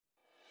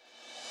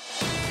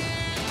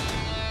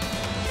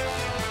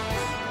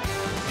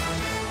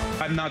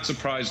I'm not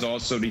surprised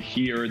also to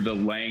hear the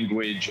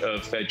language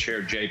of Fed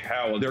Chair Jay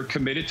Powell. They're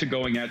committed to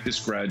going at this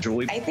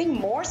gradually. I think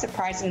more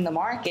surprising in the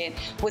market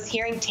was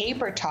hearing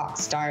taper talk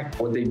start.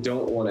 What they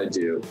don't want to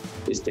do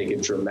is take a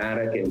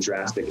dramatic and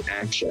drastic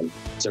action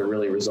to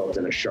really result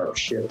in a sharp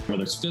shift.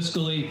 Whether it's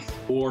fiscally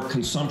or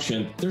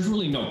consumption, there's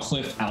really no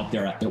cliff out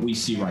there that we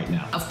see right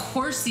now. Of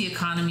course, the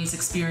economy is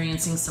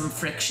experiencing some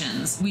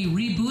frictions. We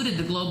rebooted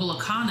the global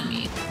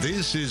economy.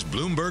 This is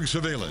Bloomberg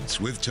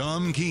Surveillance with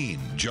Tom Keene,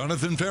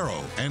 Jonathan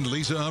Ferro, and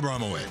Lisa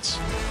Abramowicz.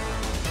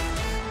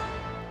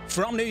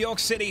 From New York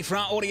City, for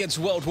our audience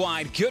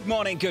worldwide, good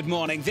morning, good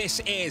morning. This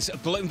is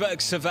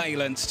Bloomberg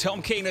Surveillance.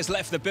 Tom Keene has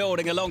left the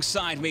building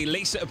alongside me,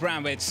 Lisa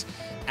Abramowicz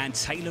and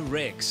Taylor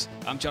Riggs.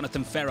 I'm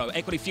Jonathan Ferro.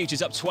 Equity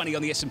futures up 20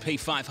 on the S&P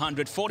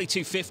 500,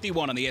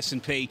 42.51 on the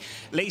S&P.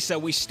 Lisa,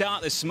 we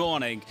start this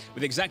morning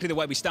with exactly the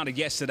way we started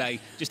yesterday.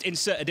 Just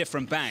insert a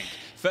different bank.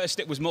 First,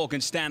 it was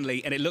Morgan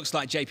Stanley, and it looks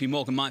like JP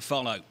Morgan might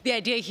follow. The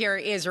idea here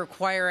is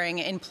requiring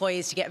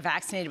employees to get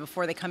vaccinated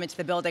before they come into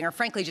the building, or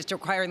frankly, just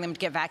requiring them to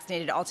get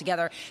vaccinated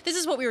altogether. This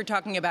is what we were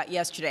talking about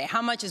yesterday.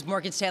 How much is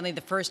Morgan Stanley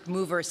the first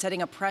mover,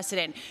 setting a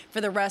precedent for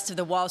the rest of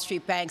the Wall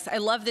Street banks? I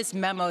love this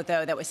memo,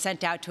 though, that was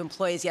sent out to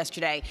employees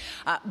yesterday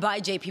by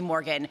JP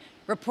Morgan.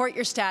 Report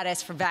your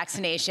status for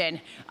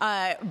vaccination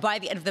by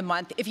the end of the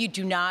month. If you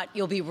do not,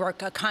 you'll be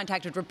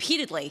contacted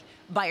repeatedly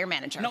by your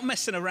manager. Not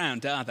messing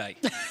around, are they?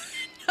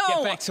 No.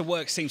 Get back to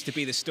work seems to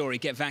be the story.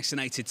 Get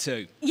vaccinated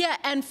too. Yeah,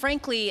 and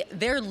frankly,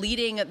 they're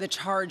leading the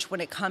charge when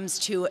it comes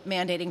to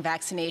mandating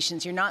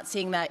vaccinations. You're not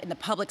seeing that in the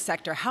public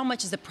sector. How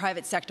much is the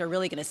private sector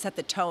really going to set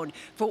the tone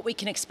for what we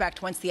can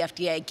expect once the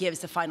FDA gives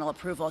the final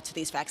approval to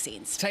these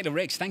vaccines? Taylor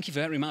Riggs, thank you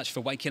very much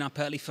for waking up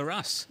early for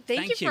us.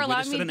 Thank you for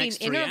allowing me to be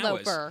an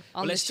interloper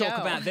on the Let's show.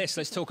 talk about this.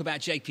 Let's talk about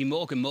JP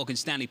Morgan, Morgan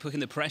Stanley putting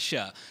the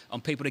pressure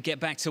on people to get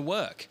back to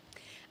work.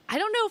 I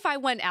don't know if I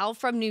went out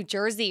from New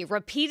Jersey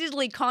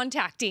repeatedly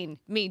contacting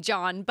me,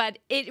 John, but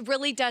it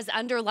really does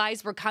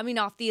underlies we're coming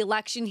off the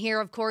election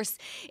here, of course,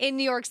 in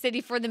New York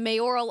City for the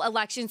mayoral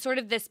election, sort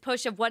of this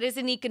push of what does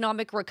an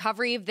economic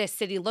recovery of this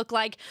city look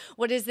like?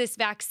 What does this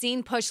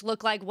vaccine push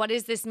look like? What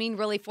does this mean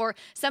really for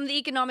some of the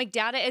economic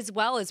data as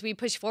well as we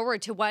push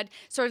forward to what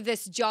sort of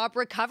this job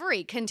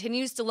recovery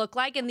continues to look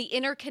like and the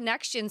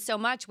interconnection so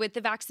much with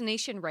the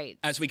vaccination rate?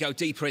 As we go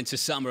deeper into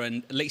summer,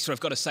 and Lisa, I've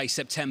got to say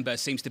September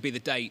seems to be the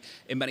date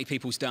in many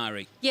people's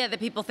diary. Yeah, the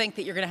people think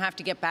that you're going to have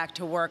to get back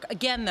to work.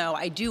 Again, though,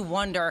 I do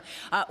wonder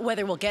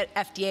whether we'll get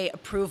FDA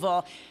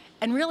approval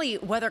and really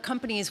whether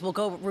companies will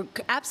go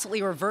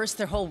absolutely reverse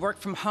their whole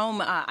work from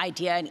home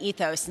idea and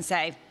ethos and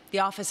say, the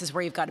office is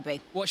where you've got to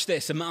be. Watch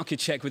this, a market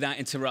check without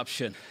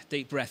interruption.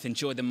 Deep breath,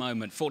 enjoy the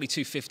moment.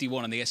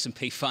 42.51 on the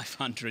S&P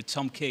 500.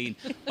 Tom Keene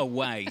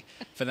away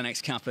for the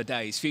next couple of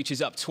days.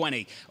 Futures up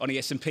 20 on the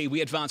S&P.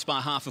 We advanced by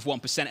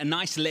 0.5%. A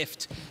nice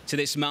lift to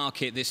this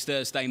market this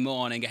Thursday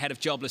morning, ahead of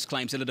jobless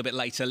claims a little bit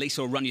later.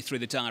 Lisa will run you through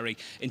the diary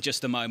in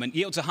just a moment.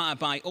 Yields are higher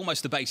by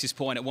almost a basis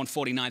point at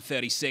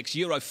 149.36.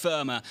 Euro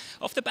firmer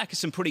off the back of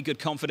some pretty good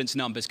confidence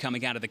numbers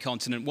coming out of the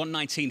continent.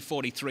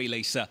 119.43,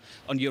 Lisa,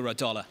 on euro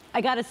dollar.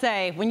 I got to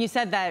say, when you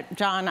said that,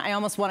 John, I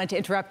almost wanted to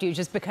interrupt you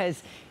just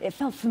because it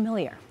felt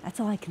familiar. That's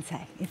all I can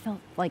say. It felt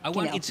like, I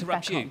won't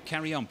interrupt you.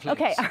 Carry on, please.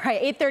 Okay, all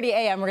right. 8:30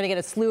 a.m. We're going to get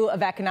a slew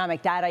of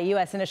economic data.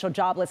 U.S. initial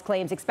jobless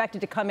claims expected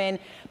to come in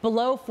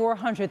below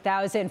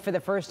 400,000 for the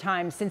first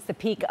time since the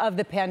peak of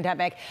the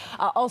pandemic.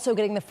 Also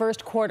getting the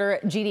first quarter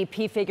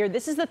GDP figure.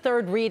 This is the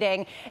third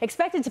reading,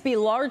 expected to be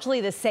largely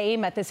the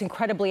same at this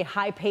incredibly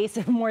high pace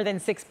of more than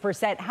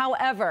 6%.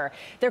 However,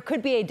 there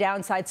could be a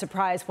downside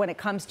surprise when it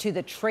comes to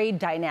the trade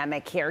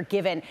dynamic here,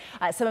 given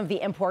some of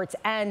the imports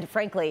and,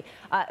 frankly,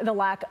 the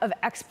lack of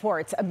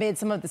exports amid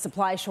some of the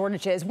supply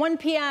shortages. 1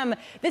 p.m.,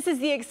 this is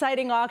the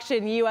exciting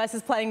auction. The U.S.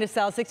 is planning to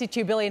sell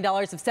 $62 billion of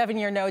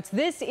 7-year notes.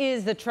 This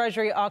is the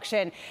Treasury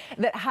auction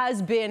that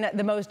has been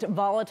the most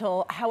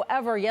volatile.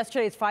 However,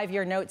 yesterday's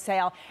 5-year note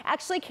sale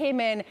actually came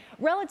in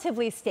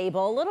relatively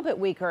stable, a little bit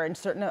weaker in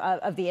certain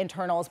of the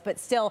internals, but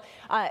still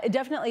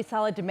definitely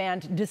solid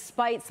demand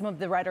despite some of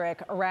the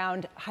rhetoric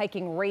around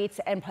hiking rates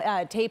and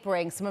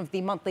tapering some of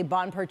the monthly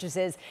bond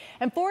purchases.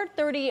 And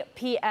 4:30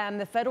 p.m.,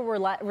 the Fed will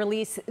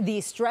release the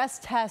stress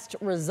test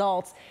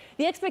results.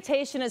 The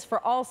expectation is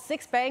for all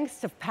 6 banks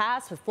to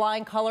pass with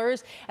flying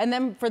colors and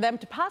then for them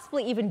to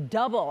possibly even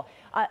double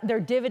their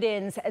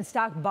dividends and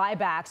stock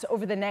buybacks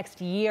over the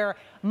next year.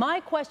 My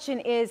question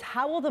is,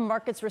 how will the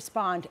markets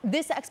respond?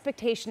 This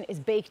expectation is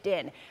baked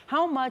in.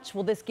 How much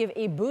will this give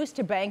a boost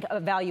to bank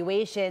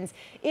valuations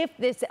if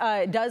this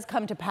does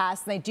come to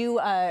pass and they do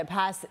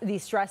pass the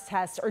stress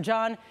tests? Or,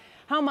 John,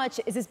 how much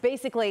is this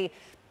basically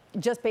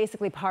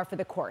par for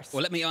the course?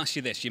 Well, let me ask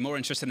you this. You're more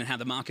interested in how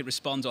the market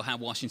responds or how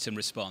Washington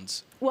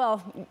responds?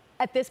 Well,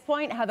 at this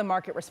point how the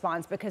market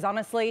responds, because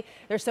honestly,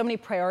 there's so many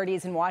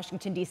priorities in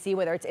Washington, D.C.,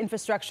 whether it's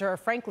infrastructure or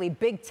frankly,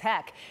 big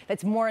tech,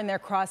 that's more in their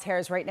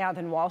crosshairs right now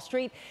than Wall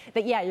Street,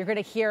 that, yeah, you're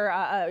going to hear,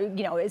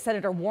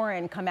 Senator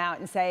Warren come out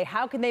and say,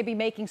 how can they be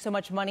making so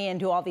much money and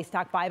do all these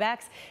stock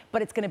buybacks?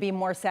 But it's going to be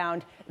more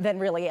sound than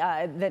really,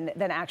 than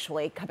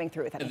actually coming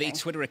through with anything. The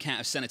Twitter account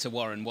of Senator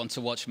Warren, one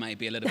to watch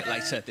maybe a little bit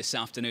later this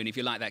afternoon, if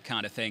you like that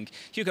kind of thing.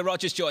 Hugo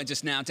Rogers joins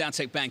us now,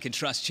 Dowtech Bank and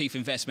Trust Chief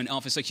Investment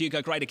Officer.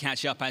 Hugo, great to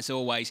catch up as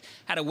always.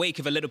 Had a week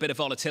of a little bit of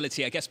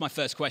volatility. I guess my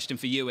first question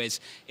for you is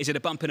it a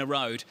bump in the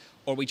road,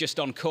 or are we just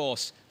on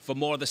course for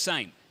more of the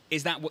same?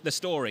 Is that what the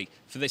story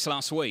for this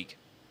last week?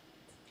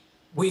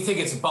 We think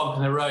it's a bump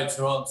in the road,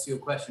 to answer your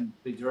question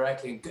pretty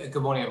directly. Good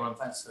morning, everyone.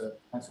 Thanks for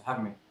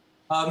having me.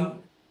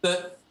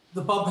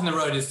 The bump in the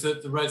road is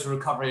the road to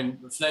recovery and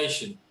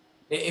inflation.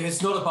 If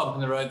it's not a bump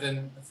in the road,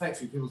 then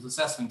effectively people's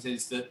assessment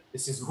is that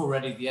this is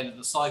already the end of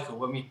the cycle.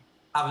 When we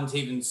haven't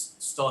even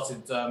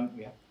started,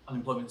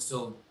 unemployment is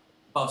still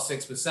above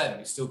 6%.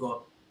 We've still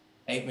got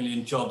 8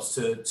 million jobs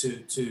to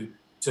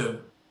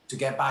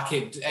get back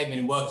in, 8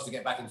 million workers to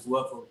get back into the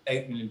workforce,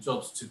 8 million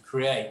jobs to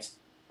create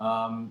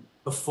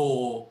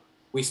before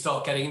we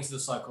start getting into the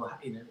cycle.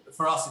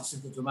 For us, it's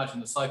difficult to imagine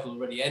the cycle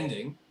already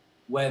ending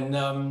when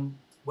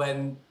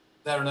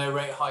there are no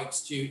rate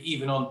hikes due,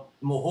 even on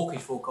the more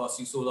hawkish forecasts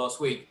you saw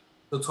last week,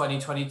 till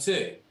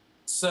 2022.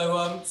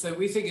 So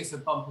we think it's a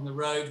bump in the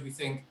road. We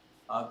think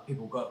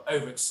people got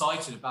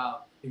overexcited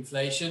about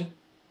inflation.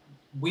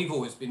 We've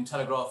always been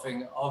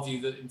telegraphing our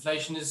view that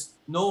inflation is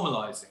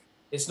normalizing.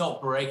 It's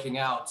not breaking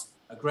out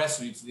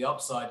aggressively to the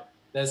upside.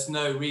 There's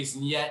no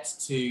reason yet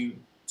to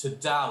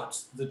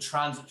doubt the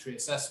transitory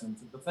assessment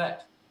of the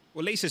Fed.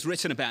 Well, Lisa's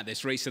written about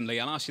this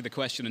recently. I'll ask you the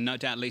question, and no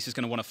doubt Lisa's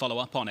going to want to follow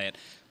up on it.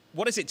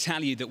 What does it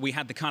tell you that we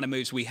had the kind of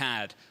moves we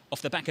had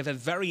off the back of a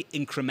very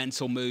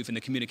incremental move in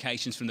the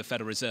communications from the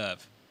Federal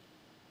Reserve?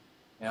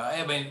 Yeah,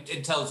 I mean,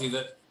 it tells you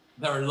that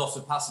there are lots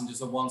of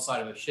passengers on one side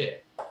of a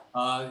ship.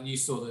 You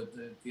saw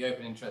the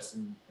open interest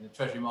in the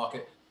Treasury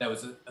market. There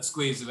was a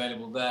squeeze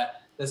available there.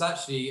 There's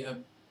actually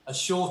a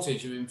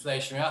shortage of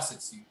inflationary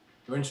assets.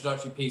 Your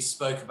introductory piece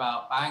spoke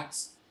about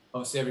banks.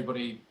 Obviously,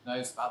 everybody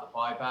knows about the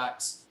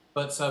buybacks.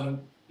 But the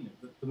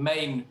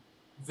main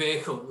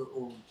vehicle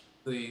or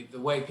the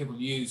way people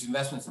use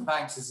investments in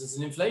banks is as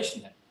an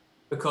inflation hedge,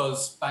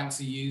 because banks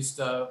are used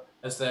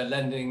as they're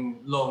lending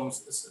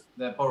longs,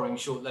 they're borrowing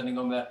short, lending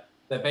long.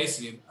 They're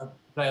basically a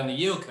play on the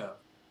yield curve.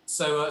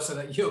 So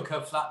that yield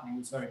curve flattening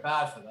was very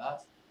bad for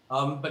that.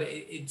 But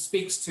it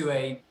speaks to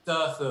a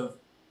dearth of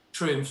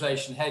true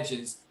inflation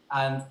hedges,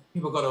 and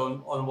people got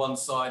on one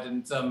side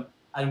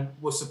and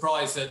were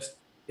surprised that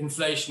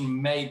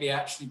inflation may be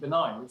actually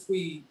benign, which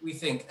we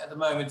think at the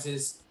moment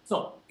it's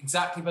not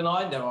exactly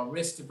benign. There are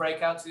risks to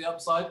break out to the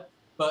upside,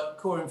 but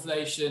core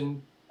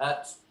inflation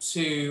at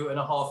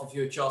 2.5%, if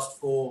you adjust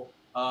for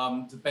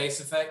the base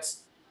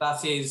effects,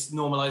 that is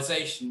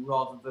normalization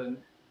rather than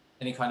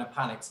any kind of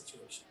panic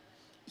situation.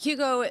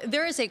 Hugo,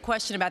 there is a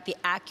question about the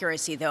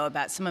accuracy, though,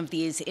 about some of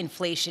these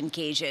inflation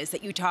gauges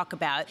that you talk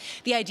about.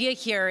 The idea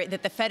here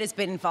that the Fed has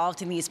been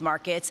involved in these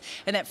markets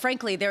and that,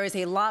 frankly, there is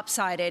a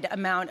lopsided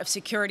amount of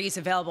securities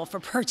available for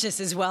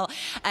purchase as well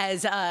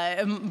as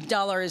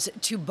dollars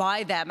to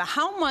buy them.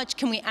 How much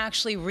can we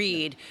actually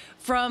read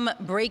from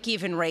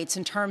break-even rates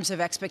in terms of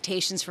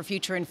expectations for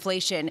future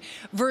inflation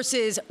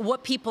versus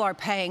what people are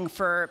paying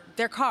for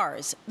their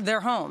cars,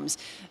 their homes,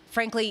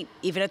 frankly,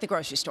 even at the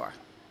grocery store?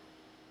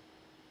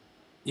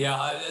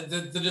 Yeah,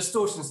 the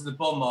distortions in the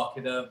bond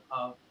market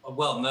are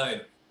well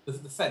known. The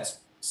Fed's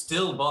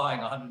still buying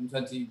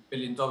 $120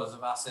 billion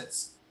of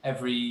assets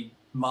every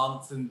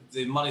month, and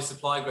the money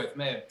supply growth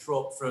may have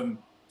dropped from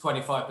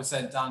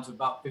 25% down to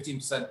about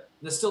 15%.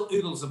 There's still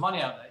oodles of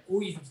money out there.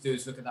 All you have to do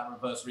is look at that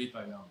reverse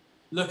repo now.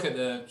 Look at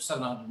the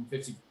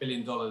 $750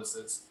 billion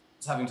that's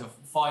having to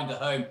find a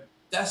home,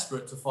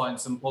 desperate to find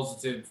some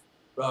positive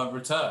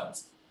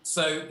returns.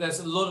 So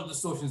there's a lot of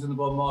distortions in the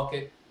bond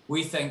market.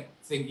 We think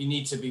you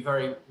need to be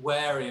very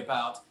wary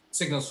about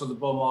signals from the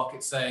bond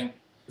market saying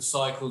the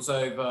cycle's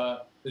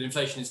over, that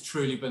inflation is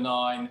truly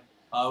benign.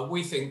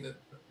 We think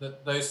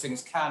that those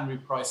things can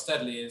reprice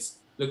steadily as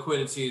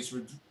liquidity is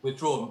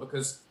withdrawn,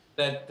 because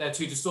they're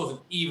too distorted,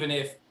 even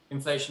if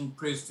inflation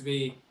proves to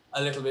be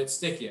a little bit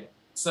stickier.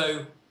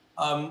 So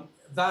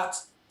that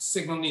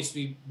signal needs to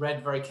be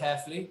read very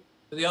carefully.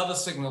 But the other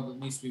signal that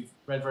needs to be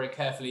read very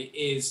carefully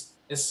is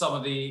some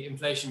of the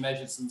inflation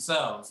measures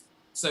themselves.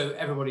 So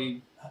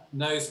everybody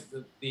knows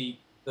that the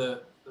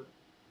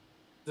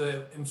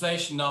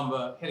inflation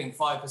number hitting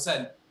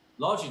 5%,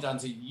 largely down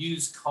to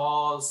used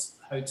cars,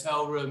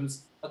 hotel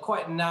rooms, a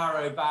quite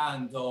narrow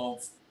band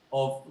of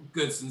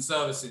goods and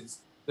services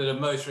that are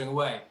motoring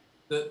away.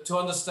 That to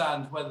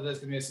understand whether there's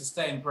going to be a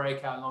sustained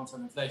breakout in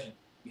long-term inflation,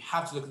 you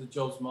have to look at the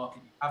jobs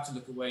market, you have to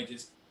look at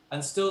wages,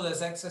 and still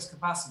there's excess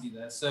capacity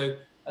there. So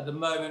at the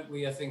moment,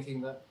 we are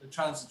thinking that the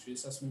transitory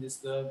assessment is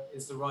the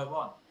right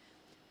one.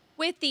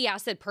 With the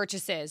asset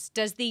purchases,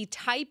 does the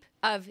type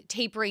of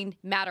tapering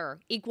matter?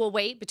 Equal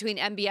weight between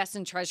MBS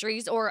and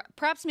Treasuries, or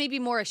perhaps maybe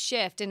more a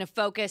shift in a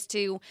focus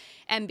to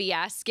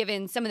MBS,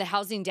 given some of the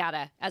housing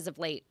data as of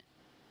late?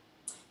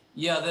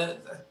 Yeah,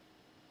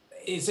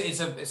 it's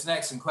an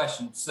excellent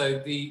question. So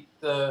the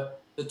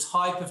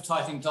type of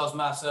tightening does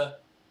matter.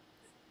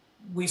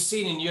 We've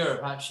seen in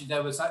Europe, actually,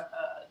 there was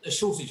a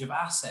shortage of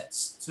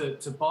assets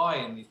to buy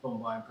in these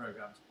bond buying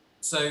programs.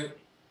 So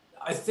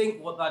I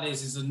think what that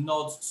is a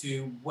nod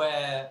to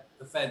where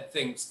the Fed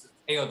thinks that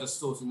they are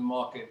distorting the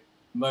market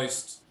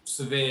most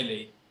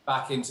severely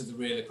back into the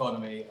real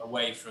economy,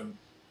 away from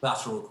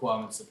collateral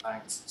requirements of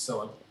banks and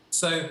so on.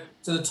 So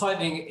the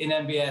tightening in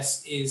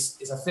MBS is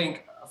I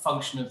think, a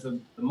function of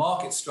the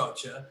market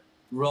structure,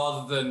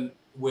 rather than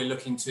we're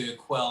looking to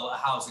quell a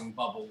housing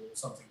bubble or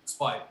something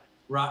despite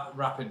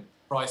rapid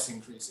price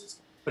increases.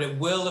 But it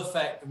will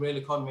affect the real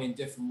economy in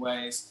different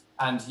ways.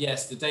 And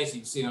yes, the data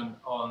you've seen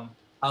on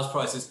house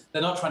prices,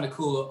 they're not trying to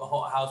cool a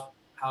hot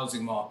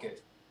housing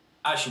market.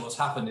 Actually, what's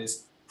happened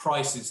is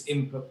prices,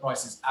 input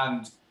prices,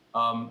 and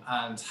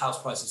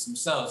house prices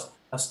themselves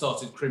have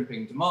started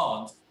crimping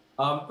demand.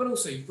 But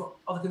also, you've got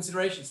other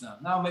considerations now.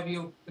 Now, maybe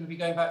you're going to be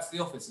going back to the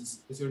office,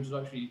 as your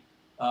introductory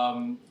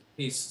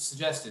piece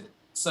suggested.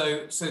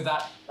 So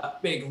that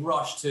big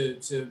rush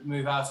to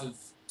move out of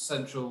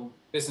central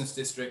business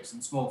districts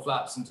and small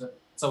flats into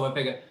somewhere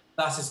bigger,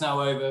 that is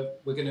now over.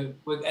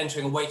 We're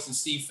entering a wait and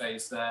see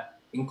phase there,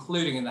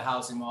 including in the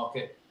housing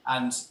market.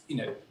 And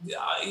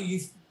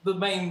the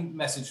main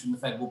message from the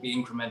Fed will be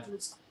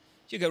incrementalism.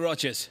 Hugo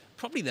Rogers,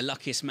 probably the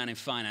luckiest man in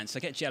finance. I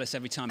get jealous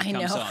every time he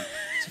comes on.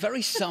 It's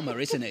very summer,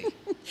 isn't he?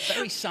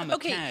 Very summer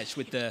cash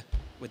with the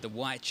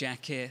white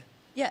jacket.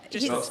 Yeah,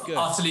 just looks good.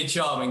 Utterly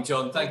charming,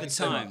 John. Thank you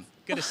so much.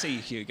 Good to see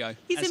you, Hugo.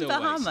 He's as in always.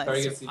 Bahamas,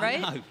 Very good to see you.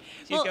 right? I know.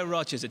 Hugo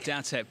Rogers at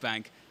Dow Tech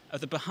Bank of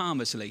the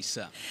Bahamas,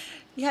 Lisa.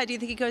 Yeah, do you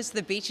think he goes to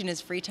the beach in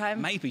his free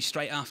time? Maybe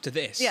straight after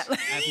this. Yeah. I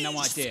have no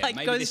idea. Like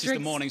Maybe this is the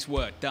morning's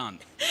work done.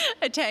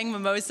 A Tang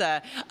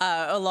Mimosa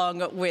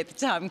along with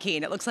Tom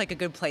Keene. It looks like a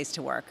good place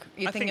to work.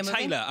 I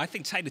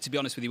think Taylor, to be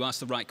honest with you, asked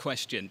the right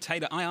question.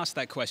 Taylor, I asked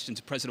that question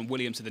to President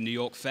Williams of the New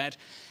York Fed,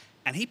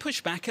 and he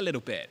pushed back a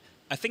little bit.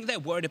 I think they're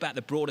worried about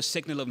the broader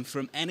signaling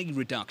from any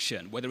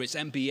reduction, whether it's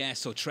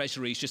MBS or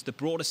Treasuries, just the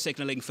broader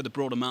signaling for the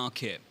broader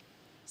market.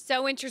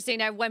 So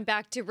interesting. I went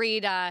back to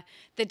read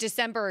the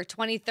December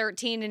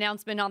 2013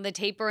 announcement on the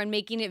taper and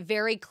making it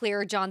very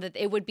clear, John, that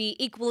it would be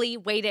equally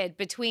weighted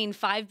between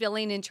 $5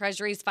 billion in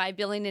Treasuries, $5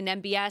 billion in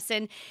MBS.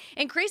 And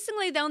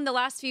increasingly, though, in the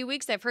last few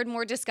weeks, I've heard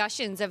more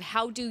discussions of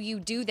how do you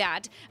do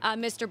that.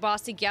 Mr.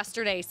 Bostic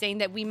yesterday saying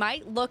that we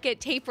might look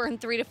at taper in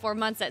 3 to 4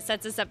 months. That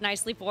sets us up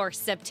nicely for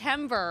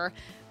September.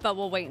 But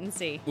we'll wait and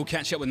see. We'll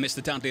catch up with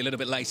Mr. Dudley a little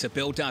bit later.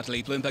 Bill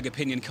Dudley, Bloomberg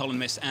opinion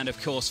columnist and, of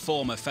course,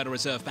 former Federal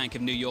Reserve Bank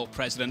of New York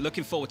president.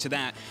 Looking forward to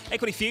that.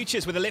 Equity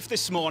futures with a lift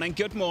this morning.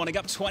 Good morning.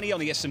 Up 20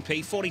 on the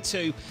S&P,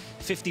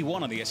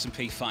 42.51 on the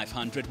S&P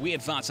 500. We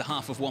advance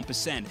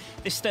 0.5%.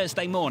 This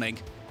Thursday morning,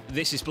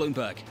 this is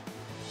Bloomberg.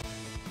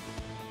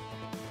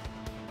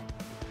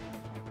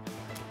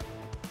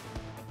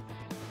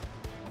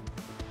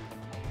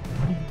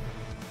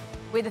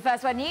 With the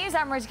First One News,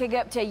 I'm Ritika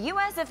Gupta.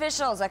 U.S.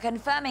 officials are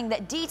confirming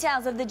that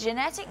details of the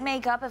genetic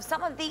makeup of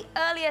some of the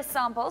earliest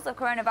samples of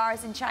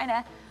coronavirus in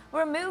China were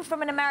removed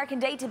from an American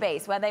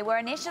database where they were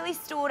initially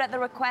stored at the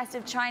request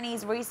of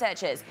Chinese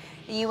researchers.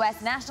 The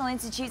U.S. National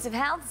Institutes of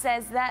Health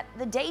says that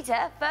the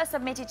data, first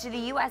submitted to the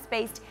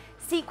U.S.-based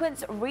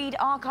Sequence Read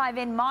Archive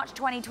in March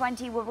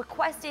 2020, were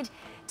requested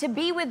to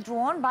be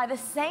withdrawn by the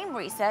same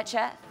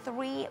researcher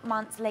 3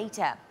 months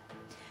later.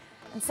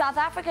 And South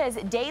Africa's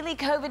daily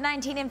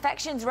COVID-19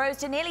 infections rose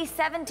to nearly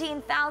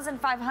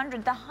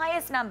 17,500, the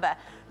highest number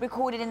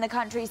recorded in the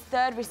country's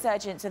third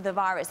resurgence of the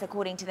virus,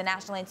 according to the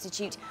National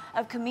Institute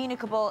of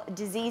Communicable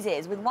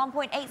Diseases. With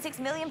 1.86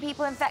 million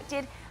people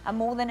infected and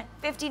more than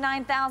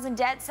 59,000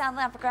 deaths, South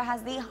Africa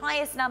has the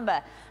highest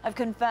number of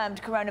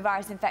confirmed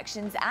coronavirus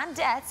infections and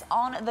deaths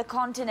on the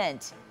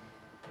continent.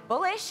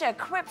 Bullish, a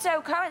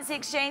cryptocurrency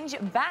exchange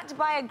backed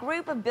by a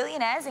group of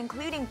billionaires,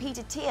 including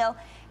Peter Thiel,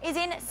 is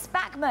in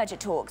SPAC merger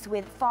talks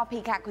with Far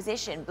Peak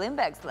Acquisition.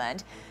 Bloomberg's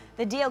learned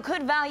the deal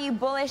could value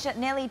Bullish at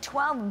nearly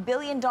 $12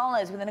 billion,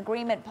 with an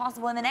agreement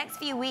possible in the next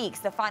few weeks.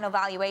 The final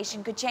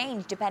valuation could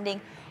change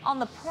depending on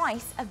the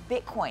price of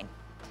Bitcoin.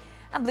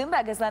 And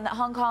Bloomberg has learned that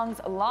Hong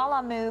Kong's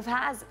Lala Move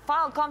has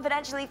filed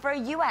confidentially for a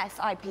U.S.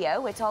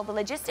 IPO. We're told the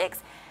logistics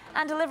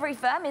and delivery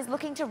firm is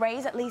looking to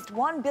raise at least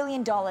 $1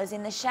 billion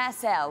in the share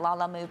sale.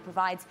 Lala Move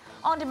provides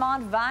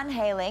on-demand van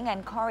hailing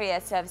and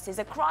courier services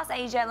across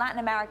Asia, Latin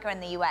America,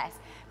 and the U.S.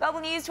 Global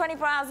news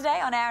 24 hours a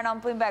day on air and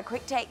on Bloomberg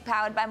Quick Take,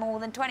 powered by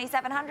more than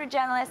 2,700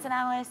 journalists and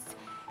analysts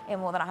in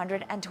more than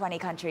 120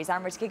 countries.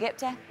 I'm Ritika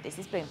Gupta. This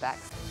is Bloomberg.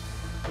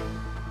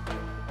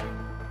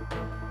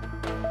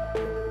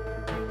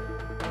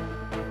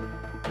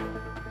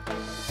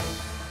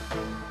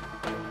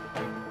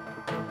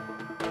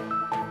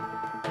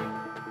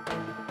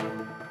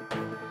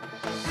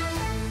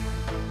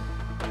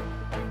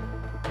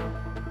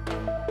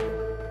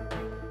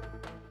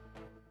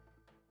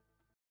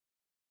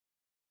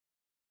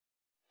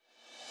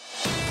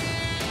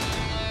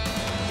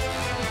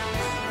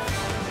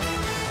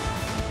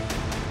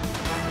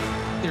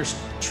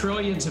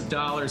 trillions of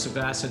dollars of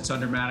assets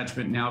under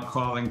management now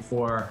calling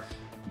for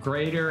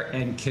greater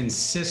and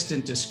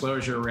consistent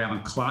disclosure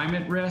around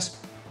climate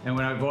risk. And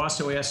when I've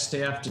also asked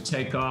staff to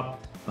take up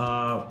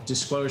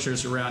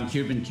disclosures around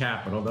human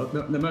capital,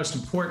 the most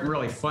important,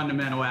 really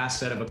fundamental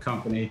asset of a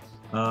company,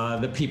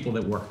 the people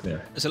that work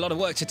there. There's a lot of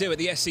work to do at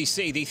the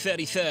SEC, the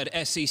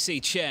 33rd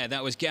SEC chair.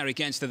 That was Gary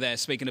Gensler there,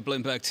 speaking to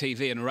Bloomberg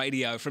TV and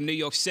radio from New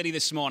York City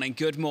this morning.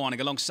 Good morning,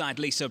 alongside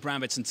Lisa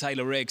Abramowicz and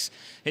Taylor Riggs.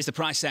 Here's the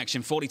price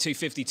action,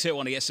 42.52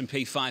 on the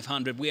S&P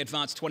 500. We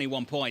advanced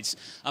 21 points,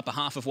 up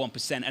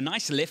 0.5%. A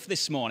nice lift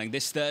this morning,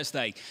 this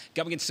Thursday,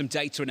 going into some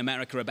data in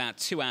America about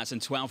 2 hours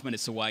and 12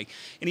 minutes away.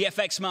 In the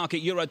FX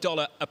market,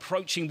 euro-dollar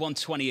approaching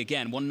 120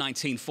 again,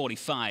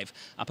 119.45,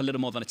 up a little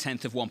more than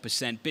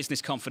 0.1%.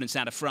 Business confidence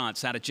out of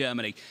France, out of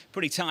Germany,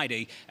 pretty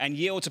tidy, and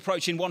yields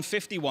approaching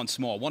 150 once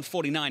more,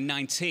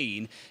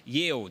 149.19.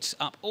 Yields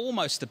up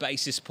almost a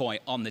basis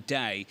point on the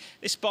day.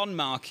 This bond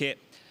market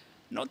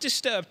not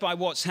disturbed by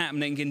what's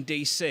happening in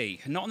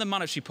DC, not on the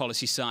monetary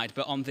policy side,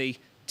 but on the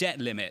debt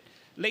limit.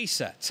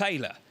 Lisa,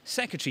 Taylor,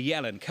 Secretary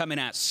Yellen coming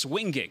out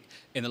swinging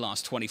in the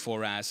last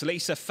 24 hours.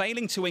 Lisa,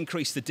 failing to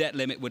increase the debt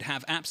limit would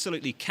have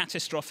absolutely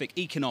catastrophic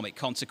economic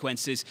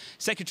consequences.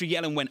 Secretary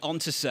Yellen went on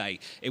to say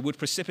it would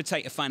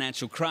precipitate a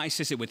financial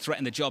crisis, it would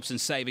threaten the jobs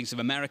and savings of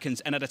Americans,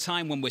 and at a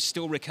time when we're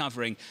still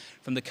recovering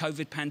from the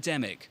COVID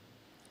pandemic.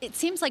 It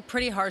seems like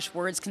pretty harsh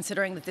words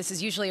considering that this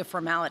is usually a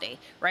formality,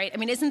 right? I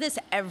mean, isn't this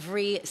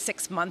every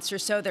 6 months or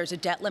so there's a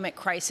debt limit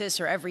crisis,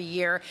 or every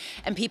year,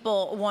 and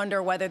people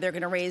wonder whether they're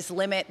going to raise the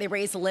limit. They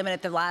raise the limit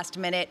at the last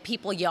minute.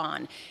 People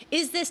yawn.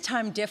 Is this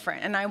time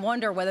different? And I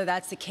wonder whether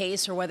that's the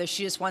case or whether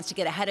she just wants to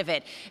get ahead of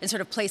it and sort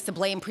of place the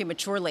blame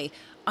prematurely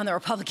on the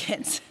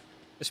Republicans.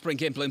 Let's bring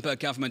in Bloomberg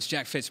Government's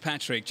Jack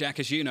Fitzpatrick. Jack,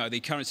 as you know, the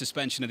current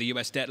suspension of the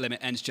U.S. debt limit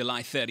ends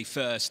July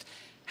 31st.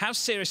 How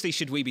seriously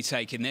should we be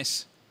taking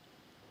this?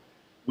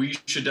 We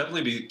should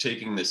definitely be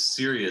taking this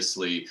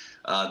seriously.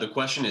 The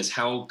question is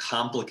how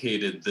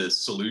complicated the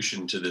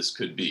solution to this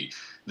could be.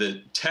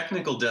 The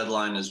technical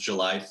deadline is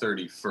July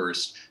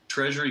 31st.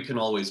 Treasury can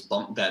always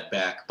bump that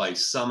back by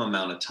some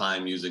amount of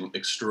time using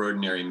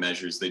extraordinary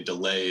measures. They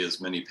delay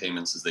as many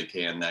payments as they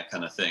can, that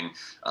kind of thing.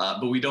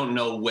 But we don't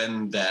know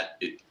when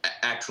that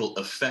actual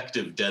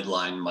effective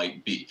deadline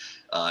might be.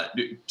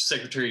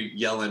 Secretary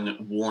Yellen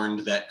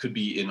warned that could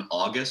be in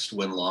August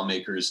when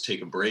lawmakers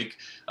take a break.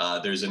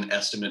 There's an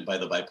estimate by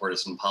the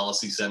Bipartisan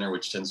Policy Center,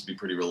 which tends to be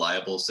pretty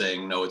reliable,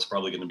 saying, no, it's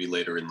probably going to be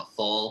later in the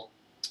fall.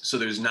 So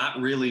there's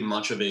not really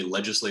much of a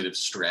legislative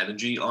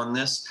strategy on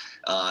this.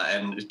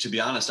 And to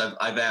be honest,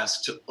 I've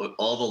asked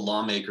all the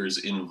lawmakers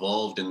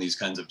involved in these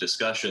kinds of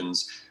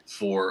discussions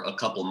for a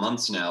couple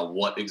months now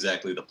what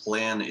exactly the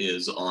plan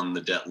is on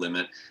the debt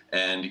limit.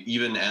 And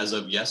even as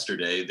of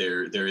yesterday,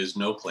 there is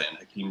no plan.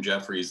 Hakeem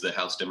Jeffries, the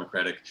House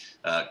Democratic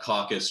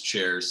Caucus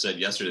chair, said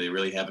yesterday there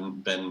really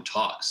haven't been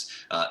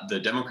talks. The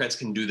Democrats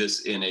can do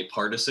this in a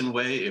partisan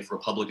way if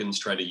Republicans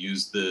try to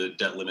use the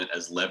debt limit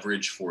as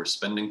leverage for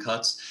spending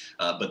cuts.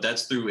 But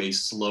that's through a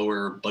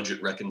slower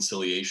budget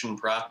reconciliation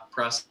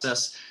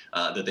process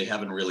that they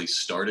haven't really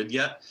started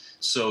yet.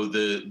 So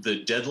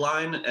the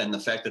deadline and the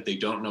fact that they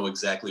don't know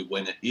exactly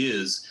when it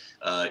is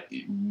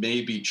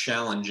may be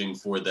challenging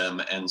for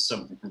them, and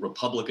some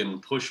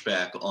Republican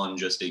pushback on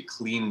just a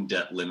clean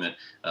debt limit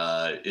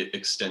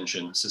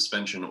extension,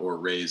 suspension, or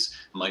raise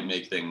might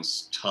make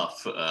things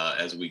tough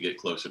as we get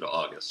closer to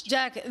August.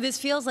 Jack, this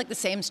feels like the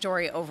same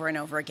story over and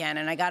over again,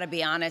 and I got to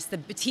be honest, the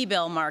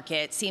T-bill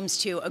market seems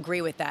to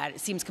agree with that.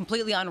 It seems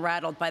completely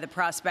unrattled by the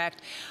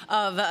prospect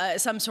of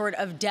some sort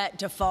of debt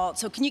default.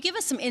 So can you give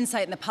us some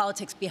insight in the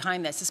politics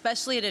behind this,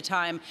 especially at a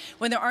time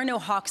when there are no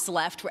hawks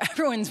left, where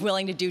everyone's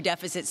willing to do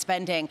deficit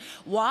spending?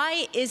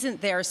 Why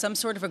isn't there some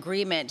sort of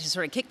agreement to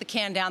sort of kick the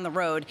can down the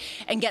road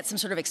and get some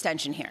sort of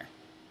extension here?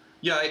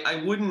 Yeah,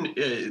 I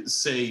wouldn't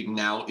say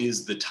now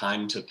is the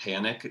time to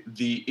panic.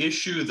 The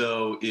issue,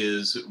 though,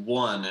 is,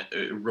 one,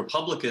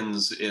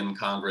 Republicans in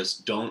Congress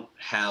don't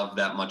have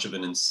that much of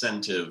an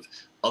incentive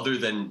other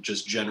than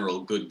just general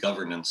good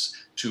governance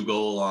to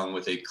go along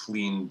with a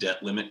clean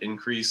debt limit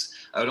increase.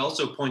 I would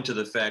also point to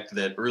the fact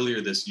that earlier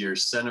this year,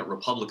 Senate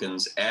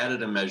Republicans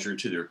added a measure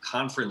to their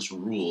conference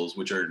rules,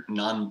 which are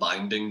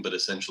non-binding but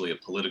essentially a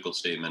political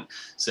statement,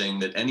 saying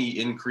that any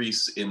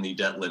increase in the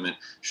debt limit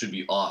should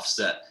be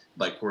offset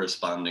by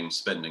corresponding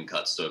spending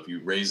cuts. So if you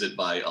raise it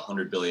by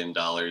 $100 billion,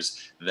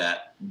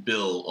 that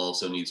bill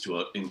also needs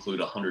to include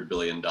 $100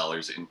 billion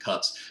in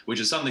cuts, which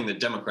is something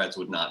that Democrats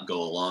would not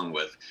go along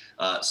with.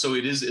 So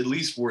it is at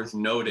least worth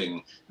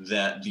noting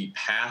that the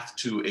path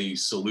to a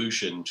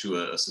solution,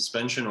 to a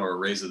suspension or a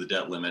raise of the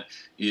debt limit,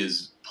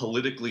 is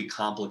politically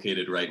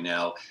complicated right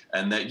now,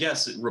 and that,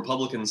 yes,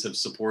 Republicans have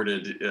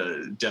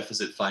supported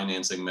deficit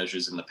financing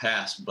measures in the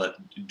past, but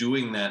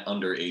doing that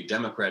under a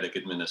Democratic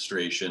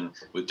administration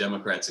with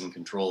Democrats in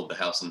control of the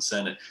House and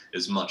Senate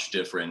is much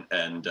different,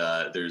 and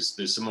there's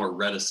some more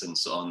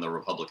reticence on the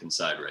Republican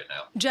side right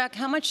now. Jack,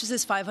 how much does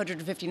this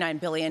 $559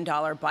 billion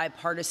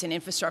bipartisan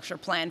infrastructure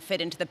plan fit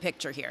into the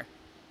picture here?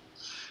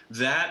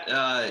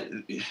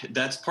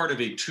 That's part of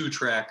a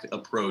two-track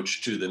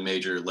approach to the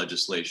major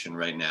legislation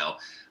right now.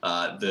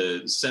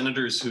 The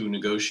senators who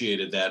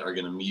negotiated that are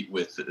going to meet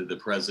with the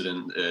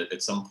president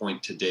at some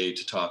point today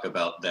to talk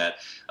about that.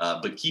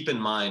 But keep in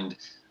mind,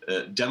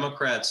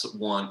 Democrats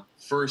want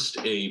first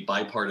a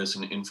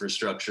bipartisan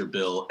infrastructure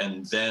bill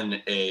and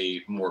then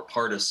a more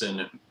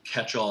partisan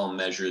catch-all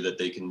measure that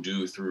they can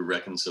do through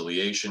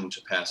reconciliation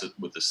to pass it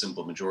with a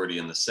simple majority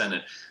in the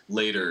Senate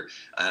later.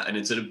 And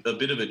it's a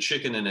bit of a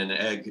chicken and an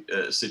egg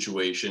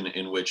situation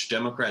in which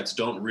Democrats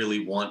don't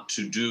really want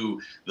to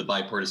do the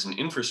bipartisan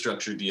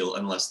infrastructure deal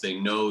unless they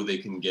know they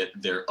can get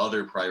their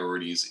other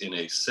priorities in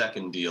a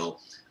second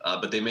deal.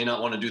 But they may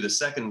not want to do the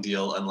second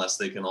deal unless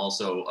they can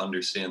also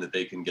understand that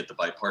they can get the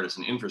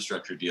bipartisan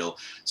infrastructure deal.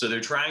 So they're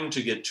trying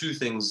to get two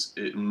things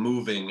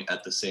moving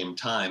at the same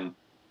time.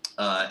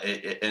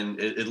 And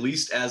at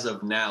least as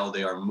of now,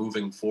 they are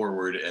moving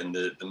forward, and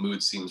the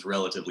mood seems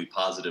relatively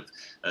positive,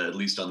 at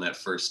least on that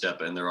first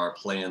step. And there are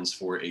plans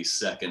for a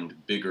second,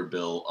 bigger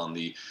bill on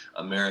the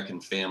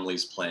American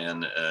Families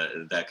Plan,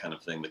 that kind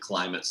of thing, the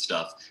climate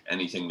stuff,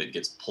 anything that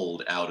gets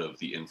pulled out of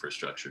the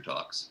infrastructure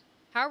talks.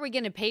 How are we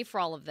going to pay for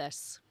all of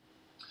this?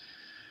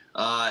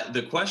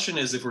 The question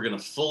is if we're going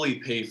to fully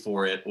pay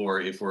for it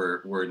or if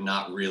we're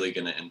not really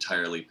going to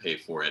entirely pay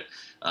for it.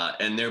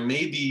 And there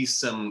may be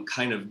some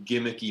kind of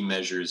gimmicky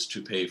measures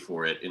to pay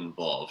for it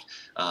involved.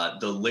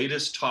 The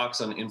latest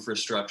talks on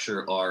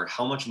infrastructure are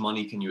how much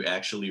money can you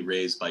actually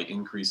raise by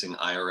increasing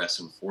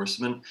IRS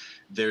enforcement.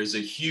 There's a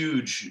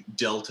huge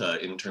delta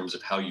in terms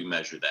of how you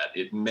measure that.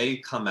 It may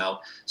come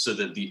out so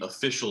that the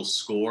official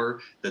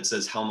score that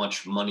says how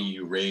much money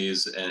you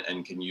raise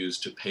and can use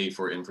to pay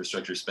for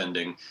infrastructure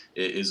spending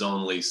is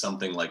only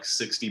something like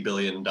 $60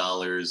 billion,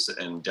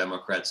 and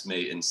Democrats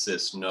may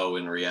insist, no,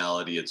 in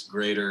reality, it's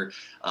greater.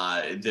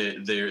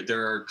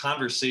 There are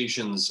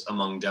conversations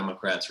among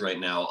Democrats right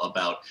now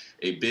about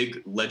a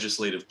big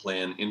legislative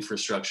plan,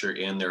 infrastructure,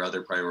 and their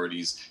other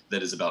priorities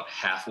that is about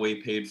halfway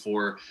paid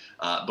for.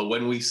 But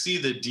when we see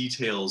the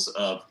details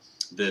of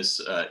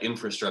this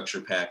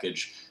infrastructure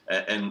package,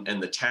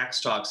 and the tax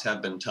talks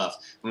have been tough.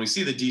 When we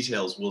see the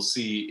details, we'll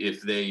see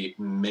if they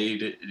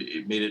made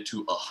it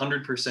to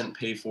 100%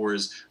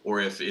 pay-fors or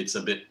if it's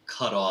a bit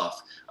cut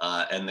off,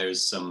 and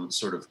there's some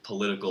sort of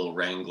political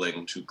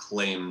wrangling to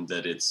claim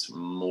that it's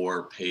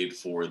more paid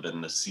for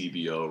than the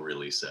CBO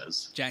really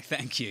says. Jack,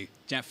 thank you.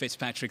 Jack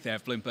Fitzpatrick there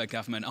of Bloomberg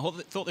Government. I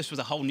thought this was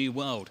a whole new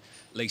world,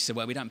 Lisa,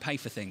 where we don't pay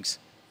for things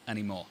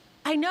anymore.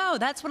 I know.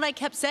 That's what I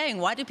kept saying.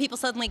 Why do people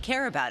suddenly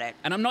care about it?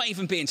 And I'm not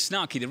even being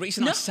snarky. The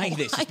reason I say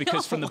this is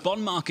because from the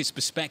bond market's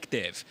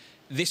perspective,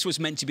 this was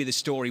meant to be the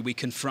story we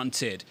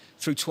confronted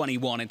through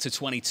 21 into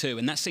 22,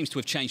 and that seems to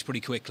have changed pretty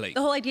quickly.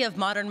 The whole idea of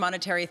modern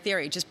monetary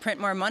theory, just print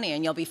more money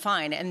and you'll be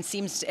fine. And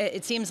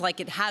it seems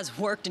like it has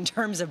worked in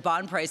terms of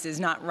bond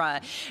prices not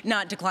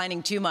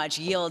declining too much,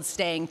 yields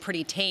staying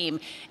pretty tame,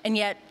 and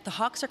yet the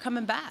hawks are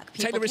coming back.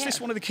 People Taylor, is care.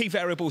 this one of the key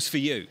variables for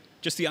you?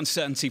 Just the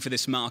uncertainty for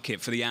this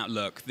market, for the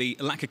outlook, the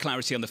lack of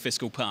clarity on the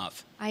fiscal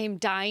path? I am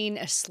dying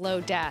a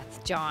slow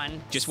death,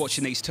 John. Just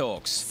watching these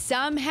talks.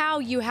 Somehow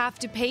you have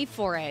to pay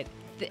for it.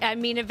 I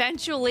mean,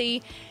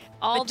 eventually,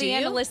 all the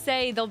analysts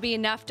say there'll be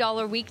enough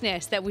dollar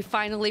weakness that we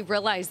finally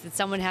realize that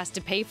someone has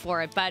to pay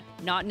for it, but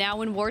not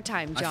now in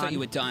wartime, John. I thought you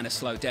were dying a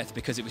slow death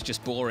because it was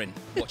just boring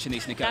watching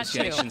these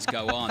negotiations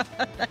go on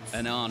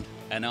and on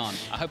and on.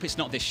 I hope it's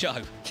not this show.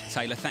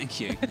 Taylor, thank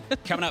you.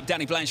 Coming up,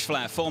 Danny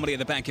Blanchflower, formerly of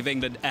the Bank of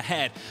England,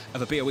 ahead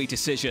of a BOE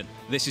decision.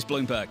 This is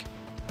Bloomberg.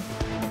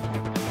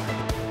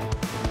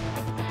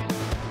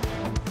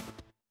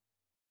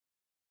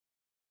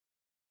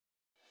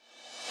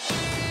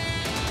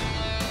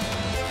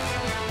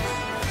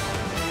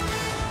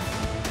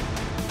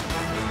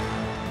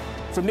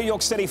 From New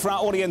York City for our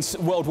audience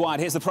worldwide,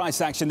 here's the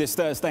price action this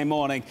Thursday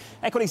morning.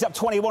 Equities up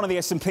 21 on the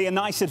S&P, a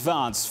nice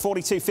advance,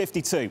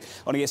 42.52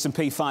 on the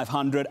S&P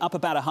 500, up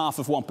about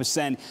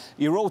 0.5%.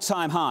 Your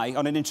all-time high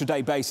on an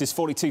intraday basis,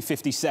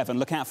 42.57.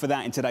 Look out for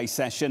that in today's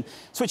session.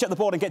 Switch up the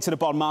board and get to the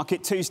bond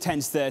market. 2s,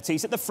 10s,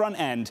 30s. At the front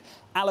end,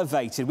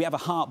 elevated. We have a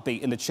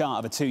heartbeat in the chart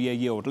of a two-year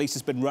yield.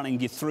 Lisa's been running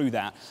you through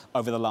that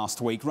over the last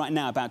week. Right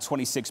now, about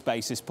 26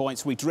 basis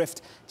points. We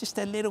drift just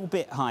a little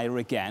bit higher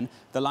again.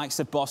 The likes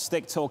of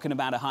Bostic talking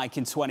about a hike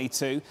in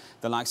 22.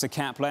 The likes of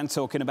Kaplan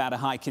talking about a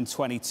hike in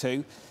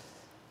 22.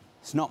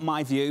 It's not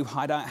my view.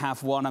 I don't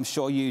have one. I'm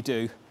sure you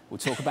do. We'll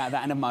talk about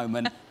that in a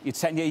moment. Your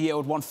 10-year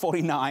yield,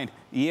 149.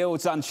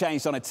 Yields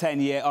unchanged on a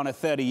 10-year, on a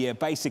 30-year,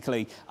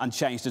 basically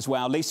unchanged as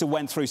well. Lisa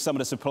went through some of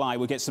the supply.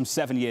 We'll get some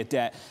 7-year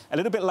debt a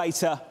little bit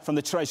later from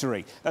the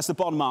Treasury. That's the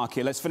bond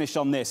market. Let's finish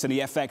on this and the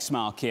FX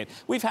market.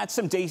 We've had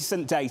some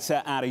decent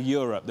data out of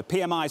Europe. The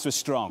PMIs were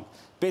strong.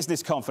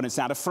 Business confidence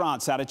out of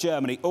France, out of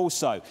Germany,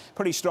 also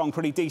pretty strong,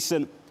 pretty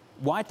decent.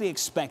 Widely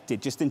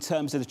expected, just in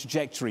terms of the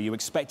trajectory, you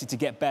expect it to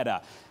get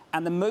better.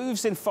 And the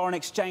moves in foreign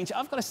exchange,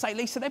 I've got to say,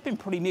 Lisa, they've been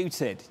pretty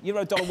muted.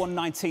 Euro dollar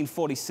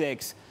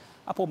 119.46,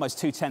 up almost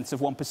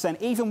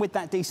 0.2%. Even with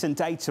that decent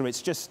data,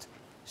 it's just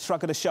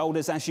shrug of the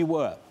shoulders as you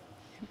were.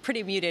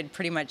 pretty muted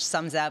pretty much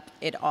sums up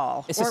it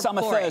all. It's a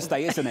summer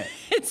Thursday, isn't it?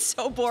 It's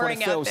so boring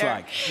That's what it feels out there.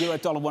 like. Euro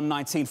dollar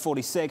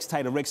 119.46.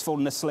 Taylor Riggs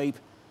falling asleep.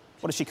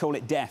 What does she call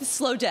it? Death.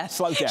 Slow death.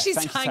 Slow death. She's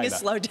Thank you, dying a Taylor.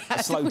 slow death.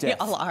 A slow We death.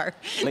 all are.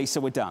 Lisa,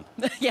 we're done.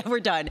 Yeah,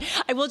 we're done.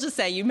 I will just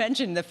say, you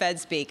mentioned the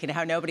Fed speak and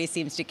how nobody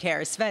seems to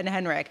care. Sven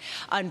Henrik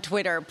on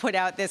Twitter put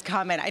out this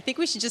comment. I think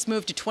we should just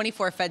move to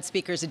 24 Fed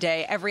speakers a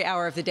day, every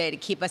hour of the day, to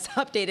keep us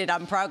updated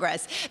on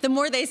progress. The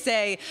more they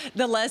say,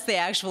 the less they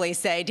actually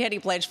say. Danny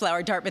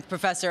Blanchflower, Dartmouth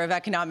professor of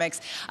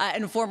economics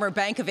and former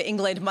Bank of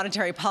England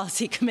Monetary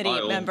Policy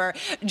Committee member,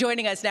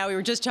 joining us now. We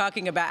were just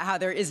talking about how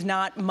there is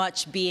not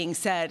much being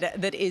said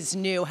that is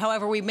new.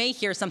 However, we may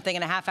hear something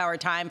in a half-hour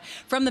time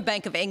from the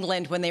Bank of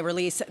England when they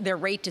release their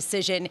rate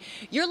decision.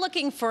 You're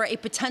looking for a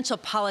potential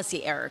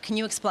policy error. Can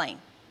you explain?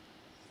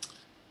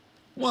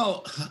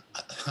 Well,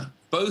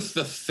 both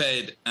the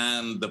Fed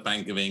and the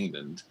Bank of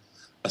England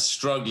are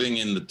struggling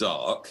in the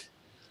dark.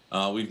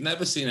 We've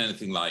never seen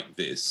anything like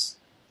this.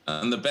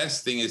 And the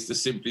best thing is to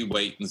simply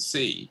wait and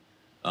see.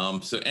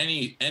 So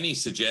any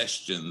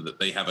suggestion that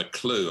they have a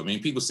clue, I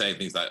mean, people say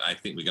things like, I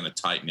think we're going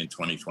to tighten in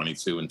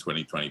 2022 and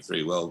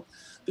 2023. Well,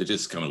 they're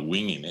just kind of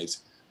winging it.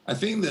 I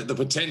think that the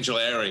potential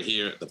error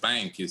here at the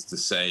bank is to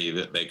say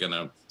that they're going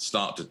to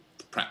start to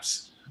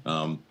perhaps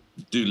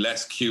do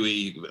less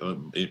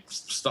QE,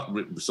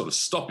 sort of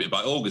stop it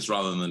by August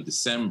rather than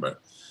December.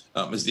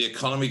 As the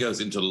economy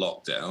goes into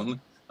lockdown,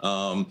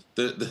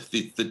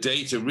 the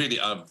data really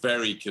are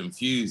very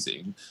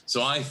confusing.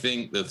 So I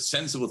think the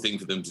sensible thing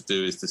for them to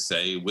do is to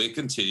say, we're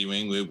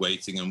continuing, we're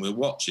waiting, and we're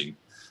watching.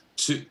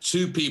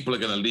 Two people are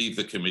going to leave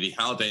the committee.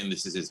 Haldane,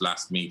 this is his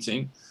last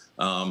meeting.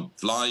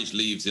 Flige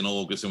leaves in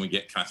August and we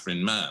get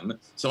Catherine Mann.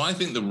 So I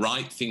think the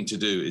right thing to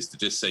do is to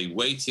just say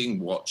waiting,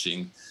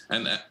 watching,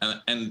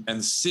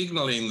 and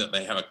signaling that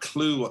they have a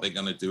clue what they're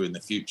going to do in the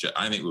future,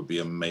 I think would be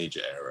a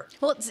major error.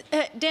 Well,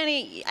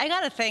 Danny, I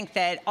got to think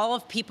that all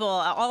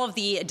of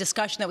the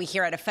discussion that we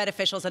hear out of Fed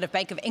officials, out of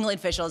Bank of England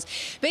officials,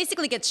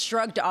 basically gets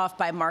shrugged off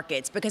by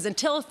markets because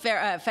until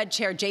Fed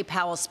Chair Jay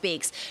Powell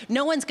speaks,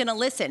 no one's going to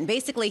listen.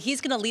 Basically,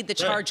 he's going to lead the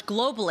charge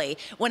globally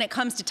when it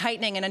comes to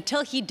tightening. And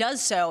until he does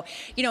so,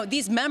 you know,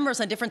 these members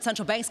on different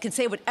central banks can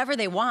say whatever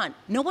they want.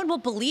 No one will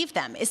believe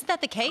them. Isn't that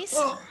the case?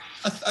 Well,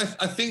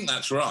 I think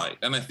that's right.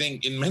 And I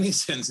think in many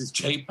senses,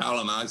 Jay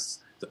Powell and I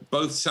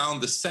both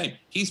sound the same.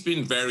 He's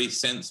been very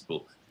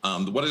sensible.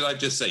 What did I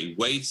just say?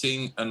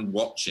 Waiting and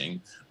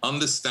watching,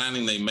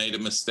 understanding they made a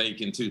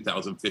mistake in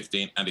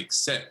 2015 and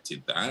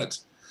accepted that,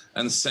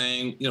 and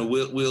saying, you know,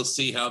 we'll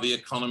see how the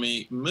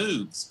economy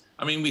moves.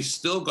 I mean, we've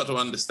still got to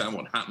understand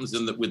what happens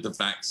with the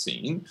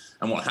vaccine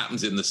and what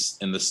happens in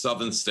the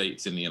southern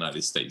states in the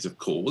United States, of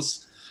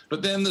course.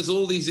 But then there's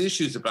all these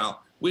issues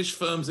about which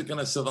firms are going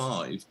to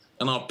survive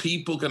and are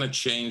people going to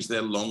change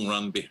their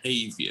long-run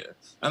behavior?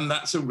 And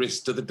that's a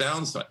risk to the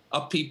downside.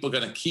 Are people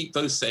going to keep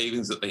those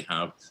savings that they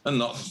have and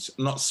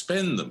not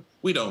spend them?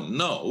 We don't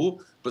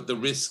know, but the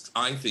risks,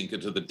 I think, are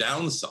to the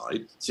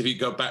downside. So if you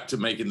go back to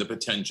making the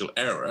potential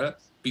error,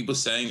 people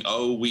saying,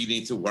 oh, we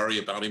need to worry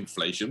about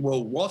inflation.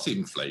 Well, what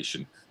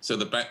inflation? So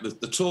the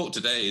talk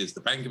today is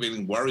the Bank of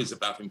England worries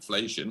about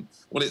inflation.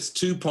 Well, it's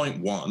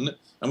 2.1,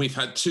 and we've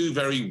had two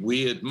very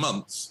weird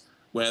months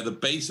where the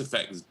base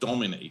effect has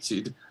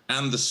dominated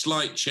and the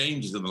slight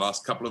changes in the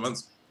last couple of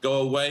months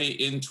go away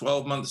in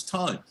 12 months'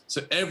 time.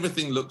 So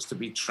everything looks to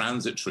be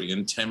transitory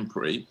and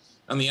temporary.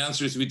 And the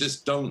answer is we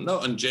just don't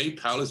know. And Jay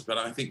Powell has been,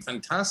 I think,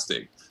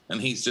 fantastic.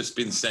 And he's just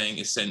been saying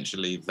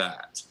essentially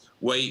that.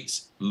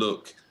 Wait,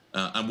 look,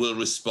 and we'll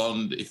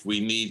respond if we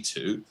need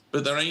to.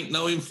 But there ain't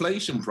no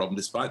inflation problem,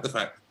 despite the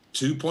fact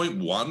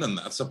 2.1, and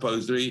that's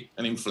supposed to be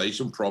an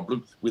inflation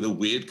problem with a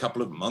weird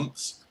couple of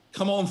months.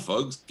 Come on,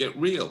 folks, get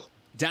real.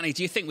 Danny,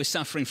 do you think we're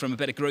suffering from a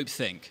bit of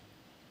groupthink?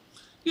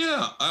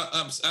 Yeah,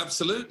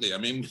 absolutely. I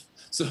mean,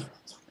 so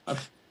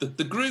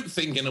the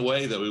groupthink, in a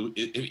way, though,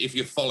 if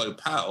you follow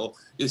Powell,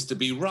 is to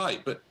be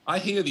right. But I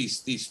hear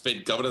these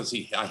Fed governors,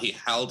 I hear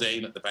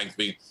Haldane at the Bank of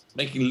England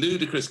making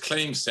ludicrous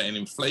claims saying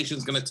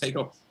inflation's going to take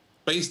off.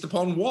 Based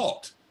upon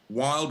what?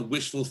 Wild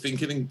wishful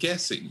thinking and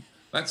guessing.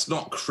 That's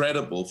not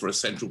credible for a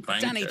central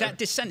banker. Danny, that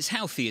dissent's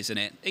healthy, isn't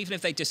it? Even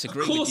if they disagree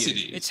with you. Of course it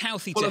is. It's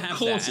healthy to have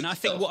that. And I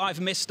think what I've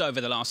missed over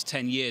the last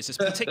 10 years, is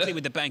particularly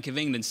with the Bank of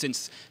England,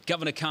 since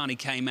Governor Carney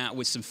came out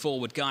with some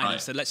forward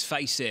guidance that, let's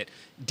face it,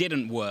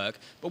 didn't work.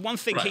 But one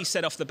thing he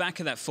said off the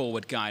back of that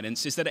forward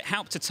guidance is that it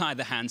helped to tie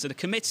the hands of the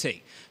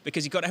committee,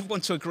 because you got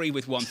everyone to agree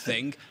with one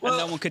thing and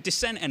no one could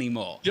dissent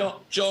anymore.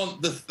 John,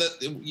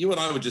 you and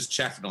I were just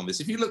chatting on this.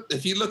 If you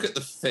look at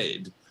the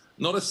Fed,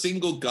 not a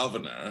single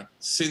governor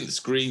since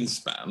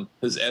Greenspan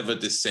has ever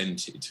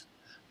dissented.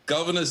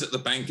 Governors at the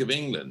Bank of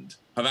England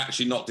have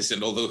actually not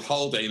dissented, although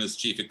Haldane, as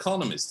chief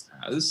economist,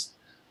 has.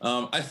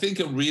 I think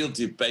a real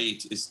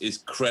debate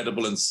is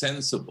credible and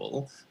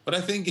sensible. But I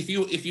think if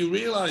you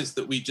realize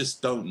that we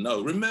just don't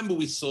know, remember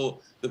we saw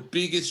the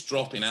biggest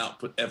drop in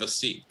output ever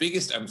seen,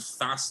 biggest and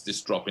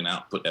fastest drop in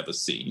output ever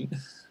seen.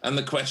 And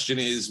the question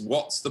is,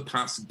 what's the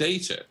past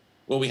data?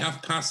 Well, we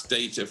have past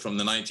data from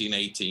the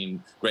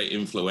 1918 great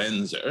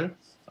influenza.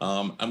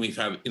 And we've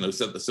had,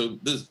 so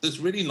there's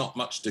really not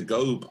much to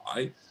go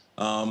by.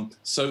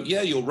 So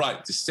yeah, you're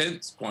right.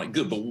 Dissent's quite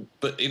good,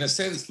 but in a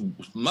sense,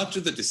 much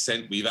of the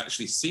dissent we've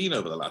actually seen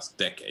over the last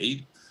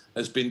decade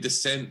has been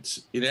dissent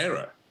in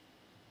error.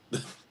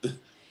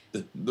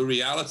 The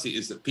reality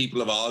is that people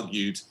have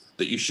argued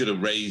that you should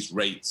have raised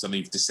rates, and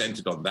they've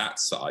dissented on that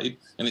side.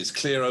 And it's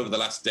clear over the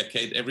last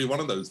decade, every one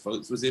of those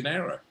votes was in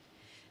error.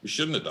 We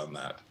shouldn't have done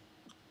that.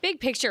 Big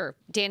picture,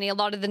 Danny, a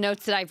lot of the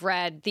notes that I've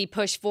read, the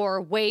push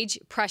for wage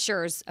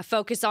pressures, a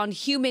focus on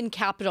human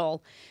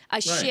capital,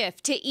 a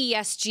shift to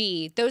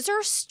ESG, those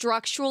are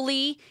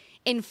structurally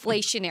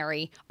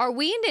inflationary. Are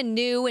we in a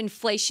new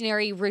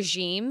inflationary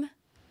regime?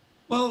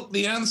 Well,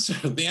 the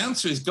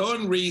answer is go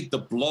and read the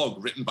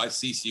blog written by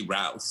C.C.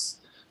 Rouse,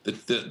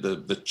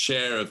 the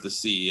chair of the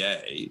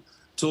CEA,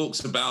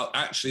 talks about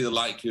actually the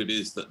likelihood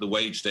is that the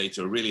wage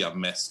data really are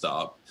messed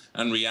up.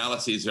 And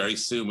reality is very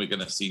soon we're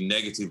going to see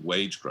negative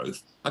wage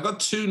growth. I got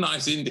two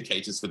nice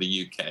indicators for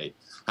the UK,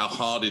 how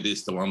hard it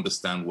is to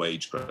understand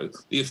wage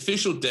growth. The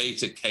official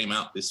data came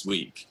out this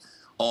week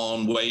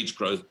on wage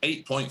growth,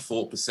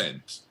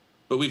 8.4%.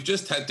 But we've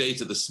just had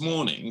data this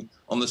morning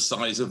on the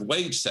size of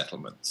wage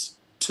settlements,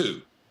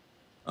 2.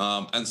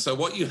 And so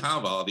what you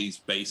have are these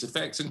base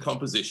effects and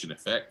composition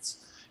effects.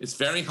 It's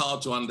very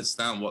hard to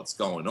understand what's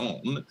going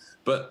on.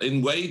 But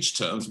in wage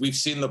terms, we've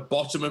seen the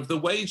bottom of the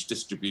wage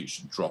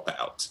distribution drop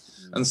out.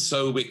 And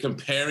so we're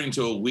comparing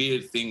to a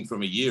weird thing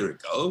from a year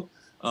ago.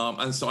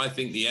 And so I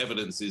think the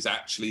evidence is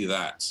actually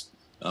that,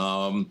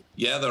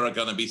 yeah, there are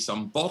going to be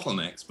some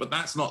bottlenecks, but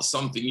that's not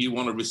something you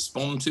want to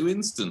respond to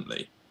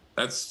instantly.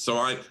 So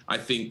I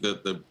think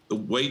that the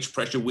wage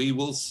pressure we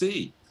will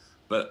see.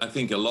 But I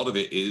think a lot of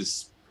it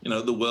is,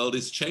 the world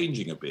is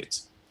changing a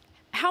bit.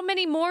 How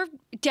many more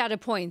data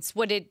points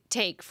would it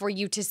take for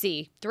you to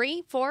see?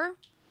 3, 4?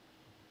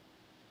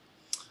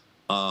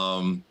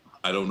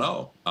 I don't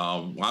know.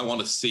 I want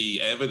to see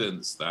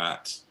evidence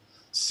that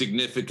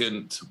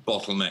significant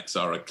bottlenecks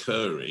are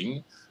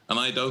occurring, and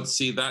I don't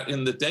see that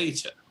in the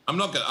data. I'm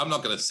not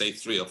going to say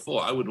 3 or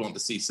 4. I would want to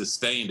see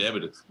sustained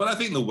evidence. But I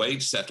think the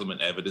wage settlement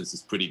evidence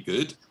is pretty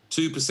good.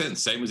 2%,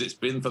 same as it's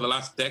been for the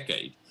last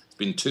decade. It's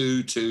been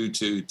 2, 2,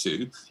 2,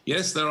 2.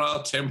 Yes, there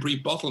are temporary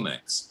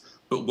bottlenecks.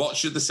 But what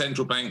should the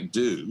central bank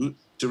do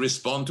to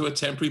respond to a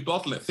temporary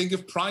bottleneck? Think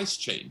of price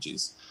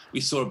changes.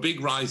 We saw a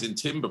big rise in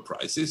timber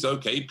prices.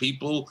 Okay,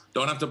 people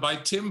don't have to buy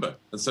timber.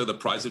 And so the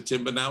price of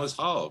timber now is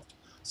halved.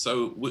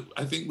 So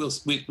I think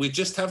we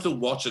just have to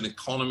watch an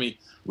economy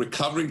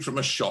recovering from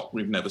a shock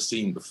we've never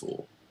seen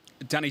before.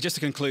 Danny, just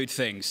to conclude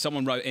things,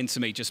 someone wrote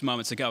into me just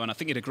moments ago, and I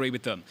think you'd agree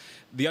with them.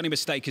 The only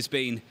mistake has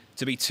been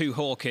to be too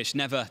hawkish,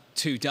 never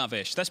too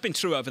dovish. That's been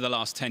true over the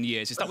last 10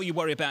 years. Is that what you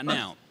worry about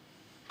now?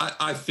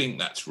 I think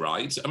that's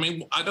right. I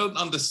mean, I don't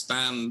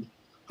understand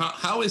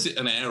how is it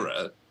an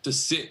error to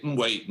sit and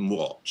wait and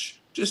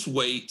watch? Just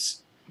wait.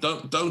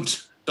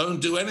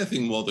 Don't do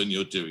anything more than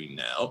you're doing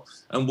now,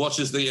 and watch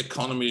as the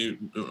economy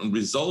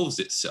resolves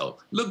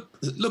itself. Look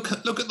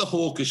at the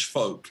hawkish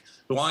folk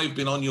who I've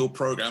been on your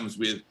programs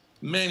with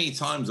many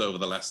times over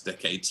the last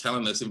decade,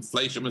 telling us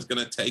inflation was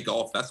going to take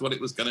off. That's what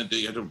it was going to do.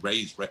 You had to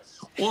raise rent.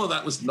 All of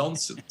that was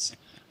nonsense.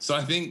 So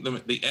I think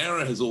the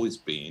error has always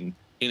been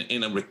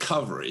in a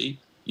recovery.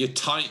 You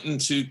tighten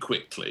too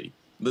quickly.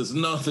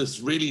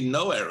 There's really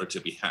no error to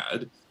be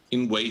had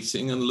in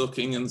waiting and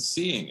looking and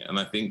seeing. And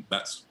I think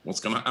that's what's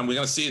going to, and we're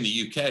going to see in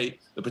the UK,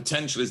 the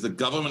potential is the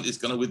government is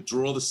going to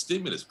withdraw the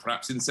stimulus,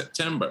 perhaps in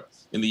September.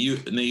 In the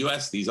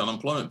US, these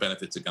unemployment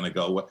benefits are going to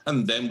go away,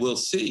 and then we'll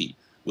see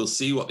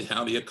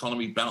how the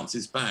economy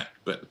bounces back.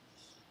 But,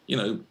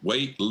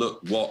 wait,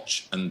 look,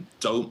 watch, and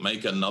don't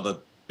make another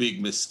big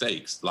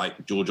mistakes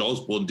like George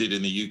Osborne did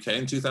in the UK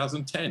in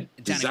 2010.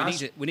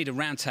 Danny, we need a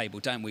round table,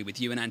 don't we, with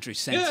you and Andrew's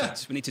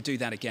sentence? Yeah. We need to do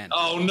that again.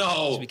 Oh,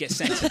 no. So we get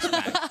sentenced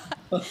back.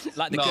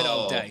 Like the good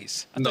old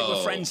days. I thought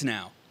we're friends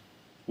now.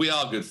 We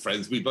are good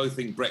friends. We both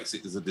think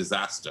Brexit is a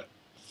disaster.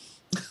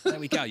 There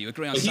we go. You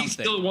agree on something. He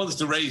still wants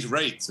to raise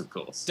rates, of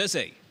course. Does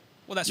he?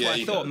 Well, that's why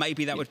I thought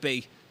maybe that would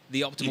be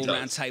the optimal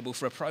round table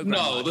for a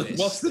programme like this.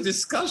 What's the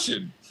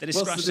discussion? The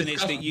discussion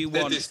is that you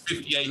want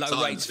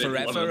low rates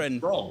forever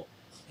and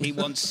he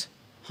wants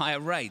higher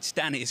rates.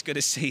 Danny, it's good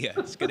to see you.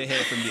 It's good to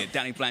hear from you.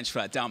 Danny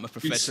Blanchford, Dartmouth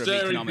Professor of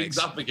Economics.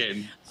 Up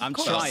again. I'm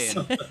trying.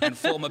 And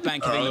former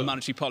Bank of England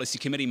Monetary Policy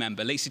Committee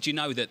member. Lisa, do you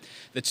know that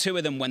the two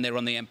of them, when they were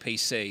on the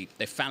MPC,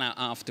 they fell out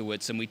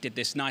afterwards and we did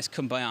this nice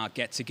kumbaya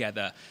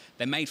get-together.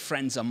 They made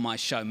friends on my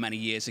show many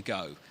years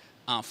ago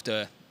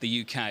after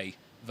the UK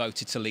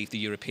voted to leave the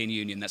European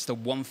Union. That's the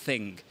one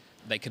thing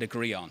they could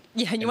agree on.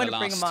 Yeah, and you want to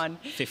bring them on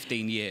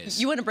 15 years.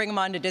 You want to bring them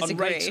on to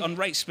disagree. On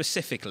rates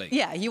specifically.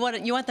 Yeah, you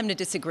want them to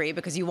disagree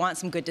because you want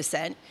some good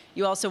dissent.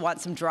 You also want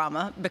some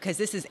drama because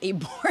this is a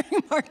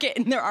boring market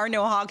and there are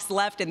no hawks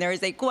left, and there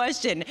is a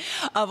question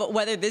of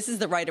whether this is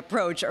the right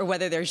approach or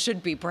whether there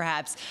should be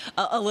perhaps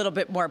a little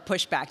bit more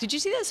pushback. Did you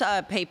see this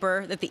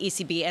paper that the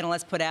ECB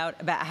analysts put out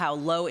about how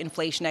low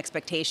inflation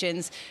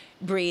expectations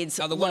breeds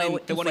low inflation.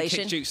 The one in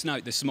Kit Duke's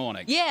note this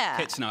morning. Yeah.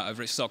 Kit's note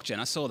over at SocGen.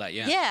 I saw that,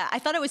 yeah. Yeah, I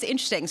thought it was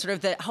interesting, sort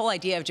of the whole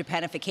idea of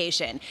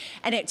Japanification.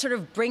 And it sort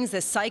of brings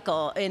this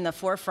cycle in the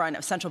forefront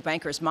of central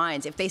bankers'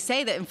 minds. If they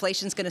say that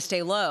inflation's going to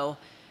stay low,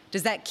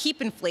 does that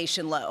keep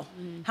inflation low?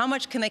 How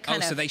much can they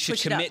kind of so they should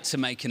push it up? commit to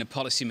making a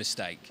policy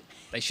mistake.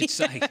 They should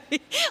say.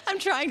 I'm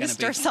trying to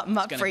stir something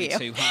up for you. It's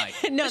going to be too high.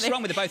 What's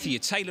wrong with the both of you?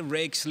 Taylor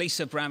Riggs,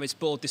 Lisa Abramowicz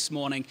board this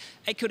morning.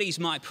 Equities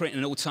might print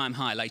an all-time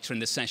high later in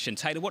the session.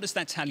 Taylor, what does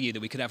that tell you that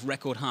we could have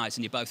record highs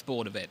and you're both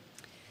bored of it?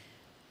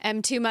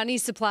 M2 money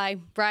supply,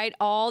 right?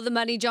 All the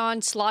money,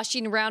 John,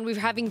 sloshing around. We're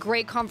having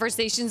great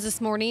conversations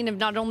this morning of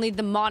not only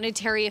the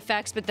monetary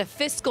effects, but the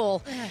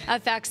fiscal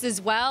effects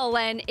as well.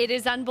 And it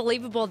is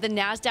unbelievable. The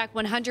NASDAQ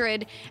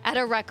 100 at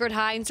a record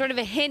high and sort of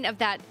a hint of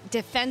that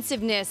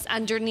defensiveness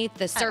underneath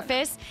the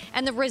surface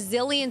and the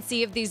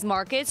resiliency of these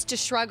markets to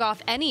shrug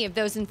off any of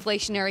those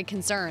inflationary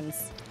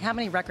concerns. How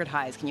many record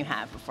highs can you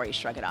have before you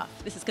shrug it off?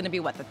 This is going to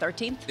be, what, the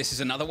 13th? This is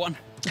another one.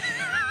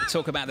 We'll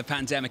talk about the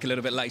pandemic a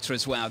little bit later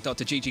as well.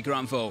 Dr. Gigi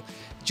Grunwald,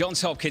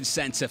 Johns Hopkins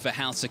Center for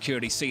Health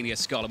Security Senior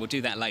Scholar. We'll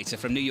do that later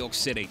from New York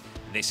City.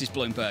 This is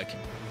Bloomberg.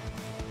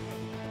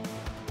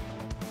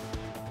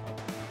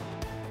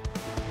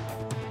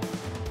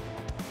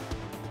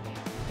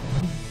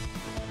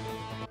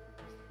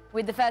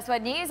 With the First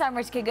Word News, I'm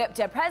Ritika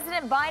Gupta.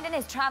 President Biden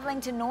is traveling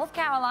to North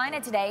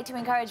Carolina today to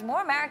encourage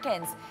more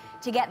Americans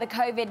to get the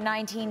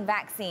COVID-19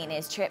 vaccine.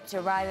 His trip to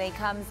Raleigh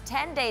comes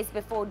 10 days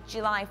before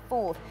July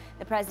 4th,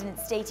 the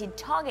president's stated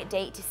target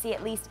date to see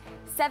at least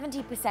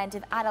 70%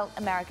 of adult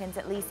Americans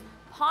at least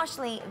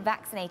partially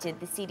vaccinated.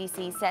 The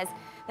CDC says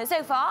that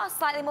so far,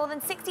 slightly more than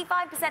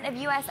 65% of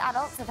U.S.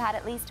 adults have had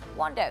at least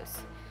one dose.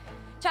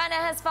 China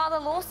has filed a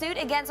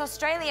lawsuit against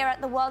Australia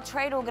at the World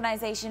Trade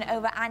Organization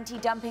over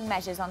anti-dumping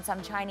measures on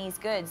some Chinese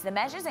goods. The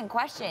measures in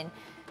question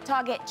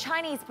target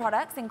Chinese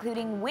products,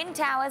 including wind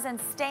towers and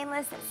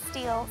stainless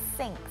steel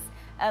sinks.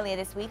 Earlier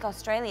this week,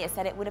 Australia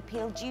said it would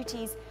appeal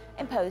duties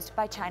imposed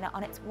by China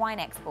on its wine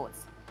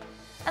exports.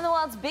 And the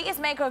world's biggest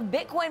maker of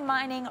Bitcoin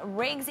mining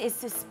rigs is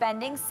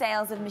suspending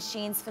sales of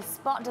machines for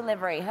spot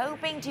delivery,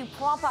 hoping to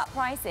prop up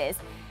prices.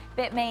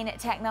 Bitmain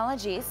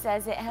Technologies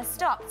says it has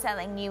stopped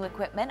selling new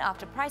equipment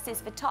after prices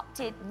for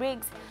top-tier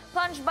rigs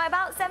plunged by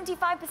about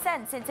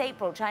 75% since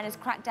April. China's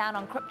crackdown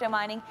on crypto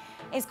mining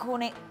is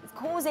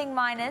causing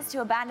miners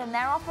to abandon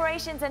their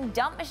operations and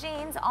dump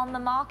machines on the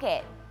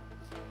market.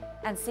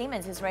 And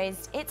Siemens has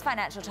raised its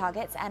financial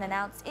targets and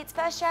announced its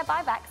first share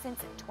buyback since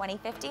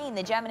 2015.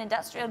 The German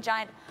industrial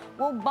giant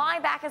will buy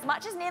back as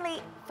much as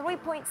nearly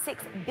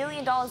 $3.6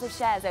 billion of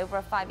shares over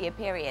a 5-year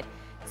period,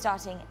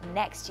 starting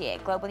next year.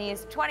 Global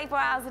news 24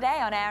 hours a day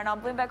on air and on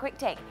Bloomberg Quick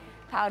Take,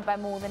 powered by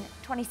more than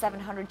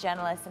 2,700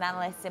 journalists and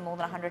analysts in more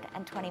than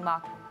 120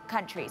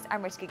 countries.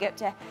 I'm Ritika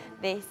Gupta.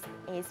 This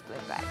is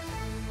Bloomberg.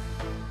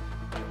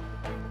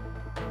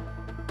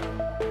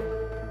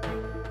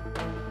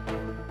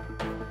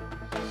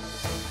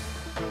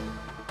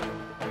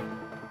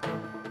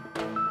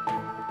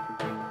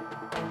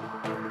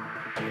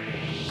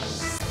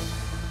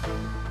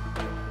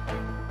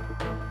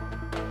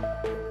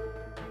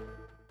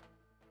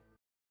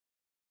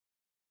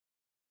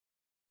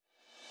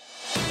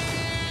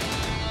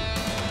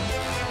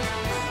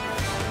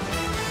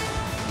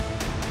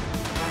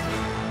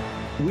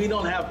 We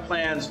don't have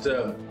plans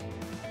to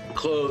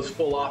close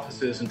full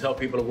offices and tell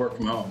people to work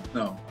from home.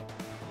 No.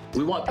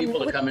 We want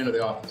people to come into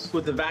the office.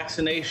 With the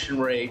vaccination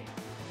rate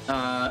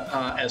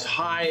as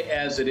high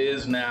as it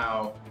is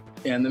now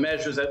and the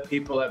measures that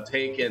people have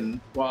taken,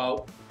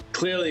 while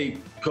clearly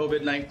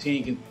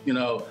COVID-19,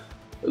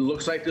 it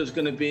looks like there's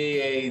going to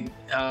be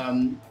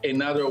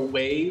another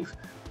wave,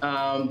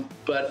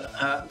 but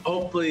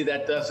hopefully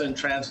that doesn't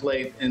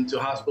translate into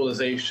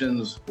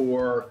hospitalizations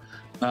or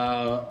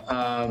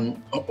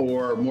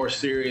more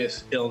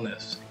serious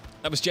illness.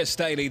 That was Jet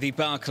Staley, the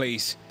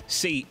Barclays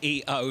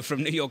CEO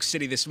from New York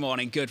City this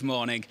morning. Good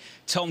morning.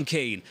 Tom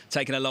Keene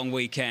taking a long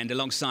weekend.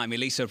 Alongside me,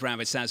 Lisa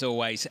Abramowicz, as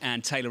always,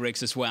 and Taylor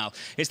Riggs as well.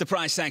 It's the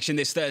price action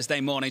this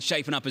Thursday morning,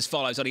 shaping up as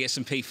follows on the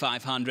S&P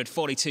 500,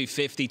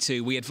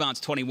 42.52. We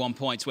advanced 21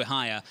 points. We're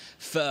higher,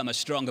 firmer,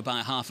 stronger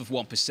by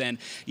 0.5%.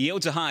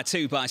 Yields are higher,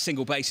 too, by a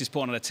single basis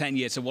point on a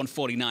 10-year to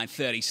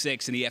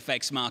 149.36. In the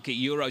FX market,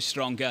 euro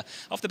stronger,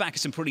 off the back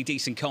of some pretty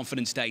decent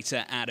confidence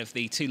data out of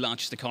the two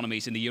largest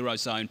economies in the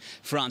Eurozone,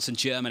 France and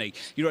Germany.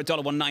 Euro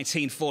dollar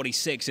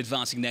 119.46,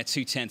 advancing there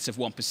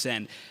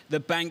 0.2%. The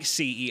bank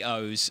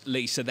CEOs,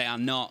 Lisa, they are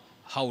not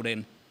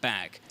holding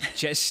back.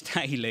 Jet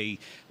Staley,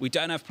 we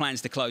don't have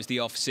plans to close the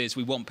offices.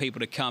 We want people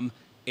to come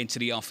into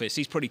the office.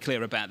 He's pretty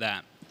clear about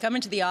that. Come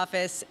into the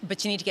office,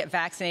 but you need to get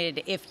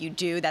vaccinated if you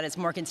do. That is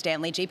Morgan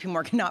Stanley, JP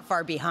Morgan not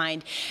far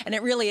behind. And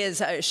it really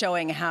is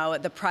showing how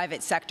the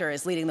private sector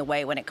is leading the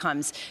way when it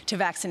comes to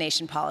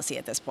vaccination policy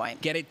at this point.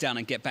 Get it done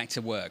and get back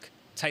to work.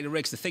 Taylor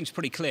Riggs, the thing's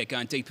pretty clear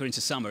going deeper into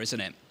summer, isn't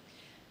it?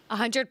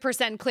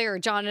 100% clear,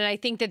 John. And I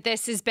think that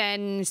this has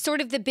been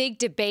sort of the big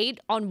debate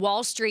on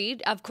Wall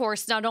Street, of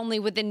course, not only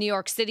within New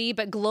York City,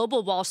 but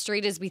global Wall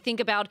Street, as we think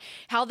about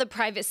how the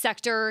private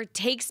sector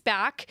takes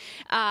back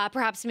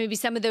perhaps maybe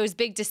some of those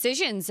big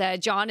decisions,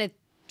 John.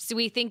 So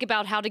we think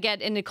about how to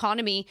get an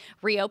economy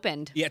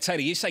reopened. Yeah, Taylor,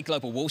 you say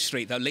global Wall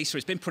Street, though, Lisa,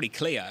 it's been pretty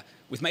clear,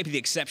 with maybe the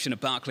exception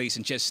of Barclays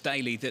and Jez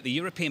Staley, that the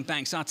European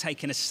banks are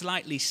taking a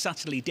slightly,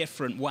 subtly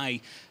different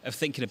way of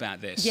thinking about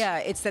this. Yeah,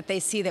 it's that they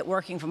see that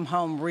working from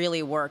home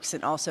really works,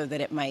 and also that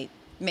it might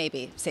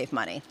maybe save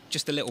money.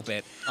 Just a little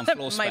bit on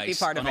floor might be space,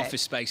 part of on it.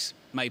 office space,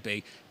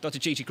 maybe. Dr.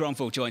 Gigi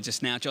Gronville joins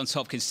us now, Johns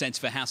Hopkins Centre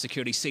for House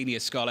Security Senior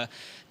Scholar.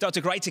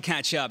 Doctor, great to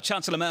catch up.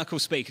 Chancellor Merkel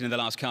speaking in the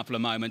last couple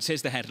of moments.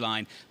 Here's the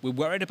headline: we're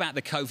worried about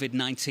the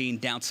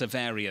COVID-19 Delta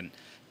variant.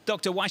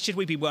 Doctor, why should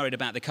we be worried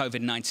about the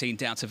COVID-19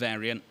 Delta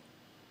variant?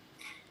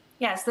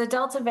 Yes, the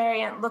Delta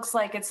variant looks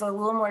like it's a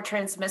little more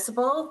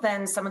transmissible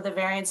than some of the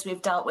variants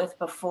we've dealt with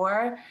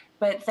before.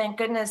 But thank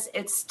goodness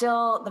it's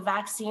still, the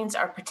vaccines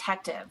are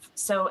protective.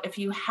 So if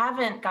you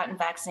haven't gotten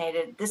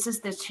vaccinated, this is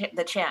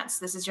the chance.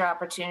 This is your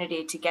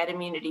opportunity to get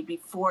immunity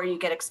before you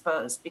get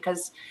exposed,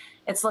 because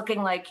it's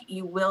looking like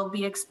you will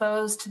be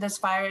exposed to this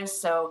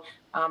virus. So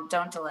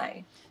don't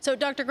delay. So,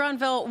 Dr.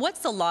 Gronville, what's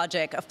the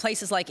logic of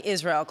places like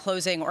Israel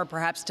closing or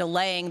perhaps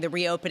delaying the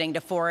reopening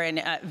to foreign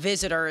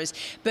visitors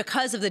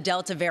because of the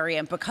Delta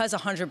variant, because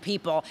 100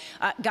 people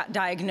got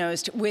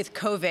diagnosed with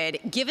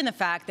COVID, given the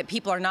fact that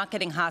people are not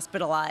getting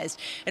hospitalized?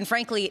 And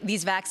frankly,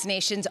 these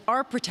vaccinations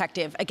are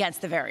protective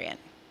against the variant.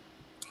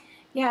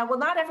 Yeah, well,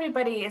 not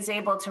everybody is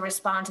able to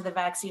respond to the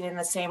vaccine in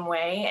the same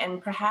way.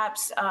 And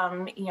perhaps,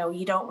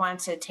 you don't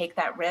want to take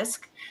that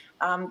risk.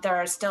 There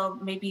are still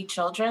maybe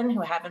children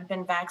who haven't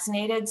been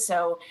vaccinated.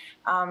 So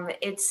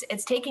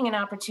it's taking an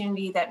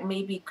opportunity that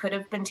maybe could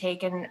have been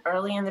taken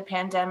early in the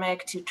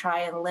pandemic to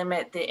try and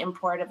limit the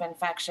import of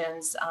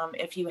infections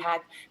if you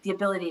had the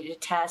ability to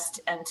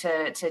test and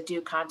to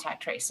do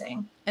contact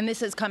tracing. And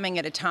this is coming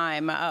at a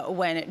time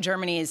when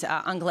Germany's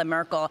Angela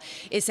Merkel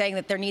is saying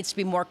that there needs to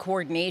be more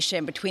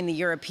coordination between the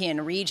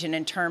European region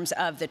in terms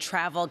of the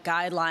travel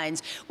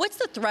guidelines. What's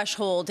the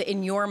threshold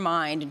in your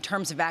mind in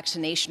terms of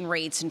vaccination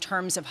rates, in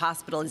terms of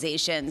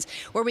hospitalizations,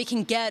 where we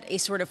can get a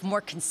sort of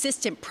more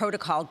consistent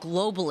protocol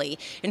globally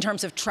in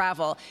terms of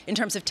travel, in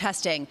terms of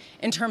testing,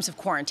 in terms of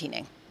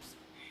quarantining?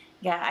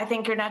 Yeah, I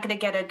think you're not going to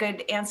get a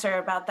good answer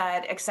about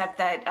that, except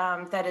that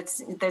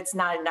that's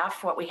not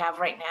enough what we have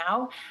right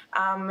now.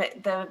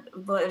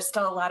 There's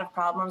still a lot of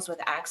problems with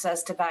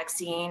access to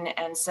vaccine,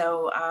 and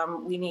so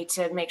we need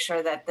to make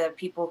sure that the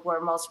people who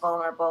are most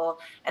vulnerable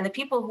and the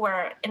people who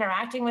are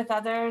interacting with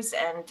others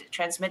and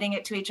transmitting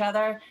it to each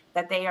other,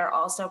 that they are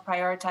also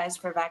prioritized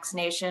for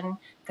vaccination,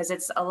 because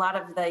it's a lot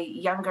of the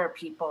younger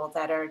people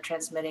that are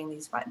transmitting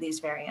these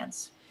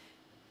variants.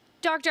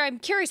 Doctor, I'm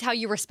curious how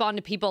you respond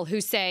to people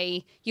who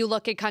say you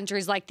look at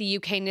countries like the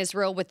UK and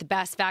Israel with the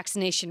best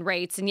vaccination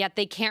rates, and yet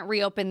they can't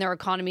reopen their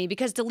economy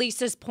because, to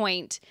Lisa's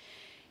point,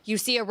 you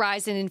see a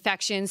rise in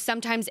infections,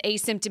 sometimes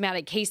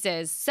asymptomatic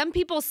cases. Some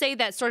people say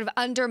that sort of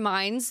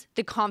undermines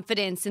the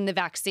confidence in the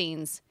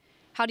vaccines.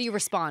 How do you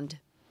respond?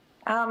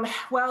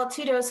 Well,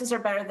 2 doses are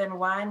better than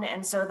 1,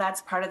 and so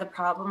that's part of the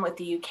problem with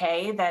the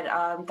UK,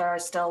 that there are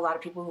still a lot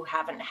of people who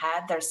haven't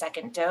had their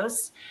second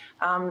dose.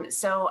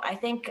 So I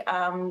think,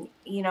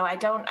 I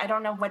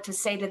don't know what to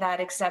say to that,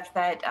 except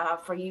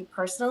that for you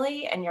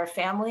personally and your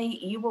family,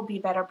 you will be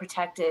better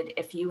protected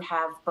if you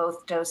have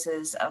both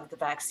doses of the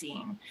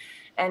vaccine.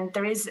 And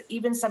there is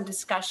even some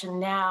discussion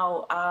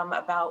now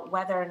about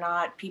whether or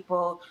not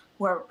people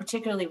who are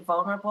particularly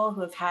vulnerable,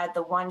 who have had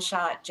the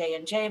one-shot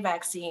J&J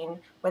vaccine,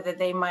 whether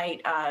they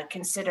might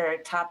consider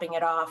topping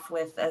it off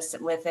with a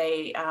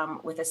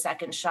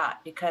second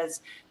shot,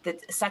 because the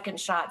second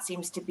shot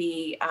seems to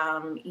be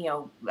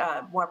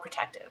more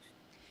protective.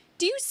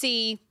 Do you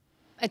see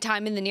a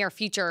time in the near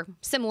future,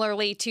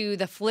 similarly to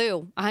the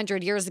flu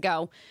 100 years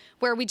ago,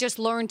 where we just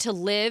learn to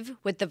live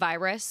with the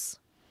virus?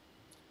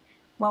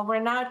 Well,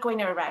 we're not going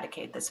to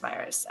eradicate this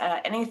virus.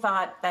 Any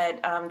thought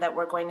that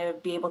we're going to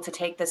be able to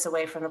take this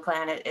away from the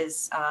planet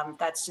is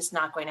that's just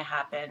not going to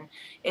happen.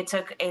 It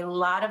took a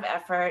lot of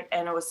effort,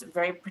 and it was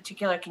very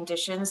particular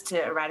conditions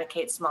to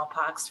eradicate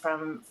smallpox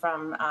from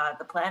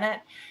the planet.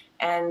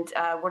 And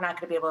we're not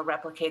going to be able to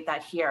replicate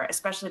that here,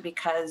 especially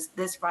because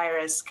this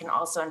virus can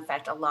also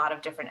infect a lot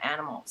of different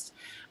animals.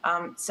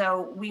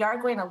 So we are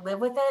going to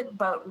live with it,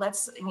 but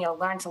let's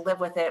learn to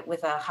live with it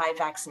with a high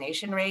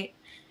vaccination rate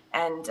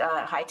and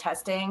high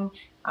testing.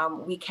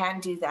 We can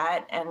do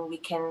that, and we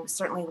can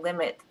certainly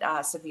limit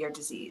severe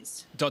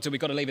disease. Doctor,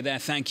 we've got to leave it there.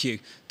 Thank you.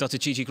 Dr.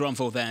 Gigi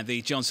Gronville there,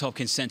 the Johns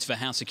Hopkins Centre for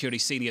House Security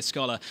Senior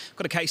Scholar.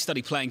 Got a case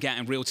study playing out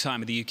in real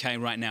time in the UK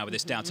right now with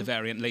this Delta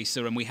variant,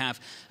 Lisa, and we have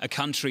a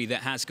country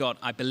that has got,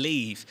 I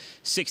believe,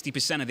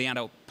 60% of the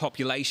adult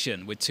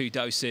population with 2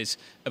 doses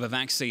of a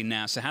vaccine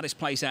now. So how this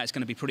plays out is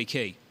going to be pretty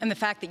key. And the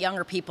fact that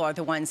younger people are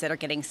the ones that are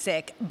getting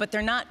sick, but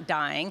they're not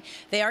dying.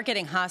 They are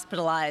getting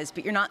hospitalized,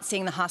 but you're not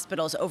seeing the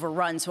hospitals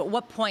overrun. So at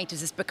what point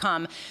does this has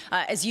become,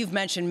 as you've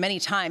mentioned many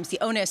times, the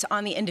onus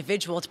on the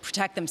individual to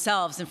protect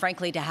themselves and,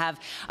 frankly, to have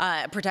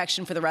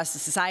protection for the rest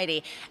of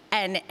society.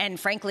 And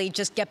frankly,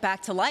 just get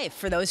back to life.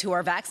 For those who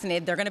are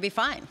vaccinated, they're going to be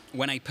fine.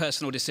 When a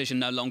personal decision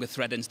no longer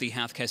threatens the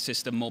healthcare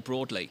system more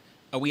broadly.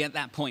 Are we at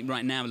that point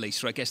right now,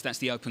 Lisa? I guess that's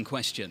the open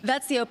question.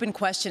 That's the open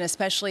question,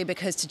 especially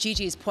because, to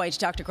Gigi's point,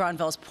 Dr.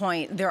 Granville's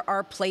point, there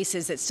are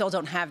places that still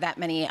don't have that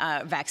many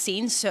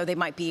vaccines, so they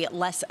might be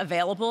less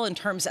available in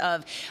terms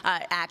of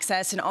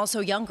access, and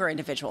also younger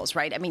individuals,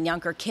 right? I mean,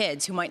 younger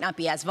kids who might not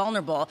be as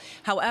vulnerable.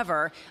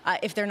 However,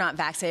 if they're not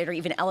vaccinated or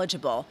even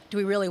eligible, do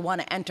we really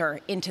want to enter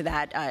into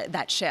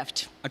that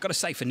shift? I've got to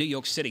say, for New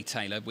York City,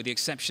 Taylor, with the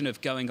exception of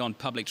going on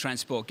public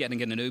transport, getting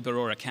in an Uber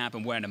or a cab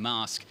and wearing a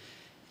mask,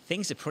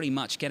 things are pretty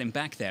much getting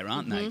back there,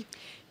 aren't they?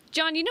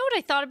 John, you know what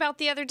I thought about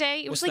the other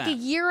day? It was like a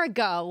year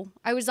ago.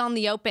 I was on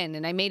the Open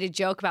and I made a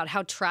joke about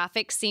how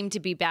traffic seemed to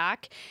be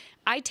back.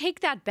 I take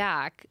that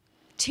back.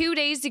 2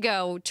 days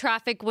ago,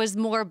 traffic was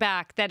more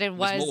back than it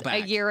was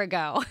a year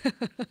ago.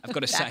 I've got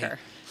to say,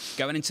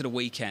 going into the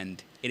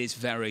weekend, it is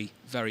very,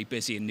 very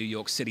busy in New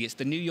York City. It's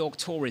the New York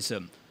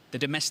tourism, the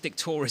domestic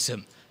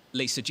tourism.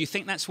 Lisa, do you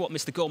think that's what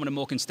Mr. Gorman and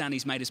Morgan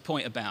Stanley's made his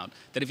point about?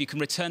 That if you can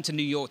return to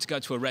New York to go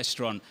to a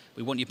restaurant,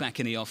 we want you back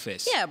in the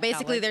office? Yeah,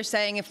 basically they're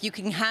saying if you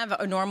can have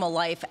a normal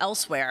life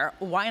elsewhere,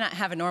 why not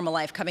have a normal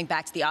life coming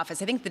back to the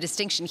office? I think the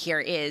distinction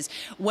here is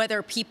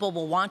whether people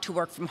will want to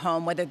work from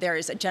home, whether there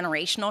is a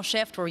generational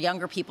shift where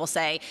younger people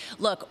say,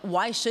 look,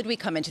 why should we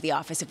come into the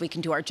office if we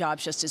can do our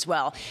jobs just as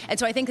well? And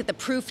so I think that the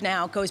proof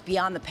now goes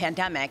beyond the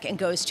pandemic and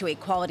goes to a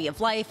quality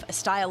of life, a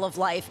style of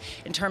life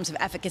in terms of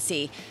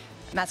efficacy.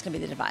 And that's going to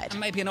be the divide. And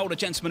maybe an older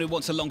gentleman who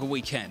wants a longer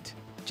weekend,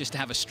 just to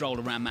have a stroll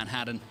around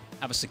Manhattan,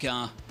 have a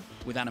cigar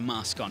without a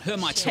mask on. Who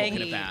am I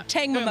talking about?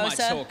 Tang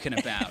mimosa. Who am I talking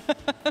about?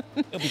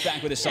 He'll be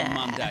back with us on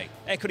Monday.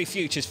 Equity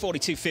futures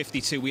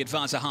 42.52. We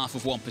advance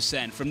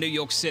 0.5%. From New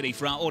York City,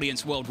 for our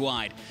audience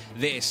worldwide,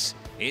 this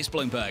is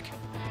Bloomberg.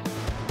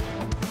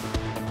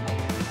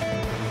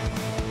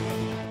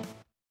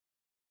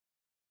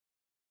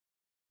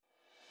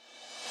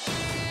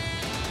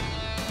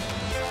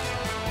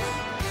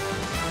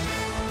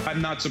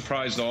 I'm not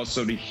surprised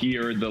also to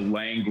hear the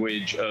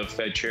language of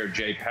Fed Chair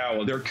Jay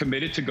Powell. They're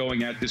committed to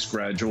going at this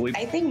gradually.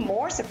 I think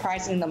more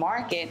surprising in the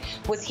market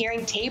was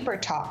hearing taper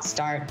talks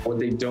start. What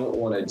they don't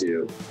want to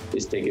do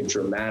is take a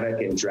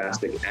dramatic and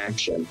drastic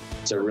action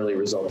to really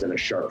result in a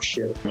sharp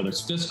shift. Whether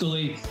it's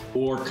fiscally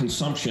or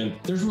consumption,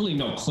 there's really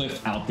no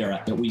cliff out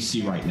there that we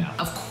see right now.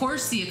 Of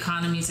course, the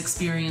economy is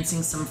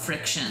experiencing some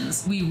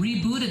frictions. We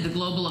rebooted the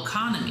global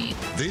economy.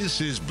 This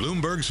is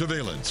Bloomberg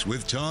Surveillance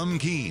with Tom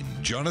Keene,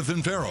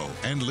 Jonathan Ferro,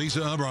 and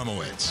Lisa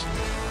Abramowicz.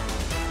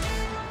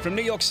 From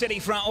New York City,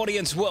 for our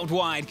audience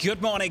worldwide,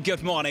 good morning,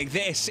 good morning.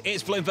 This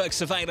is Bloomberg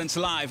Surveillance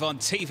live on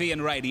TV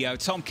and radio.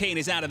 Tom Keene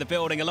is out of the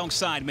building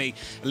alongside me,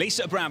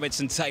 Lisa Abramowicz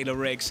and Taylor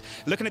Riggs.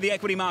 Looking at the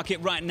equity market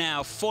right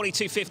now,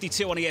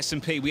 42.52 on the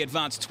S&P. We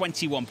advanced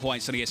 21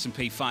 points on the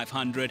S&P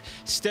 500.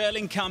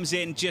 Sterling comes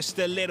in just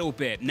a little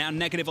bit, now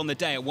negative on the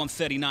day at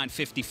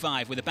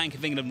 139.55 with a Bank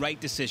of England rate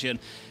decision.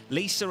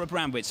 Lisa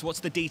Abramowicz, what's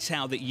the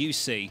detail that you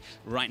see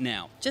right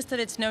now? Just that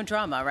it's no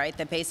drama, right?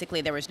 That basically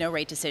there was no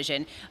rate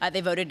decision.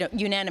 They voted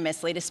unanimously,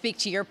 to speak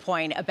to your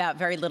point about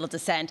very little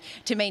dissent,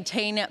 to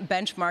maintain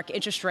benchmark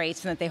interest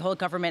rates and that they hold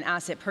government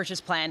asset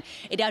purchase plan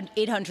at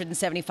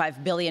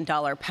 $875 billion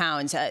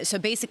pounds. So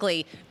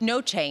basically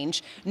no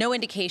change, no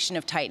indication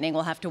of tightening.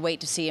 We'll have to wait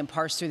to see and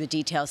parse through the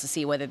details to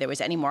see whether there was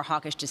any more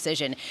hawkish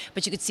decision.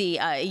 But you could see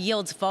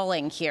yields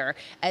falling here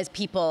as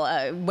people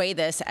weigh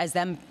this as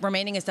them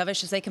remaining as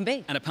dovish as they can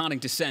be. And a parting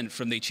dissent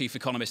from the chief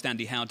economist,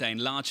 Andy Haldane,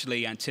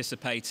 largely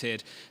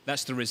anticipated.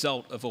 That's the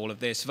result of all of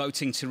this,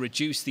 voting to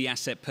reduce the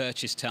asset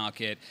purchase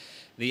target.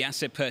 The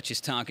asset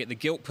purchase target, the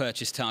gilt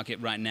purchase target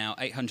right now,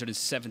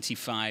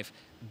 875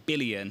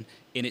 billion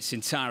in its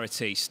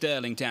entirety.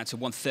 Sterling down to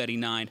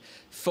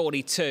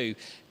 139.42.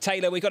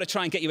 Taylor, we've got to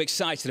try and get you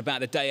excited about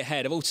the day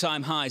ahead of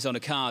all-time highs on the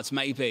cards,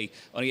 maybe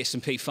on the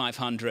S&P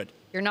 500.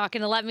 You're not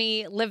going to let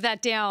me live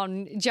that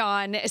down,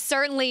 John.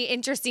 Certainly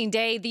interesting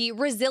day. The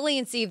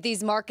resiliency of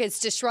these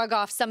markets to shrug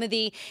off some of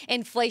the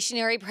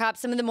inflationary, perhaps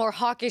some of the more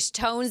hawkish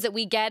tones that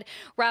we get.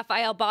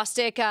 Raphael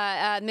Bostic,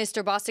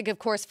 Mr. Bostic, of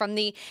course, from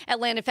the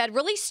Atlanta Fed,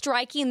 really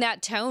striking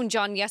that tone,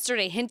 John,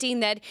 yesterday, hinting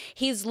that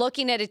he's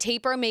looking at a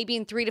taper maybe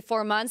in 3 to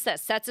 4 months.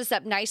 That sets us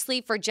up nicely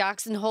for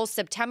Jackson Hole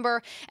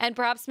September, and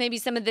perhaps maybe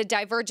some of the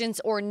divergence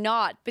or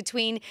not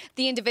between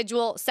the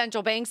individual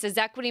central banks as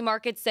equity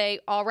markets say,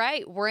 all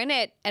right, we're in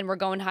it and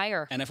we're going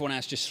higher. And everyone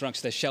else just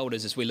shrugs their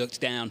shoulders as we look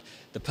down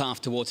the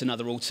path towards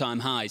another all-time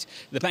highs.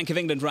 The Bank of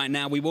England right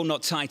now, we will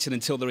not tighten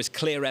until there is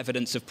clear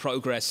evidence of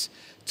progress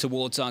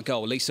towards our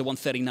goal. Lisa,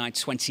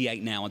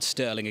 139.28 now on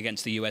sterling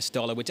against the US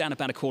dollar. We're down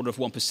about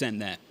 0.25%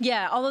 there.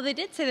 Yeah, although they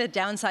did say that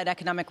downside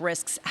economic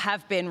risks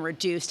have been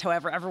reduced.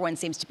 However, everyone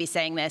seems to be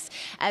saying this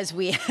as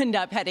we end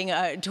up heading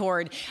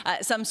toward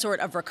some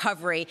sort of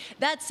recovery.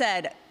 That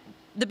said,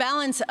 The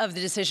balance of the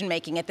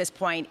decision-making at this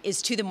point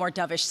is to the more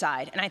dovish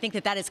side. And I think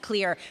that that is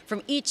clear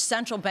from each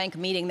central bank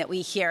meeting that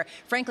we hear.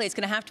 Frankly, it's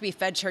going to have to be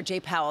Fed Chair Jay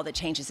Powell that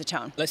changes the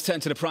tone. Let's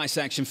turn to the price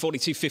action.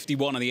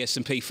 42.51 on the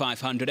S&P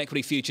 500.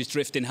 Equity futures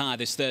drifting higher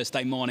this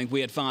Thursday morning.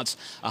 We advance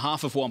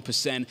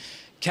 0.5%.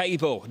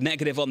 Cable,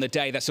 negative on the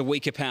day. That's a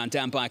weaker pound,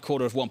 down by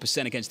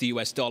 0.25% against the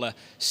US dollar.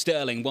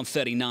 Sterling,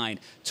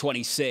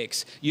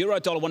 139.26. Euro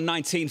dollar,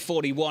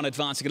 119.41,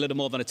 advancing a little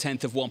more than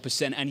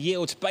 0.1%. And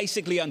yields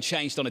basically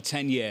unchanged on a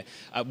 10-year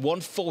at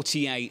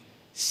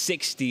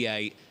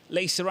 148.68.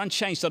 Lisa,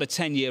 unchanged on a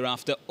 10-year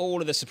after all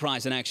of the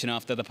surprise and action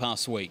after the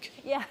past week.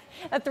 Yeah,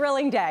 a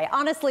thrilling day.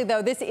 Honestly,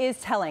 though, this is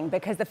telling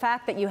because the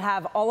fact that you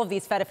have all of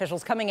these Fed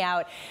officials coming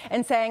out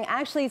and saying,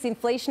 actually, these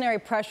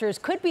inflationary pressures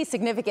could be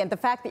significant. The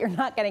fact that you're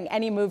not getting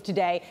any move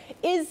today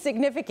is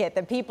significant,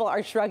 that people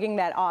are shrugging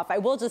that off. I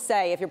will just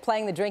say, if you're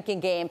playing the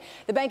drinking game,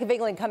 the Bank of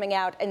England coming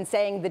out and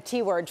saying the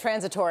T word,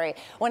 transitory,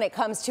 when it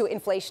comes to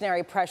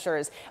inflationary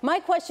pressures.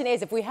 My question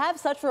is, if we have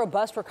such a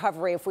robust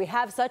recovery, if we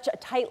have such a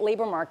tight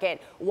labor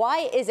market,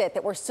 why is it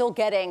that we're still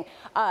getting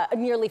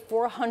nearly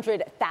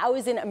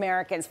 400,000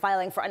 Americans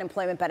filing for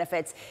unemployment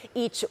benefits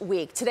each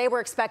week? Today,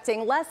 we're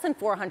expecting less than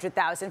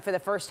 400,000 for the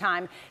first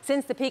time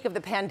since the peak of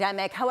the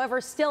pandemic.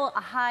 However, still a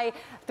high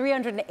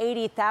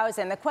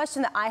 380,000. The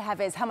question that I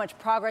have is how much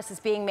progress is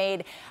being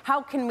made?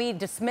 How can we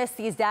dismiss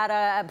these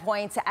data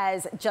points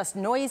as just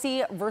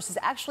noisy versus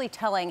actually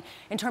telling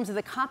in terms of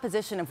the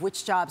composition of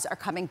which jobs are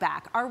coming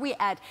back? Are we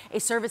at a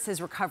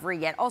services recovery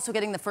yet? Also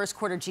getting the first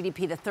quarter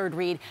GDP, the third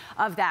read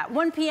of that.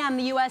 1 p.m.,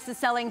 the U.S. is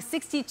selling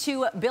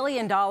 $62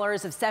 billion of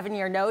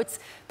 7-year notes.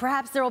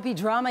 Perhaps there will be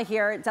drama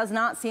here. It does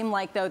not seem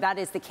like, though, that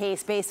is the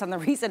case based on the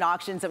recent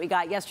auctions that we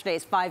got.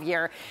 Yesterday's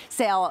 5-year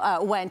sale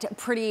went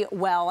pretty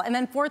well. And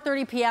then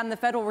 4:30 p.m., the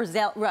Fed will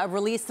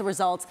release the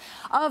results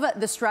of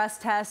the stress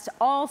test.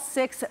 All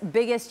 6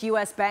 biggest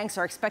U.S. banks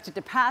are expected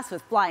to pass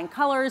with flying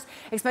colors,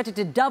 expected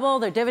to double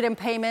their dividend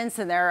payments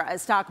and their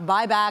stock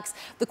buybacks.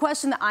 The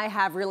question that I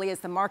have really is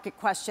the market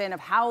question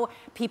of how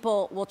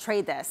people will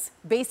trade this.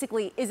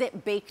 Basically, is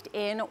it baked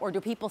in, or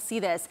do people see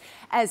this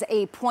as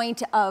a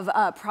point of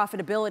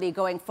profitability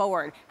going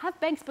forward? Have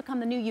banks become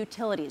the new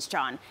utilities,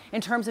 John,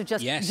 in terms of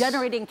just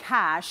generating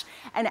cash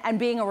and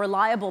being a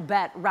reliable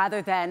bet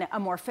rather than a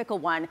more fickle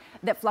one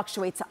that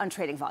fluctuates on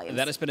trading volumes?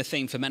 That has been a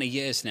theme for many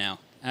years now,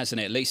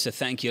 hasn't it? Lisa,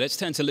 thank you. Let's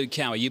turn to Luke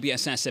Cower,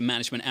 UBS Asset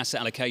Management Asset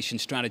Allocation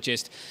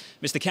Strategist.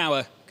 Mr.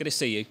 Cower, good to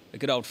see you, a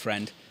good old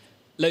friend.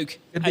 Luke,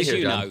 as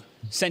you know,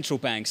 central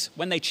banks,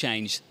 when they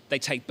change, they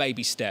take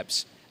baby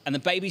steps. And the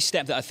baby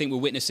step that I think we're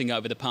witnessing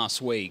over the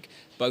past week,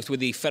 both with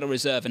the Federal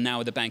Reserve and now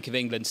with the Bank of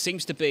England,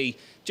 seems to be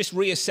just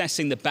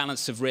reassessing the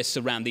balance of risks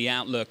around the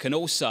outlook and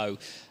also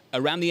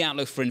around the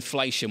outlook for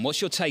inflation.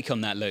 What's your take on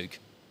that, Luke?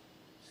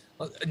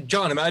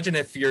 John, imagine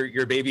if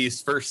your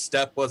baby's first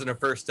step wasn't a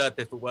first step,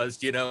 if it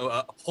was,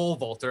 a pole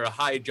vault or a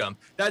high jump.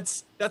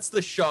 That's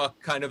the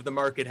shock kind of the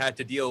market had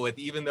to deal with,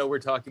 even though we're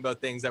talking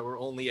about things that were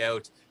only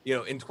out,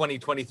 in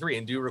 2023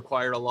 and do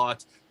require a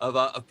lot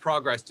of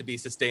progress to be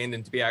sustained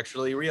and to be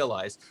actually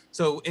realized.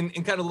 So in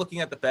kind of looking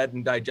at the Fed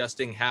and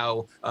digesting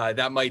how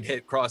that might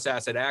hit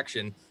cross-asset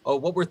action,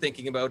 what we're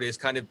thinking about is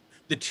kind of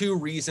the 2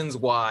 reasons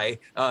why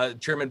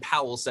Chairman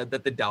Powell said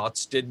that the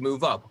dots did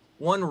move up.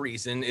 One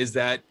reason is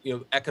that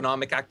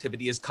economic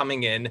activity is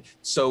coming in,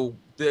 so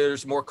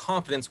there's more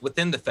confidence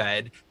within the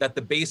Fed that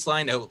the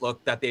baseline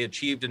outlook that they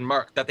achieved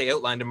that they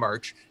outlined in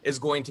March is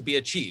going to be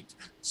achieved.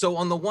 So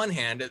on the one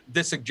hand,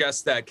 this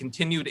suggests that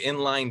continued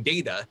inline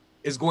data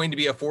is going to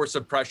be a force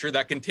of pressure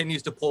that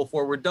continues to pull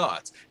forward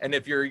dots. And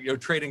if you're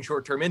trading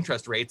short-term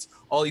interest rates,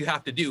 all you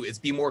have to do is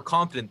be more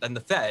confident than the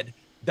Fed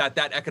that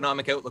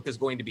economic outlook is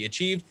going to be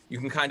achieved. You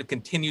can kind of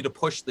continue to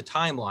push the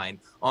timeline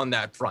on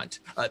that front.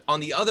 On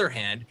the other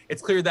hand,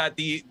 it's clear that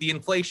the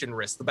inflation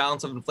risk, the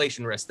balance of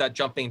inflation risk, that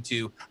jumping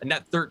to a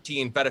net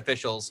 13 Fed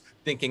officials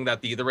thinking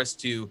that the risk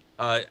to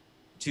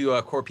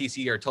core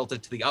PCE are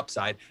tilted to the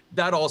upside,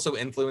 that also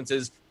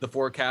influences the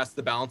forecast,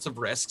 the balance of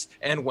risks,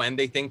 and when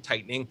they think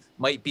tightening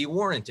might be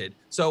warranted.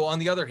 So on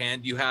the other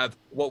hand, you have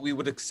what we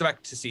would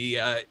expect to see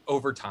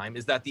over time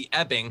is that the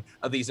ebbing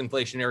of these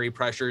inflationary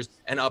pressures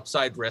and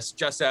upside risks,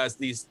 just as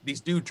these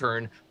do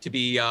turn to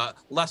be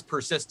less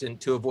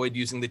persistent, to avoid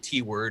using the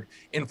T word,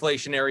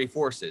 inflationary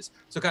forces.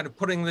 So kind of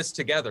putting this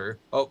together,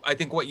 I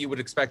think what you would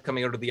expect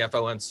coming out of the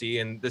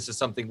FOMC, and this is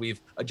something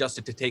we've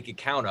adjusted to take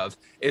account of,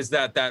 is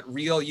that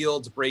real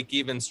yields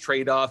break-evens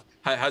trade-off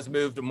has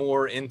moved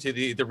more into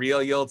the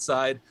real yield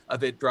side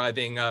of it,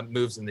 driving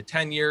moves in the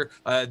 10-year.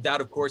 That,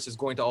 of course, is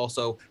going to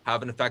also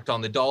have an effect on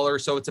the dollar.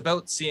 So it's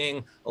about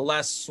seeing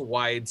less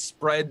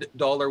widespread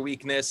dollar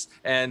weakness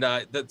and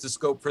the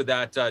scope for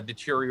that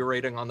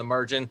deteriorating on the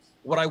margin.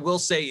 What I will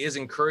say is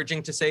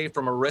encouraging to say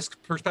from a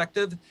risk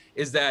perspective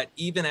is that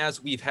even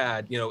as we've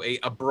had,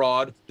 a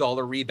broad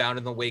dollar rebound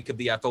in the wake of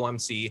the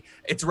FOMC,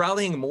 it's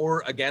rallying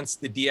more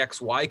against the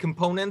DXY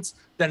components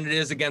than it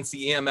is against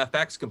the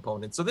EMFX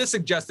components. So this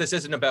suggests this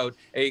isn't about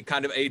a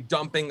kind of a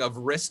dumping of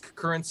risk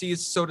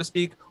currencies, so to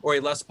speak, or a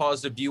less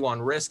positive view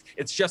on risk.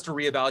 It's just a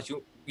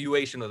reevaluation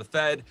valuation of the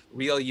Fed,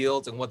 real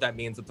yields, and what that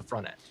means at the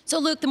front end. So,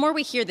 Luke, the more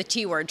we hear the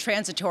T word,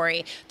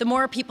 transitory, the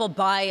more people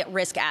buy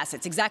risk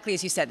assets. Exactly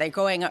as you said, they're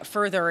going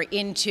further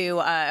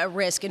into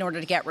risk in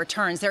order to get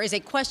returns. There is a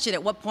question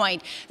at what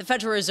point the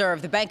Federal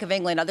Reserve, the Bank of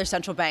England, other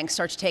central banks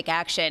start to take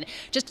action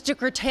just to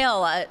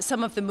curtail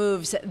some of the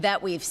moves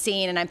that we've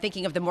seen. And I'm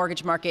thinking of the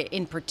mortgage market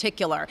in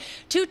particular.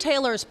 To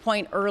Taylor's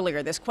point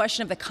earlier, this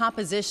question of the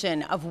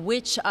composition of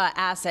which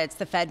assets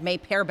the Fed may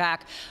pare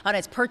back on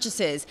its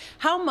purchases.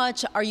 How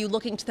much are you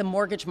looking to the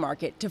mortgage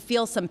market to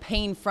feel some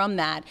pain from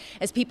that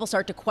as people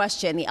start to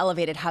question the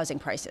elevated housing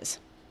prices?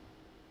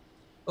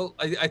 Well,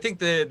 I think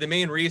the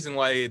main reason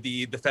why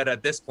the Fed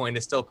at this point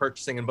is still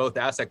purchasing in both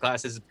asset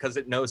classes is because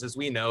it knows, as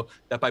we know,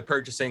 that by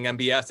purchasing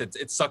MBS,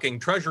 it's sucking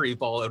Treasury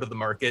vol out of the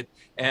market.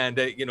 And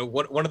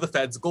one of the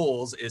Fed's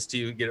goals is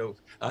to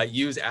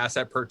use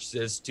asset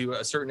purchases to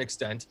a certain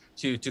extent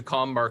to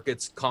calm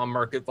markets, calm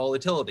market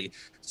volatility.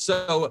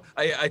 So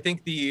I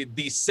think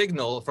the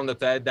signal from the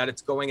Fed that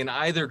it's going in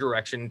either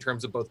direction in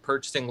terms of both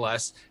purchasing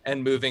less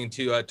and moving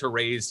to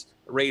raise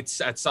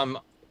rates at some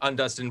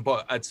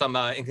at some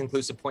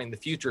inconclusive point in the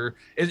future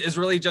is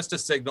really just a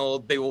signal,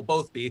 they will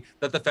both be,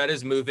 that the Fed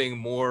is moving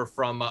more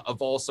from a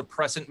vol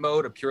suppressant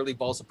mode, a purely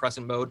vol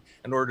suppressant mode,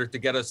 in order to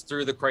get us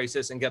through the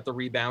crisis and get the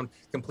rebound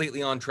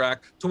completely on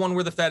track, to one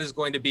where the Fed is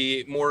going to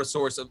be more a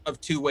source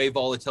of two-way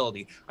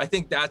volatility. I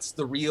think that's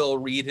the real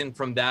read-in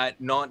from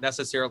that, not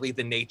necessarily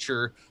the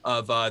nature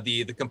of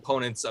the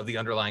components of the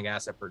underlying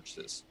asset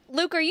purchases.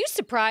 Luke, are you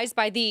surprised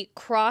by the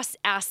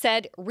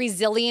cross-asset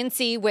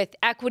resiliency with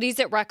equities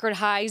at record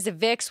highs, the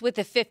VIX with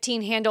a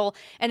 15 handle,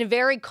 and a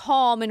very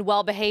calm and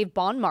well-behaved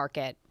bond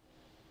market?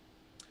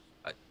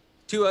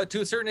 To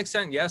a certain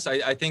extent, yes.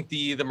 I think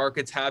the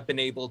markets have been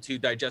able to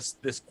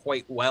digest this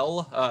quite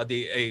well,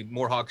 a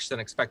more hawkish than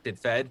expected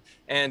Fed.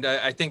 And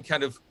I think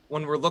kind of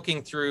when we're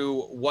looking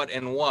through what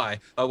and why,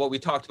 what we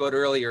talked about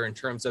earlier in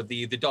terms of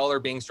the dollar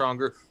being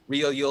stronger,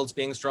 real yields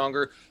being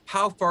stronger,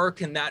 how far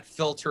can that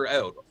filter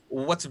out?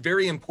 What's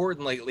very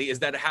important lately is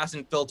that it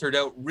hasn't filtered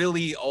out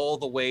really all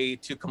the way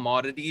to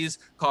commodities.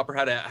 Copper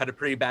had a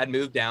pretty bad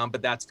move down,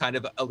 but that's kind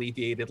of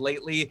alleviated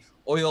lately.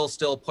 Oil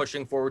still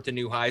pushing forward to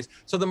new highs.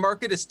 So the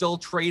market is still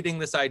trading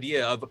this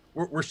idea of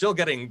we're still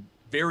getting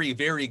very,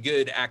 very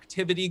good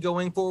activity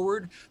going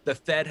forward. The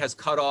Fed has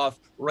cut off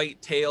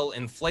right tail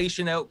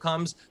inflation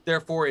outcomes.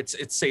 Therefore,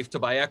 it's safe to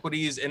buy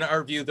equities. In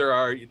our view, there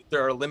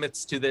are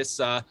limits to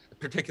this,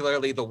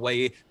 particularly the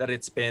way that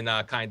it's been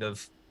kind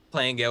of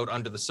playing out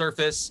under the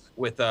surface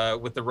with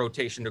the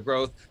rotation to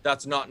growth.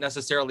 That's not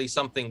necessarily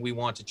something we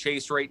want to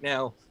chase right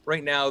now.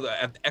 Right now,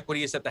 the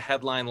equities at the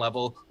headline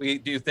level, we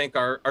do think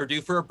are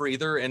due for a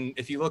breather. And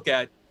if you look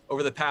at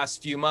over the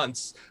past few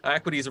months,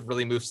 equities have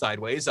really moved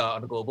sideways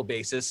on a global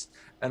basis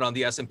and on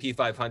the S&P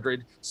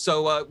 500.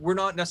 So we're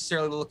not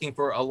necessarily looking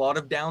for a lot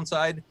of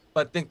downside,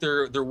 but think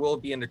there will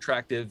be an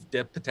attractive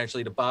dip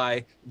potentially to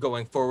buy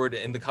going forward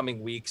in the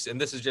coming weeks. And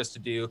this is just to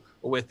do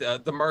with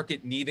the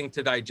market needing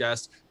to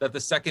digest that the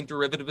second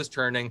derivative is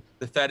turning,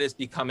 the Fed is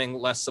becoming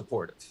less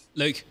supportive.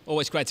 Luke,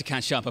 always great to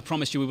catch up. I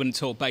promised you we wouldn't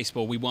talk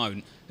baseball. We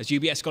won't. Has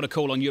UBS got a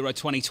call on Euro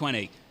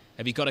 2020?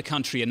 Have you got a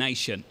country, a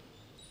nation?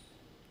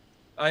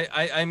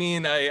 I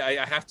mean,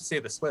 I have to say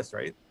the Swiss,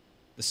 right?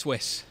 The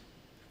Swiss.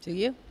 Do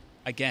you?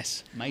 I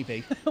guess,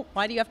 maybe.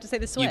 Why do you have to say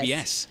the Swiss?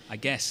 UBS, I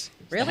guess.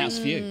 It's really? The house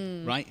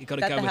view, right? You've got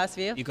to go with house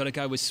view? You've got to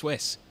go with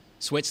Swiss.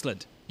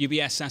 Switzerland.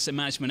 UBS asset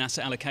management,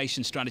 asset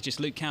allocation strategist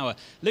Luke Cower.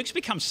 Luke's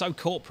become so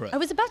corporate. I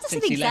was about to say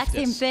the exact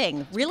same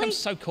thing. Really?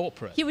 He's become so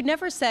corporate. He would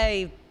never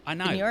say the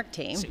New York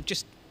team. So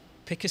just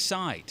pick a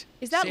side.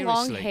 Is that Seriously.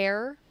 long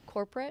hair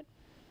corporate?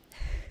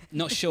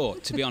 Not sure,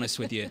 to be honest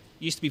with you.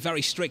 Used to be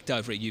very strict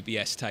over at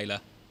UBS, Taylor.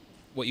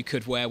 What you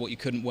could wear, what you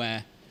couldn't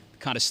wear, the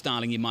kind of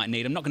styling you might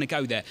need. I'm not going to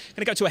go there. I'm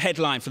going to go to a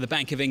headline for the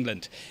Bank of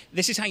England.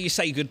 This is how you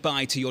say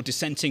goodbye to your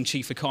dissenting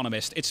chief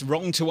economist. It's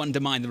wrong to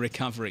undermine the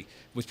recovery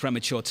with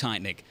premature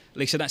tightening.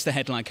 Lisa, that's the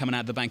headline coming out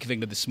of the Bank of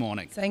England this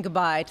morning. Saying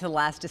goodbye to the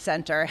last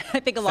dissenter.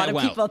 I think a lot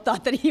Farewell. of people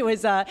thought that he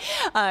was, don't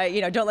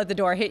let the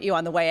door hit you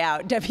on the way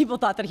out. People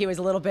thought that he was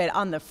a little bit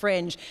on the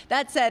fringe.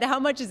 That said, how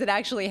much is it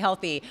actually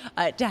healthy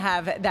to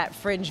have that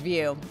fringe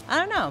view? I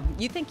don't know.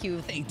 You think you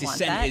I think want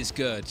dissent that? is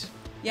good.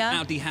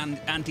 Yeah.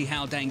 Andy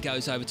Haldane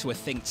goes over to a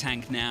think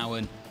tank now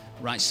and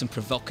writes some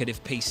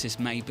provocative pieces,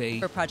 maybe.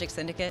 For Project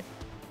Syndicate?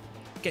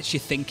 Gets you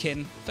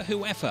thinking for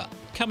whoever.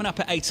 Coming up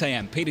at 8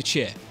 a.m, Peter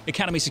Cheer,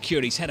 Academy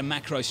Securities Head of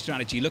Macro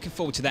Strategy. Looking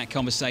forward to that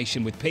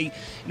conversation with Pete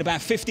in about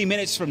 50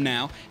 minutes from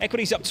now.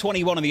 Equities up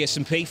 21 on the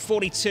S&P,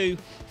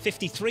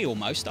 42.53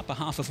 almost, up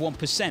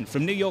 0.5%.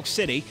 From New York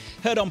City,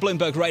 heard on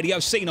Bloomberg Radio,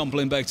 seen on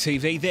Bloomberg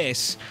TV,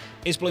 this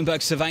is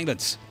Bloomberg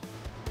Surveillance.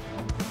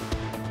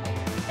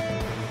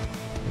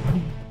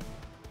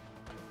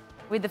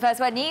 With the First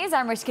Word News,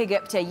 I'm Rishika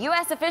Gupta.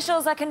 US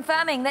officials are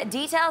confirming that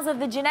details of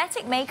the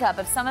genetic makeup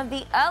of some of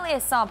the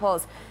earliest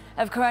samples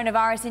of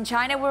coronavirus in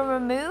China were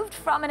removed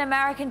from an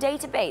American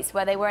database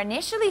where they were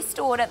initially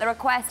stored at the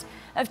request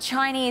of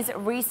Chinese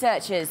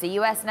researchers. The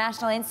U.S.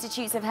 National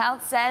Institutes of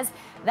Health says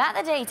that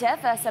the data,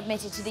 first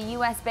submitted to the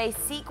U.S.-based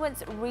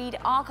Sequence Read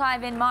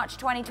Archive in March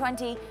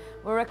 2020,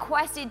 were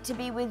requested to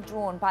be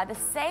withdrawn by the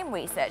same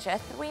researcher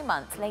 3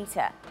 months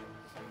later.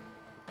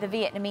 The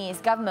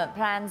Vietnamese government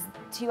plans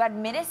to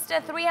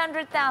administer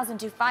 300,000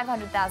 to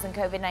 500,000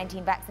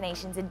 COVID-19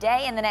 vaccinations a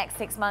day in the next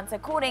 6 months,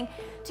 according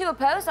to a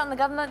post on the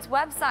government's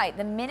website.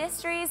 The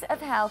Ministries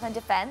of Health and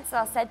Defense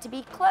are said to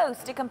be close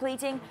to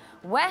completing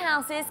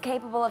warehouses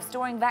capable of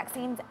storing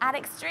vaccines at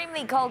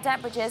extremely cold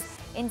temperatures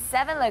in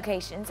 7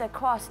 locations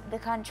across the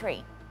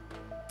country.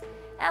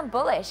 And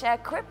bullish, a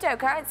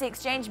cryptocurrency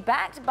exchange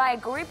backed by a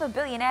group of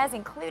billionaires,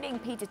 including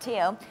Peter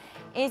Thiel,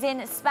 is in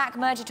SPAC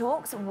merger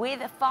talks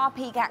with Far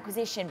Peak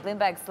Acquisition,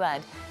 Bloomberg's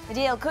learned. The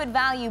deal could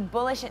value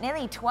bullish at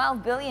nearly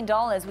 $12 billion,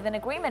 with an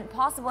agreement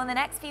possible in the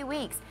next few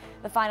weeks.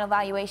 The final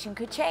valuation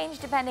could change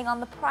depending on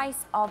the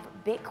price of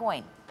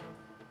Bitcoin.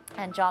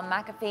 And John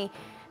McAfee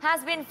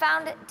has been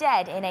found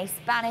dead in a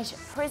Spanish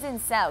prison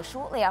cell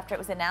shortly after it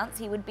was announced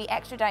he would be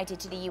extradited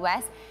to the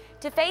U.S.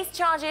 to face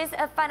charges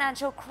of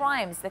financial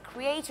crimes. The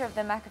creator of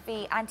the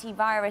McAfee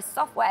antivirus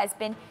software has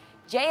been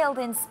jailed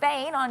in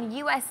Spain on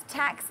U.S.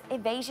 tax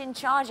evasion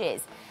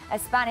charges. A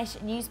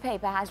Spanish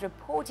newspaper has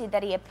reported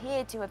that he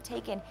appeared to have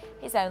taken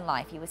his own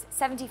life. He was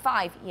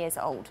 75 years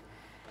old.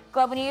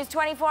 Global news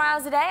 24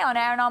 hours a day on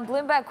air and on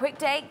Bloomberg Quick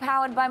Take,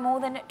 powered by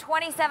more than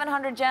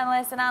 2,700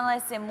 journalists and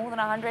analysts in more than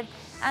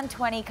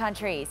 120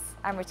 countries.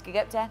 I'm Ritika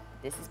Gupta.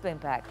 This is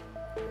Bloomberg.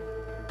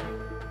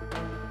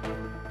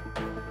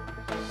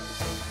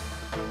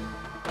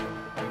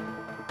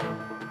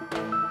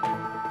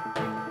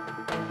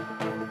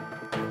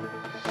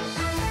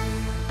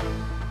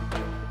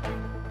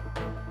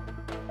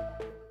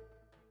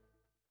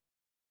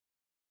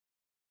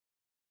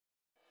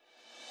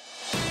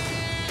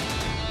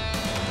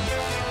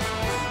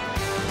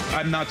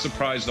 I'm not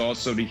surprised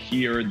also to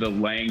hear the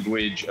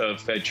language of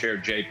Fed Chair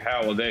Jay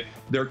Powell.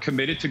 They're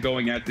committed to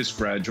going at this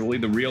gradually.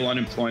 The real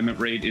unemployment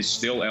rate is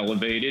still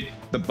elevated.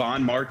 The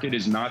bond market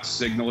is not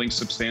signaling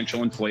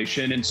substantial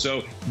inflation. And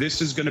so this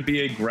is going to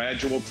be a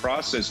gradual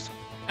process.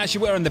 As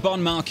you were in the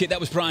bond market, that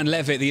was Brian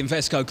Levitt, the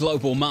Invesco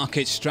Global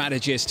Market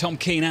Strategist. Tom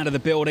Keene out of the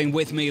building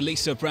with me,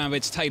 Lisa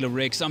Abramowicz, Taylor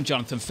Riggs. I'm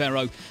Jonathan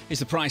Ferro.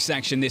 It's the price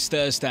action this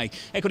Thursday.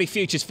 Equity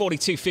futures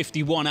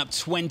 42.51 up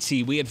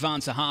 20. We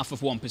advance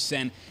 0.5%.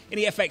 In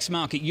the FX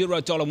market, euro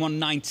dollar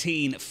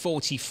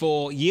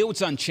 119.44.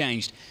 Yields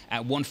unchanged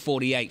at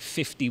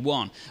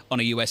 148.51 on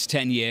a US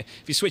 10-year.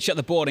 If you switch up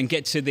the board and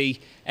get to the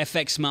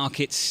FX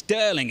market,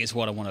 sterling is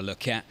what I want to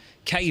look at.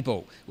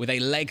 Cable with a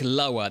leg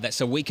lower.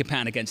 That's a weaker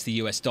pound against the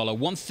US dollar,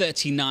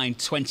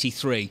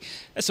 139.23.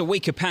 That's a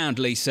weaker pound,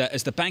 Lisa,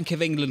 as the Bank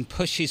of England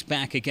pushes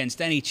back against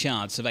any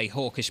chance of a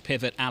hawkish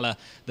pivot a la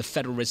the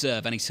Federal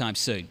Reserve anytime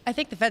soon. I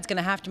think the Fed's going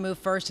to have to move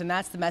first, and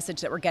that's the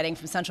message that we're getting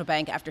from central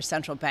bank after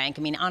central bank.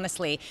 I mean,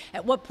 honestly,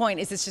 at what point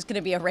is this just going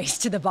to be a race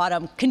to the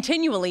bottom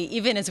continually,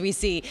 even as we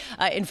see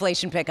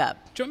inflation pick up?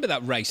 Do you remember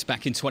that race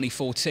back in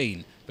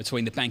 2014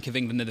 between the Bank of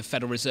England and the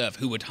Federal Reserve?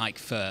 Who would hike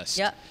first?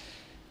 Yeah.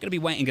 Going to be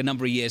waiting a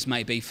number of years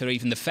maybe for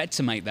even the Fed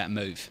to make that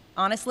move.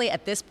 Honestly,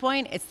 at this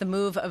point, it's the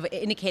move of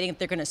indicating that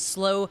they're going to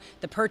slow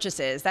the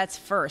purchases. That's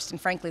first,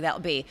 and frankly, that'll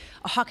be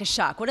a hawkish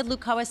shock. What did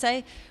Luke Kawa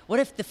say? What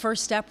if the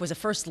first step was a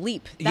first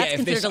leap? That's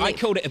considered a leap. I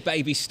called it a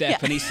baby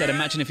step, and he said,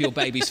 imagine if your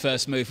baby's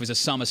first move was a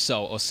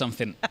somersault or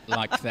something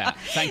like that.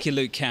 Thank you,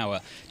 Luke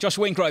Kawa. Josh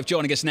Wingrove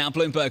joining us now,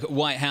 Bloomberg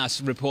White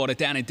House reporter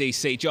down in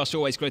D.C. Josh,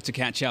 always good to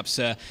catch up,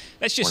 sir.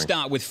 Let's just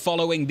start with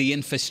following the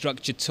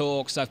infrastructure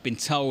talks. I've been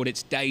told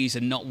it's days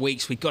and not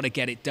weeks. We've got to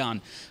get it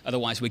done.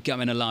 Otherwise, we're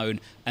going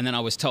alone. And then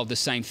I was told the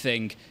same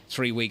thing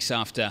 3 weeks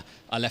after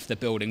I left the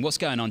building. What's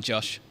going on,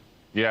 Josh?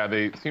 Yeah,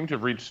 they seem to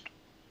have reached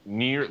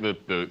near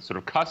the sort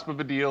of cusp of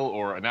a deal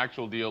or an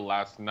actual deal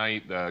last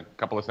night. A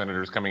couple of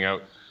senators coming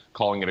out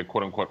calling it a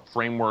quote-unquote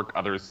framework,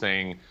 others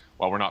saying,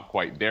 well, we're not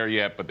quite there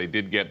yet, but they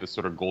did get this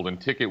sort of golden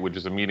ticket, which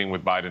is a meeting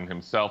with Biden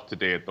himself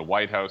today at the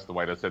White House. The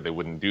White House said they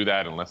wouldn't do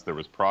that unless there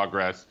was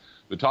progress.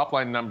 The top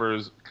line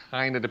numbers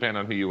kind of depend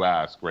on who you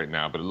ask right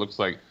now, but it looks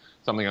like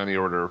something on the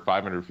order of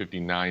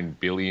 $559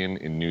 billion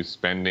in new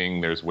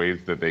spending. There's ways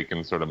that they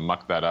can sort of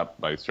muck that up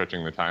by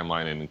stretching the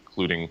timeline and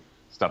including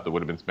stuff that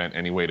would have been spent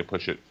anyway to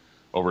push it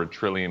over $1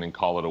 trillion and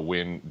call it a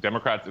win.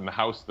 Democrats in the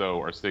House,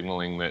 though, are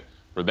signaling that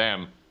for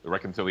them, the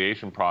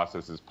reconciliation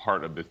process is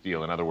part of this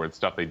deal. In other words,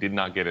 stuff they did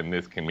not get in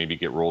this can maybe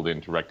get rolled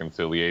into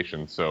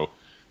reconciliation. So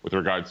with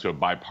regards to a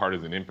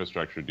bipartisan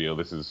infrastructure deal,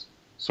 this is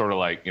sort of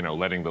like, you know,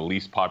 letting the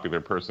least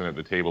popular person at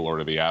the table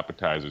order the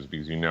appetizers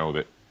because you know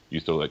that you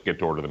still get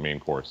to order the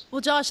main course.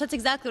 Well, Josh, that's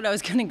exactly what I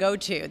was going to go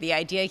to. The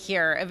idea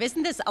here of,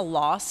 isn't this a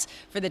loss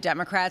for the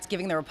Democrats,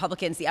 giving the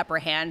Republicans the upper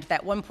hand,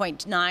 that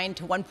 $1.9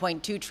 to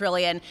 $1.2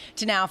 trillion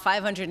to now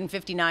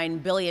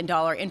 $559 billion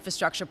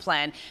infrastructure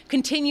plan,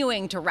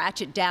 continuing to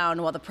ratchet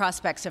down while the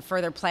prospects of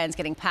further plans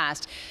getting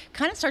passed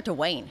kind of start to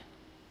wane?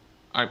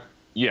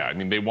 Yeah, I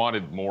mean, they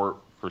wanted more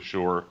for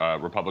sure.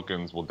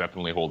 Republicans will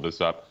definitely hold this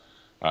up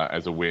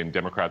as a win.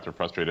 Democrats are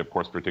frustrated, of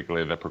course,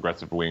 particularly the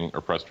progressive wing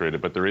are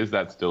frustrated, but there is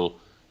that still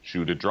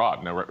shoe to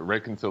drop. Now,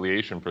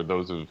 reconciliation, for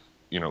those of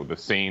the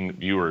sane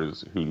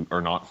viewers who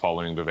are not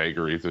following the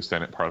vagaries of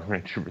Senate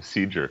parliamentary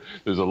procedure,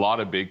 there's a lot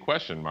of big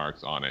question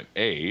marks on it.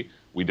 A,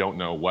 we don't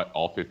know what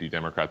all 50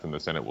 Democrats in the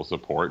Senate will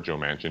support, Joe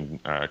Manchin,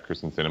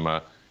 Kristen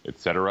Sinema, et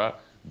cetera.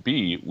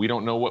 B, we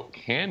don't know what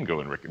can go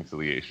in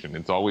reconciliation.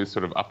 It's always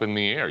sort of up in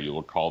the air.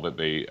 You'll recall that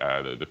the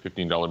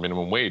 $15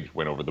 minimum wage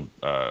went over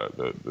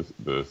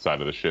the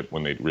side of the ship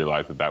when they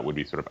realized that that would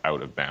be sort of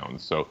out of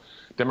bounds. So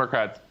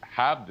Democrats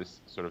have this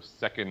sort of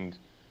second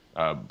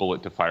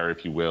bullet to fire,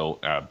 if you will,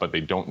 but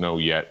they don't know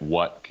yet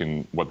what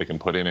they can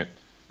put in it.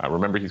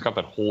 Remember, he's got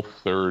that whole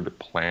third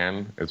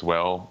plan as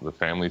well, the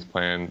families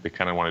plan. They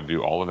kind of want to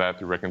do all of that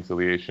through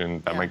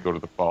reconciliation. That might go to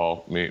the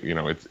fall.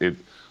 It's a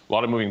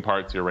lot of moving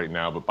parts here right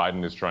now, but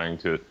Biden is trying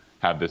to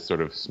have this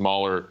sort of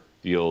smaller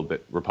deal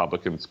that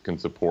Republicans can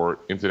support.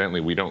 Incidentally,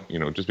 we don't,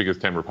 just because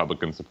 10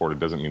 Republicans support it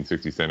doesn't mean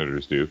 60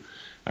 senators do.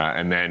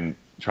 And then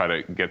try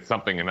to get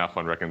something enough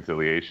on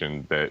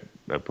reconciliation that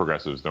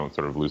progressives don't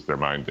sort of lose their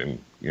mind and,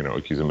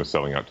 accuse them of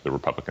selling out to the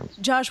Republicans.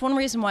 Josh, one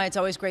reason why it's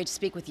always great to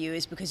speak with you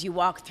is because you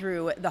walk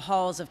through the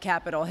halls of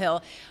Capitol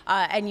Hill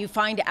and you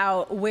find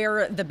out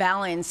where the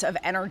balance of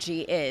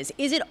energy is.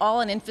 Is it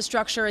all in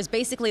infrastructure? Is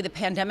basically the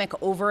pandemic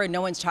over and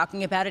no one's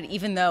talking about it,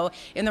 even though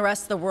in the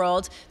rest of the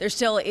world there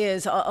still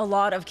is a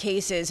lot of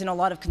cases and a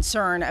lot of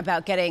concern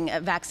about getting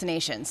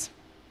vaccinations?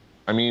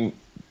 I mean,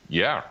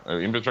 yeah,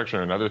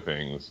 infrastructure and other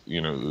things.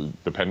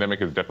 The pandemic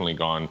has definitely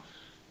gone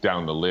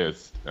down the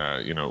list.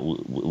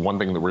 One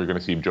thing that we're going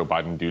to see Joe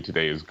Biden do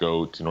today is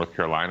go to North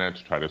Carolina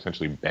to try to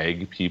essentially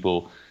beg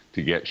people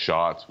to get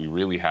shots. We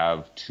really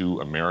have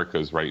two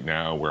Americas right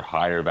now where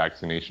higher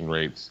vaccination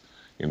rates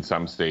in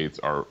some states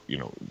are,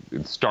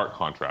 in stark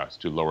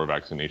contrast to lower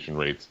vaccination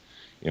rates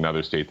in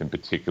other states, in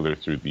particular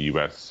through the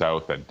U.S.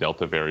 South. That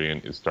Delta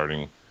variant is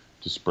starting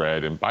to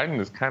spread, and Biden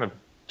is kind of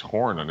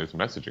torn on his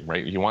messaging,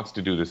 right? He wants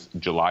to do this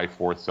July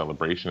 4th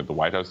celebration at the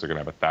White House. They're going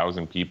to have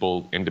 1,000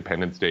 people,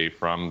 Independence Day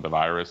from the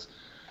virus.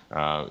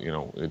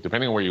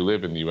 Depending on where you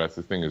live in the U.S.,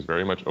 this thing is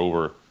very much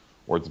over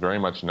or it's very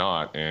much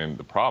not. And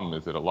the problem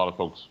is that a lot of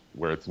folks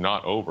where it's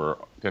not over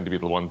tend to be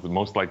the ones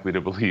most likely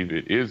to believe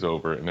it is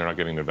over, and they're not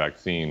getting the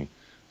vaccine.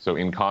 So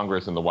in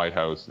Congress and the White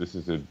House, this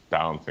is a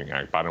balancing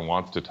act. Biden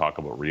wants to talk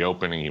about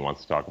reopening. He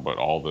wants to talk about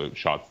all the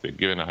shots they've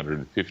given.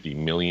 150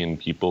 million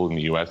people in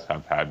the U.S.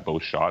 have had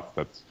both shots.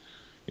 That's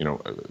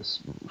a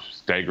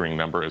staggering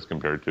number as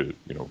compared to,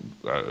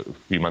 a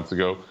few months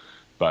ago.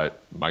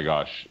 But my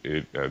gosh,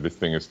 this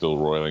thing is still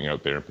roiling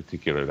out there, in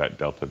particular that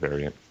Delta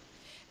variant.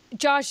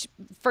 Josh,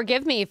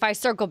 forgive me if I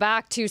circle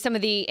back to some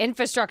of the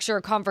infrastructure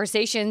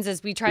conversations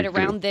as we try to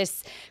round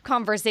this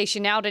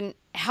conversation out. And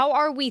how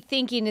are we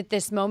thinking at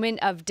this moment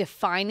of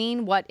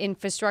defining what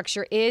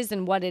infrastructure is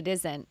and what it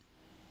isn't?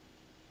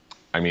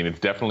 I mean, it's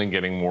definitely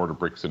getting more to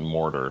bricks and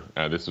mortar.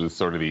 This was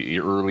sort of the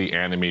early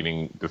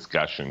animating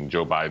discussion.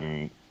 Joe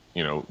Biden,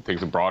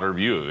 takes a broader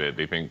view of it.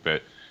 They think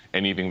that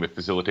anything that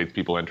facilitates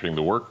people entering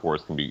the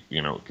workforce can be,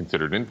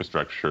 considered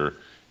infrastructure,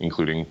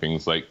 including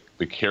things like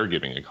the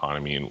caregiving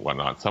economy and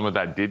whatnot. Some of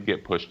that did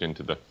get pushed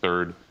into the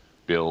third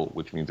bill,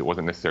 which means it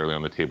wasn't necessarily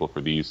on the table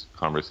for these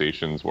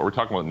conversations. What we're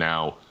talking about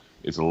now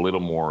is a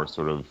little more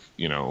sort of,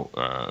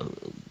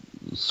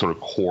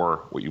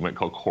 core, what you might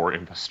call core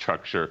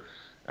infrastructure.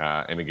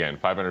 And again,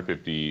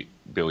 $550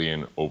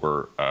 billion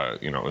over,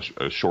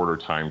 a shorter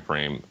time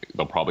frame.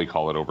 They'll probably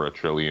call it over $1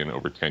 trillion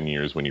over 10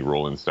 years when you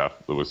roll in stuff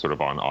that was sort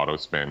of on auto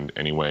spend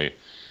anyway.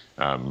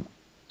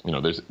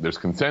 There's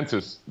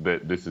consensus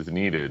that this is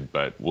needed,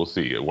 but we'll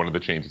see. One of the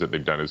changes that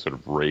they've done is sort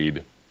of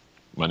raid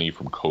money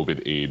from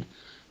COVID aid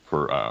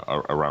for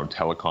around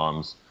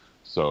telecoms.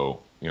 So,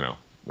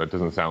 that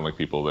doesn't sound like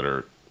people that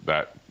are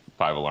that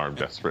five-alarm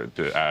desperate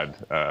to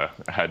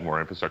add more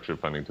infrastructure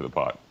funding to the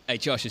pot. Hey,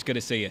 Josh, it's good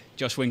to see you.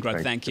 Josh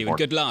Wingrove, thank you, and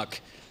good luck.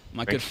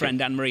 My good friend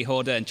Anne-Marie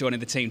Horder joining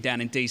the team down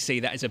in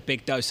D.C. That is a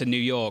big dose of New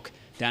York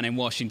down in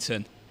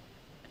Washington.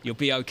 You'll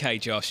be okay,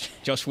 Josh.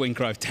 Josh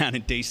Wingrove down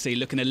in D.C.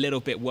 looking a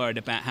little bit worried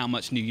about how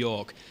much New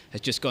York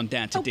has just gone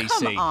down to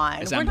D.C. Come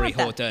on. as Anne-Marie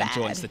Horder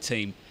joins the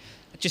team.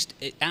 Just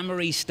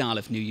Anne-Marie's style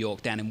of New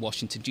York down in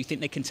Washington, do you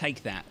think they can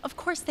take that? Of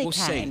course they can.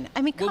 See.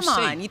 I mean, come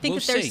on. You think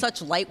that there's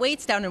such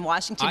lightweights down in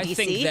Washington, D.C.?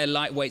 I think they're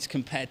lightweights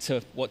compared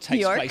to what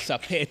takes place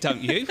up here,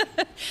 don't you?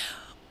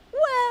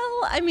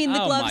 Well, I mean, the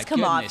gloves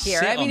come off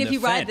here. I mean, if you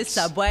ride the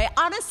subway,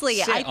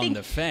 honestly, I think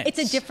it's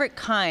a different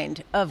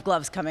kind of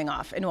gloves coming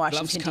off in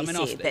Washington,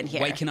 D.C. than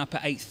here. Waking up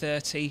at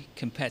 8:30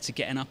 compared to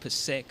getting up at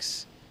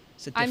 6.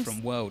 It's a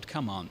different world.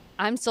 Come on.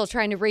 I'm still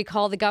trying to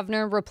recall the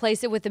governor and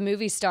replace it with a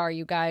movie star,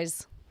 you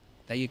guys.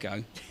 There you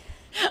go.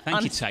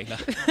 Thank you, Taylor.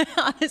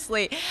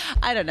 Honestly,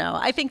 I don't know.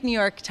 I think New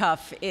York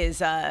tough is,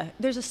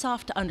 there's a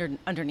soft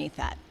underneath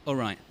that. All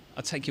right.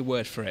 I'll take your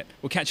word for it.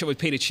 We'll catch up with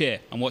Peter Cheer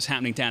on what's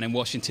happening down in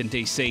Washington,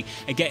 D.C.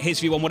 and get his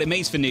view on what it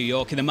means for New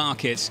York and the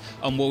markets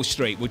on Wall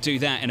Street. We'll do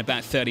that in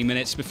about 30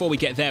 minutes. Before we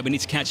get there, we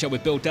need to catch up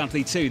with Bill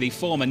Dudley too, the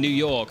former New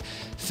York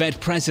Fed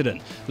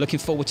president. Looking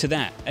forward to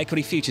that.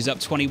 Equity futures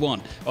up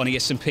 21 on the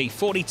S&P,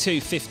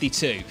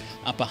 42.52,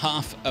 up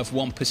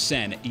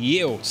 0.5%.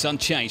 Yields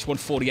unchanged,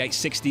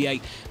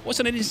 148.68.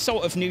 Wasn't an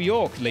insult of New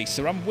York,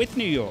 Lisa. I'm with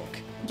New York.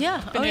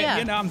 Yeah.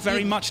 I'm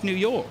very much New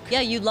York.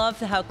 Yeah, you love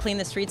how clean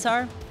the streets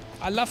are.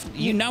 I love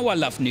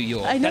New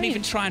York. I know Don't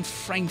even try and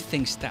frame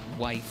things that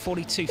way.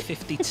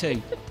 42.52.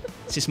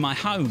 This is my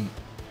home.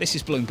 This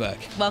is Bloomberg.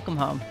 Welcome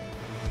home.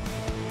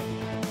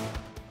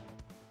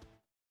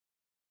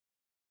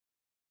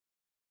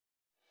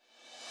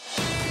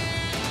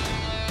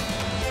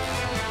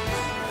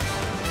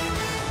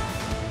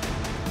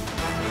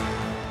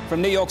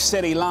 From New York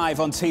City,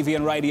 live on TV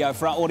and radio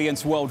for our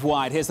audience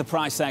worldwide, here's the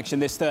price action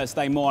this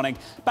Thursday morning.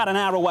 About an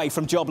hour away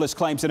from jobless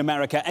claims in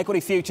America. Equity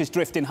futures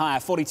drifting higher,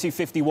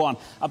 42.51,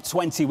 up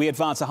 20. We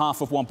advance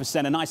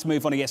 0.5%. A nice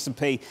move on the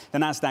S&P. The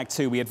Nasdaq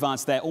too. We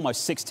advance there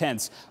almost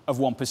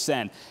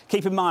 0.6%.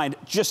 Keep in mind,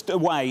 just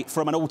away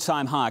from an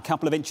all-time high, a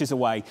couple of inches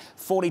away,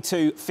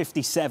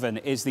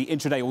 42.57 is the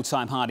intraday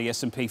all-time high, the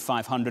S&P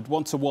 500.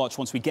 One to watch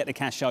once we get the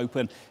cash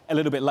open a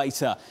little bit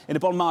later. In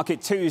the bond market,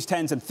 2s,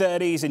 10s and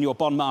 30s. In your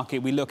bond market,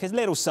 we look a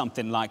little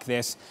something like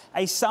this.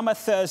 A summer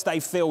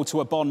Thursday feel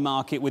to a bond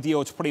market with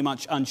yields pretty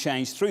much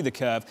unchanged through the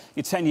curve.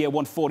 Your 10-year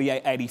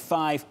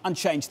 148.85,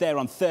 unchanged there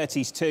on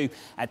 30s too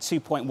at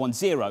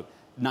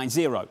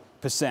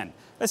 2.1090%.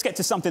 Let's get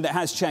to something that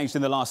has changed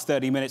in the last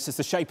 30 minutes. It's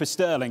the shape of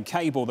sterling,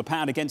 cable, the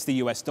pound against the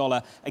US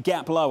dollar, a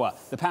gap lower.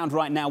 The pound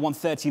right now,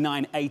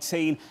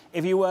 139.18.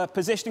 If you were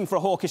positioning for a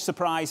hawkish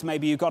surprise,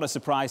 maybe you got a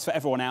surprise. For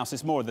everyone else,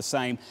 it's more of the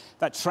same.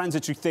 That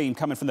transitory theme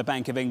coming from the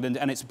Bank of England,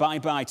 and it's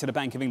bye-bye to the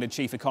Bank of England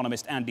chief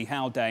economist, Andy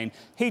Haldane.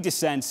 He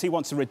dissents. He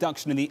wants a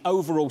reduction in the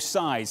overall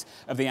size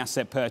of the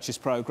asset purchase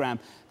programme.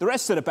 The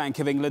rest of the Bank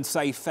of England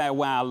say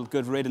farewell,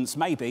 good riddance,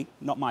 maybe.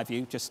 Not my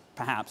view, just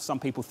perhaps. Some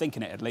people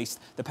thinking it at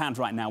least. The pound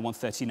right now,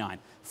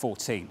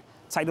 139.14.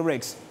 Taylor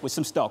Riggs with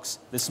some stocks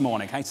this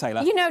morning. Hey,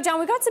 Taylor. You know, John,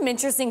 we got some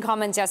interesting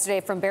comments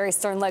yesterday from Barry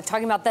Sternlicht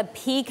talking about the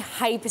peak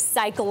hype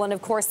cycle. And,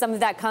 of course, some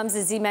of that comes,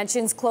 as he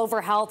mentions,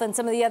 Clover Health and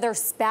some of the other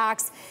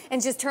SPACs and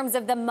just terms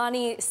of the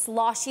money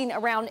sloshing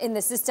around in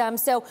the system.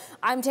 So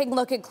I'm taking a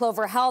look at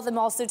Clover Health. I'm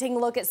also taking a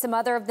look at some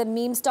other of the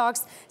meme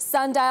stocks,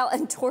 Sundial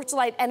and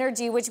Torchlight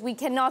Energy, which we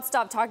cannot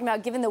stop talking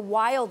about given the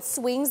wild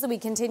swings that we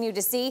continue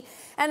to see.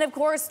 And, of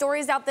course,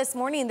 stories out this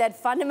morning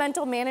that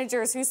fundamental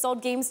managers who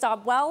sold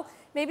GameStop, well,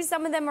 maybe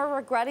some of them are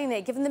regretting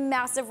it, given the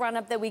massive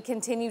run-up that we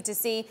continue to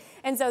see.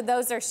 And so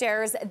those are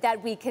shares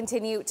that we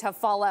continue to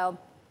follow.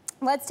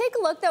 Let's take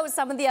a look, though, at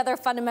some of the other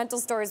fundamental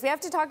stories. We have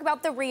to talk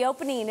about the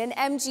reopening in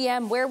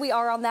MGM, where we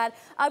are on that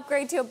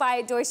upgrade to a buy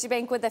at Deutsche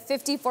Bank with a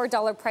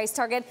 $54 price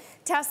target.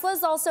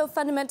 Tesla's also a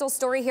fundamental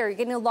story here. You're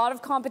getting a lot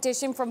of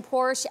competition from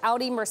Porsche,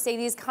 Audi,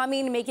 Mercedes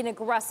coming and making an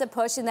aggressive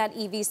push in that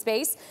EV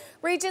space.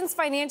 Regions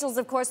financials,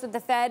 of course, with the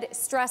Fed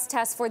stress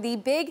test for the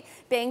big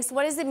banks.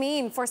 What does it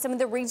mean for some of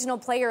the regional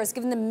players,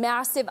 given the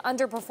massive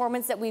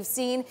underperformance that we've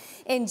seen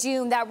in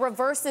June? That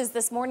reverses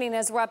this morning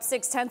as we're up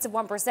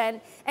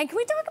 0.6%. And can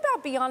we talk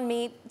about Beyond Meat?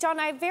 John,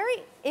 I have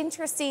very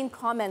interesting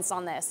comments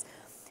on this.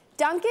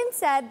 Duncan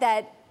said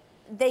that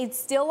they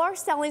still are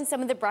selling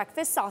some of the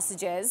breakfast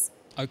sausages.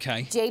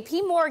 Okay.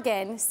 JP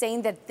Morgan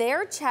saying that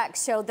their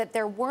checks showed that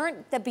there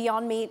weren't the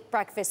Beyond Meat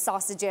breakfast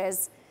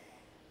sausages.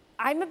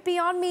 I'm a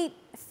Beyond Meat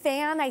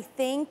fan, I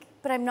think,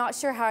 but I'm not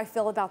sure how I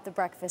feel about the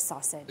breakfast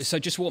sausage. So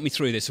just walk me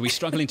through this. Are we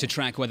struggling to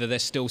track whether they're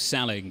still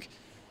selling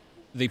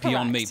the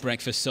Beyond Meat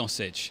breakfast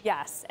sausage?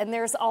 Yes, and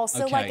there's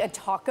also like a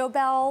Taco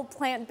Bell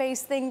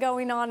plant-based thing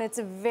going on. It's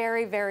a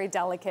very, very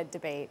delicate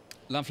debate.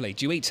 Lovely.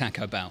 Do you eat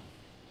Taco Bell?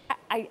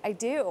 I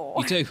do.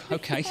 You do?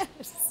 Okay.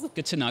 Yes.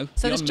 Good to know.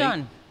 So does Beyond John.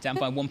 Meat, down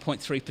by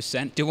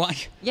 1.3%. Do I?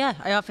 Yeah,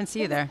 I often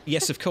see you there.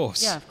 Yes, of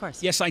course. Yeah, of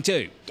course. Yes, I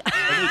do.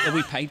 Are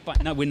we paid by?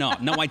 No, we're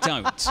not. No, I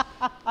don't.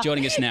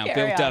 Joining us now,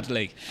 Bill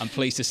Dudley. I'm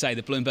pleased to say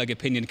the Bloomberg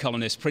opinion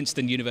columnist,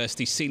 Princeton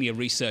University senior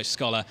research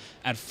scholar,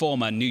 and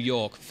former New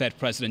York Fed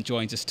president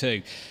joins us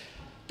too.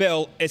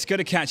 Bill, it's good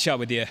to catch up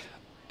with you.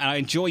 And I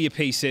enjoy your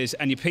pieces,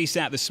 and your piece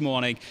out this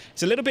morning.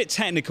 It's a little bit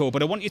technical,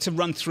 but I want you to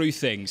run through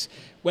things.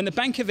 When the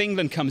Bank of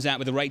England comes out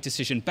with a rate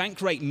decision,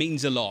 bank rate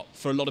means a lot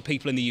for a lot of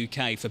people in the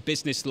UK, for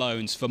business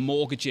loans, for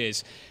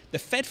mortgages. The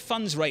Fed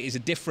funds rate is a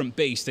different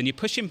beast, and you're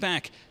pushing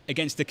back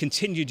against the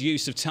continued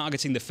use of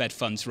targeting the Fed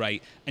funds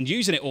rate and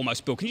using it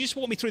almost, Bill. Can you just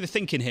walk me through the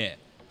thinking here?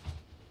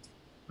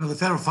 Well, the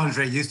federal funds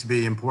rate used to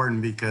be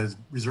important because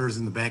reserves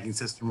in the banking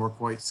system were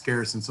quite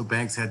scarce, and so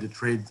banks had to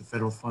trade the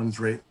federal funds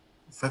rate,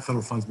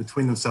 federal funds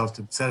between themselves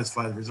to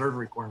satisfy the reserve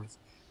requirements.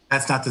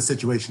 That's not the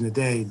situation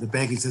today. The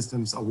banking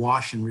system's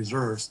awash in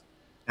reserves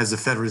as the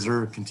Federal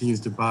Reserve continues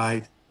to buy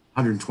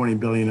 120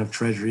 billion of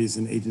treasuries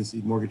and agency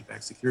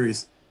mortgage-backed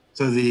securities.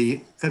 So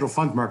the federal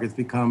funds market's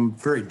become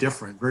very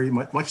different, very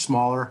much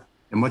smaller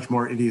and much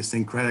more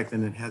idiosyncratic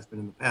than it has been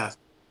in the past.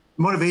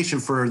 The motivation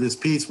for this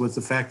piece was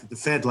the fact that the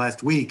Fed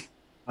last week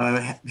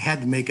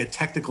had to make a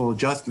technical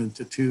adjustment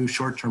to two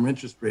short-term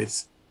interest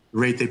rates, the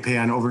rate they pay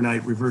on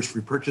overnight reverse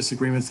repurchase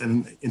agreements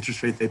and the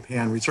interest rate they pay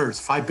on reserves,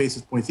 5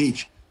 basis points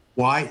each.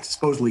 Why? To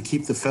supposedly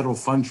keep the federal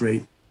funds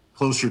rate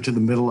closer to the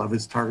middle of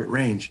its target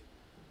range.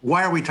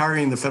 Why are we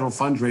targeting the federal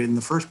funds rate in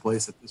the first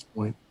place at this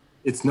point?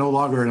 It's no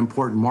longer an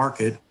important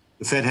market.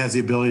 The Fed has the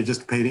ability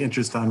just to pay the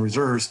interest on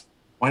reserves.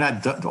 Why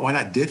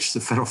not ditch the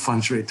federal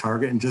funds rate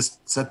target and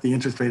just set the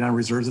interest rate on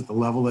reserves at the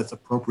level that's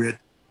appropriate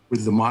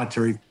with the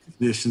monetary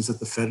conditions that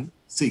the Fed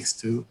seeks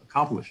to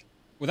accomplish?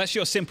 Well, that's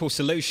your simple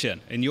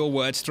solution. In your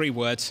words, 3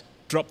 words,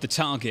 drop the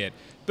target.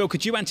 Bill,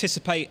 could you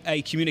anticipate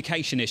a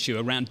communication issue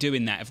around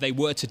doing that if they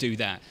were to do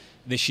that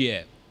this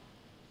year?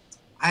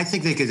 I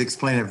think they could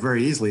explain it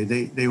very easily.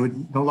 They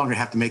would no longer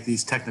have to make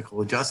these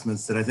technical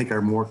adjustments that I think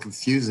are more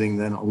confusing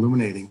than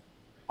illuminating.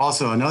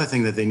 Also, another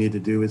thing that they need to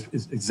do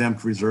is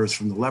exempt reserves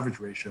from the leverage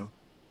ratio.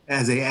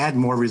 As they add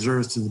more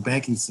reserves to the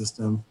banking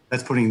system,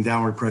 that's putting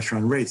downward pressure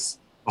on rates.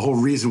 The whole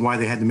reason why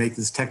they had to make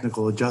this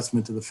technical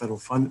adjustment to the federal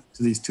fund,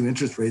 to these two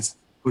interest rates,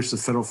 push the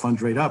federal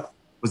funds rate up,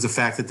 was the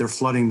fact that they're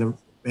flooding the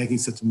banking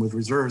system with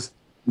reserves.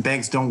 And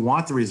banks don't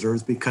want the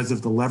reserves because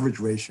of the leverage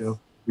ratio,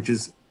 which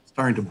is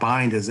starting to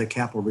bind as a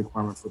capital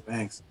requirement for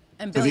banks.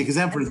 And so if you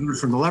exempt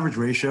reserves from the leverage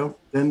ratio,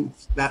 then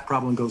that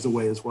problem goes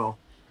away as well.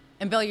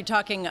 And Bill, you're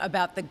talking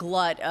about the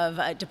glut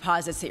of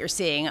deposits that you're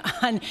seeing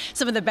on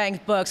some of the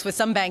bank books, with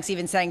some banks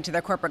even saying to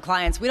their corporate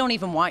clients, we don't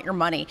even want your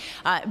money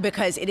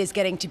because it is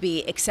getting to be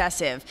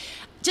excessive.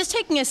 Just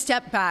taking a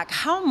step back,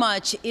 how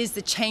much is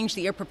the change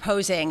that you're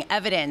proposing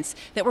evidence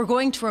that we're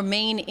going to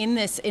remain in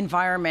this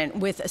environment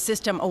with a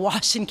system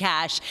awash in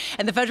cash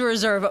and the Federal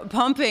Reserve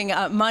pumping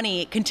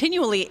money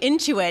continually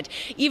into it,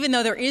 even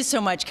though there is so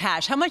much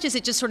cash? How much is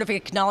it just sort of an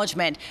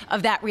acknowledgement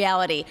of that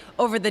reality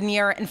over the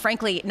near and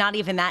frankly, not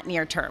even that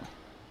near term?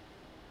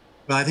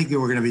 Well, I think that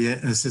we're going to be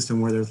in a system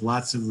where there's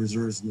lots of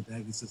reserves in the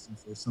banking system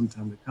for some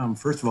time to come.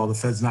 First of all, the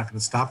Fed's not going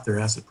to stop their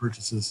asset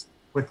purchases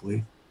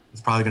quickly.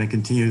 It's probably going to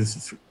continue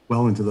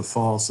well into the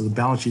fall. So the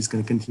balance sheet's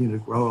going to continue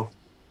to grow.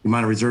 The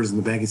amount of reserves in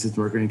the banking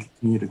system are going to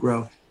continue to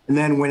grow. And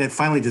then when it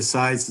finally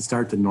decides to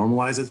start to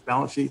normalize its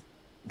balance sheet,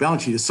 the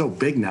balance sheet is so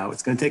big now,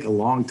 it's going to take a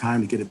long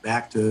time to get it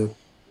back to,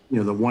 the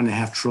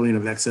 $1.5 trillion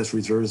of excess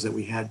reserves that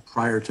we had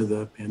prior to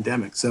the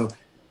pandemic. So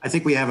I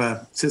think we have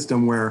a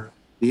system where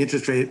the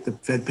interest rate the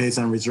Fed pays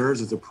on reserves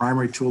is the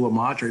primary tool of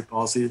monetary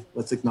policy.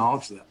 Let's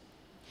acknowledge that.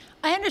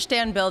 I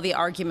understand, Bill, the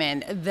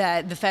argument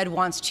that the Fed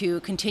wants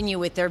to continue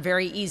with their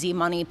very easy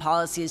money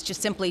policies,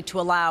 just simply to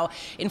allow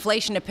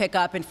inflation to pick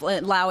up and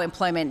allow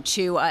employment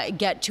to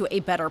get to a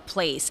better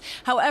place.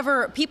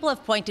 However, people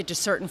have pointed to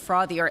certain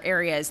frothier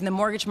areas, in the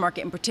mortgage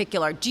market in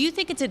particular. Do you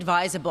think it's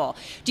advisable?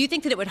 Do you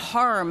think that it would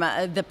harm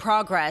the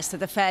progress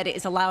that the Fed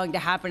is allowing to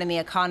happen in the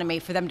economy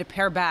for them to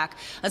pare back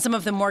on some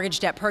of the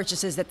mortgage debt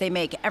purchases that they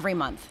make every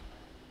month?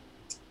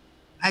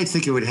 I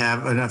think it would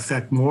have an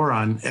effect more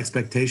on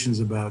expectations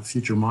about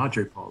future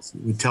monetary policy.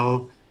 We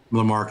tell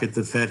the market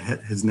the Fed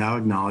has now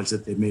acknowledged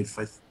that they've made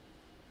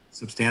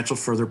substantial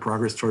further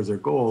progress towards their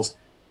goals.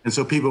 And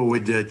so people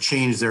would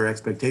change their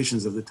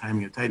expectations of the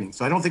timing of tightening.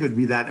 So I don't think it would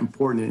be that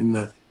important in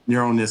the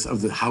narrowness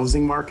of the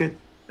housing market.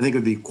 I think it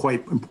would be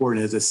quite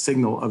important as a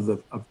signal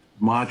of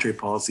monetary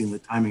policy and the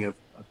timing of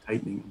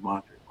tightening of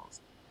monetary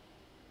policy.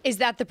 Is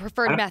that the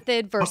preferred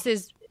method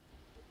versus...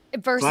 So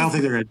I don't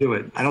think they're going to do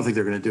it. I don't think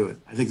they're going to do it.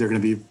 I think they're going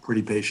to be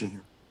pretty patient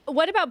here.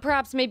 What about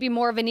perhaps maybe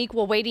more of an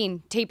equal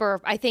weighting taper?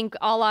 I think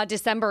a la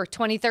December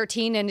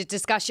 2013 and a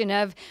discussion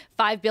of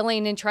 $5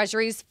 billion in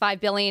treasuries, $5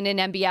 billion in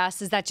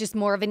MBS. Is that just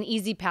more of an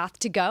easy path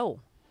to go?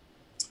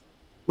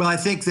 Well, I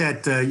think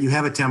that you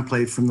have a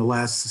template from the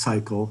last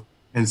cycle.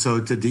 And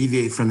so to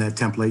deviate from that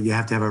template, you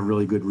have to have a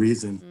really good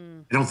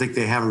reason. I don't think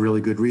they have a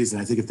really good reason.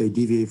 I think if they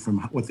deviate from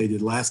what they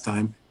did last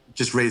time,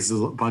 just raises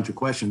a bunch of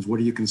questions. What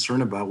are you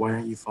concerned about? Why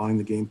aren't you following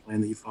the game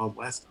plan that you followed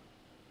last time?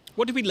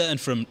 What did we learn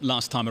from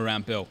last time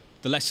around, Bill?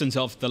 The lessons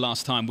of the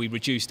last time we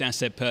reduced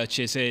asset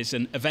purchases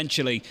and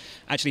eventually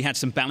actually had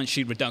some balance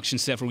sheet reduction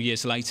several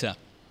years later.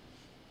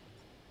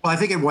 Well, I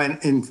think it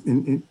went,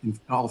 in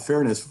all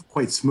fairness,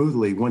 quite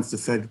smoothly once the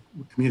Fed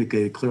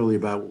communicated clearly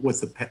about what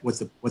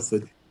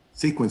the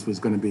sequence was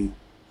going to be.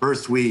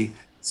 First, we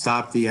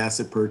stopped the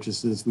asset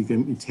purchases. We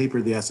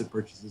tapered the asset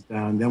purchases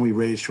down. Then we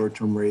raised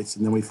short-term rates,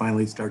 and then we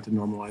finally start to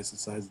normalize the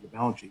size of the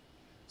balance sheet.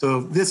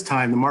 So this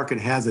time, the market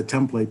has a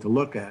template to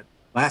look at.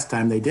 Last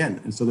time, they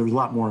didn't. And so there was a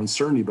lot more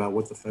uncertainty about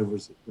what the Fed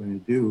was going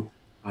to do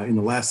in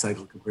the last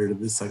cycle compared to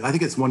this cycle. I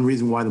think it's one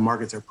reason why the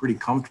markets are pretty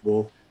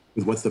comfortable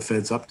with what the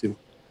Fed's up to.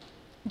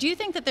 Do you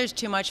think that there's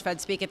too much Fed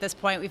speak at this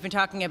point? We've been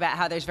talking about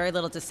how there's very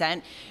little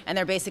dissent, and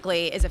there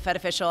basically is a Fed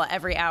official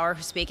every hour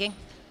speaking.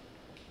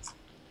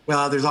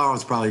 Well, there's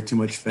always probably too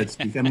much Fed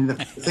speak. I mean, the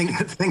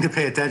thing to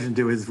pay attention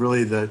to is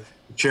really the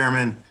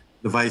chairman,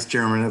 the vice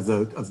chairman of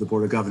the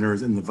Board of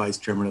Governors, and the vice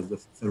chairman of the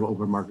Federal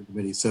Open Market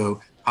Committee.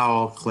 So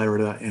Powell,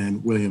 Clarida,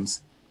 and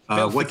Williams.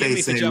 Bill, what forgive they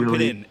me say for jumping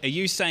really, in. Are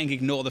you saying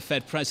ignore the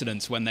Fed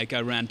presidents when they go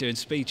around doing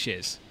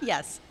speeches?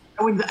 Yes.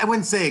 I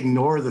wouldn't say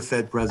ignore the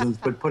Fed presidents,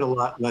 but put a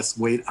lot less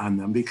weight on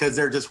them because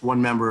they're just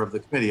one member of the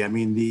committee. I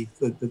mean, the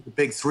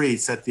big three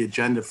set the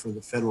agenda for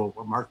the Federal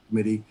Market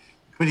Committee.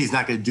 The committee's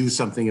not going to do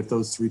something if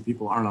those three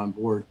people aren't on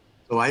board.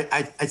 So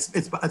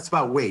it's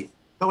about weight.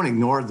 Don't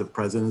ignore the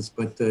presidents,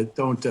 but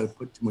don't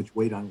put too much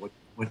weight on what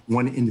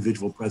one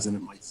individual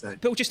president might say.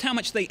 Bill, just how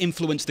much they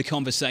influence the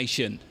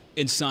conversation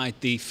inside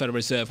the Federal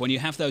Reserve when you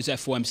have those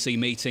FOMC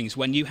meetings,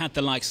 when you had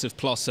the likes of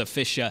Plosser,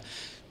 Fisher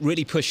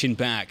really pushing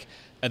back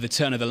at the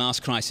turn of the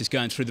last crisis,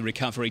 going through the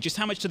recovery. Just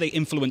how much do they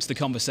influence the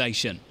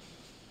conversation?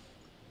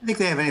 I think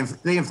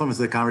they influence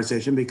the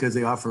conversation because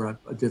they offer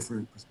a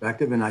different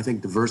perspective, and I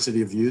think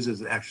diversity of views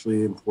is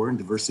actually important.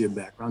 Diversity of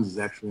backgrounds is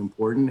actually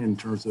important in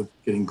terms of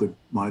getting good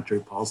monetary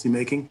policy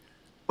making.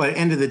 But at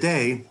the end of the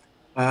day,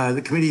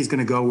 the committee is going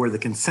to go where the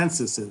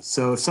consensus is.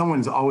 So if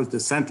someone's always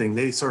dissenting,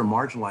 they sort of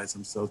marginalize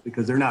themselves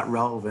because they're not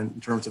relevant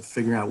in terms of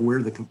figuring out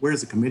where's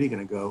the committee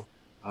going to go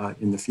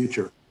in the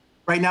future.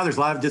 Right now, there's a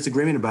lot of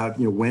disagreement about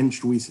when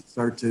should we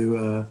start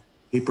to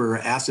taper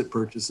asset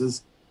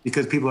purchases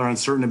because people are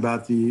uncertain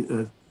about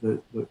the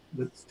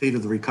state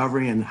of the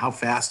recovery and how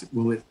fast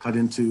will it cut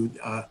into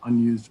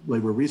unused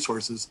labor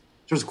resources.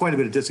 There's quite a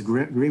bit of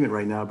disagreement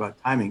right now about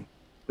timing.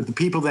 But the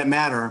people that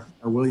matter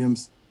are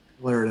Williams,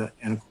 Florida,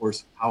 and of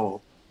course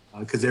Powell,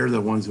 because they're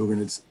the ones who are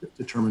going to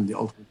determine the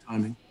ultimate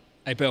timing.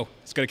 Hey, Bill,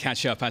 it's good to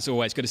catch up, as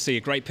always. Good to see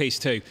you. Great piece,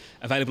 too.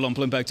 Available on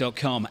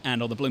Bloomberg.com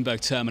and on the Bloomberg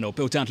terminal.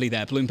 Bill Dudley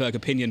there, Bloomberg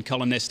opinion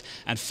columnist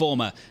and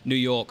former New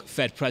York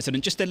Fed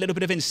president. Just a little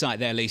bit of insight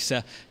there,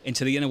 Lisa,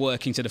 into the inner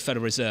workings of the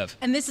Federal Reserve.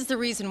 And this is the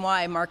reason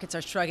why markets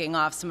are shrugging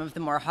off some of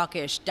the more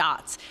hawkish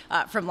dots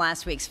from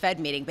last week's Fed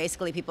meeting.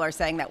 Basically, people are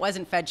saying that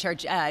wasn't Fed Chair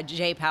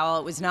Jay Powell.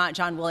 It was not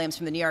John Williams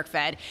from the New York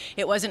Fed.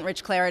 It wasn't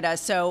Rich Clarida.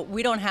 So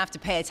we don't have to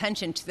pay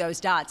attention to those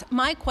dots.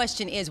 My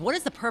question is, what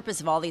is the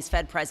purpose of all these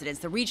Fed presidents,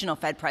 the regional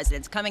Fed presidents,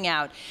 coming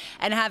out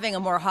and having a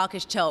more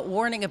hawkish tilt,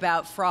 warning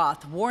about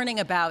froth, warning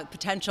about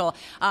potential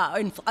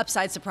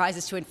upside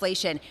surprises to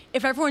inflation,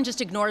 if everyone just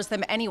ignores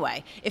them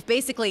anyway, if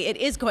basically it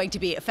is going to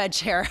be a Fed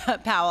Chair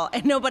Powell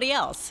and nobody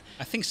else?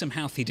 I think some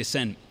healthy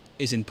dissent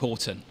is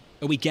important.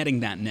 Are we getting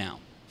that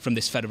now from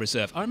this Federal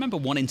Reserve? I remember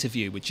one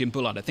interview with Jim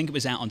Bullard, I think it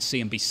was out on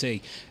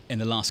CNBC in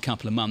the last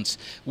couple of months,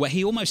 where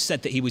he almost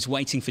said that he was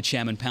waiting for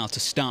Chairman Powell to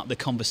start the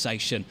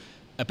conversation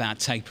about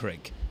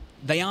tapering.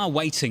 They are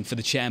waiting for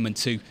the chairman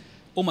to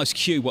almost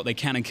cue what they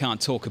can and can't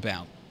talk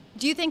about.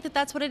 Do you think that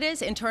that's what it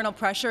is, internal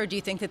pressure, or do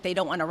you think that they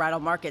don't want to rattle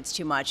markets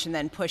too much and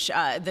then push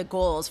the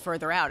goals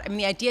further out? I mean,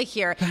 the idea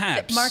here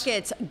that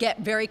markets get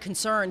very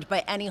concerned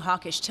by any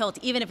hawkish tilt,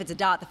 even if it's a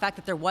dot. The fact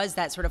that there was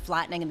that sort of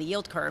flattening in the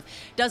yield curve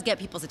does get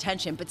people's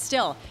attention, but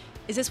still,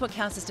 is this what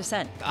counts as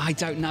dissent? I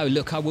don't know.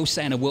 Look, I will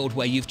say in a world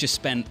where you've just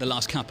spent the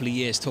last couple of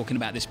years talking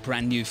about this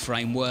brand new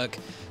framework,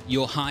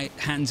 your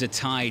hands are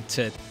tied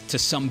to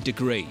some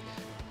degree.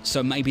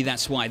 So maybe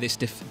that's why this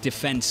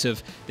defense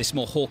of this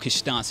more hawkish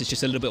stance is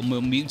just a little bit more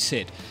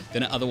muted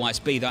than it otherwise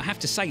be. Though I have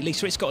to say,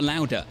 Lisa, it's got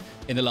louder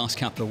in the last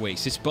couple of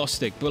weeks. It's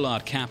Bostic,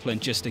 Bullard, Kaplan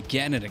just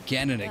again and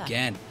again and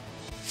again.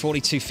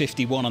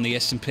 42.51 on the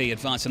S&P,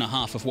 advancing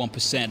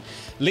 0.5%.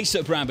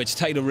 Lisa Abramowicz,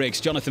 Taylor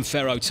Riggs, Jonathan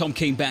Ferro, Tom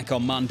Keene back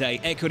on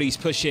Monday. Equities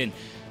pushing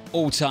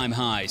all-time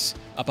highs,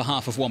 up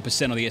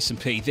 0.5% on the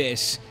S&P.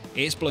 This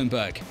is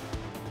Bloomberg.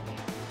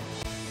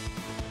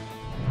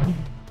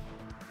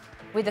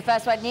 With the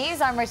First Word News,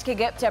 I'm Rishka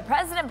Gupta.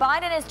 President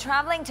Biden is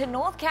traveling to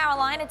North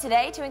Carolina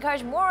today to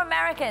encourage more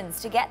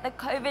Americans to get the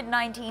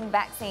COVID-19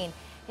 vaccine.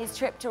 His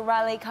trip to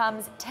Raleigh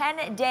comes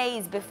 10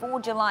 days before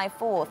July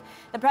 4th.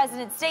 The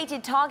president's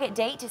stated target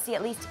date to see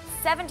at least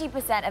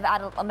 70% of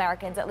adult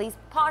Americans at least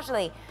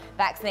partially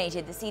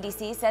vaccinated. The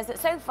CDC says that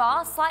so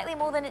far, slightly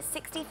more than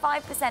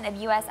 65% of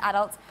U.S.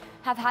 adults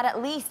have had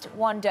at least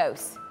one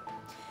dose.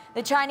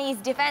 The Chinese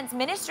Defense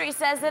Ministry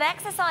says that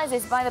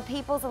exercises by the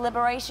People's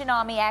Liberation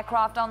Army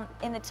aircraft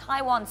in the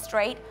Taiwan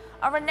Strait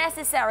are a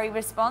necessary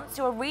response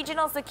to a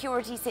regional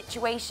security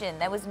situation.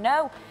 There was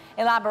no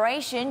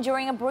elaboration.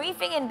 During a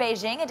briefing in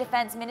Beijing, a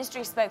Defense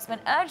Ministry spokesman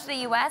urged the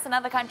U.S. and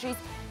other countries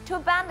to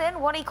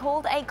abandon what he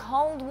called a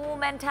Cold War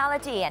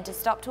mentality and to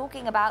stop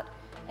talking about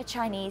a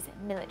Chinese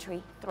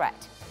military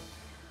threat.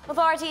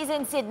 Authorities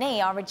in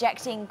Sydney are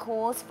rejecting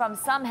calls from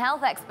some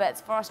health experts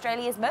for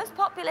Australia's most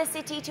populous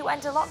city to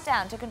enter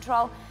lockdown to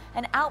control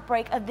an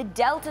outbreak of the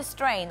Delta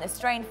strain, the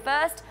strain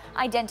first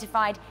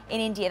identified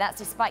in India. That's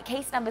despite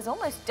case numbers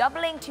almost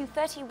doubling to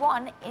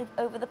 31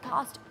 over the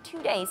past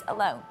 2 days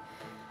alone.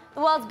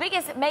 The world's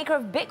biggest maker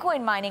of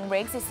Bitcoin mining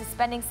rigs is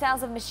suspending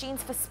sales of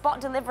machines for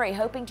spot delivery,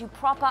 hoping to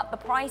prop up the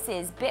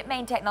prices.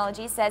 Bitmain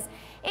Technologies says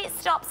it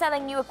stopped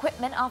selling new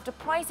equipment after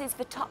prices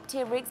for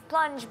top-tier rigs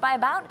plunged by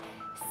about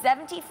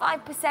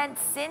 75%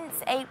 since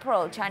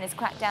April. China's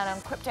crackdown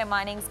on crypto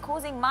mining is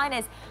causing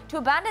miners to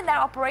abandon their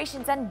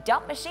operations and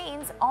dump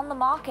machines on the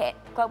market.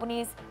 Global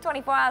news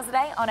 24 hours a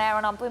day on air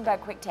and on Bloomberg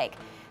Quick Take.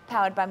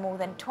 Powered by more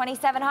than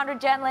 2,700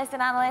 journalists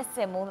and analysts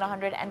in more than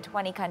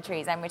 120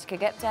 countries. I'm Rishka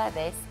Gupta.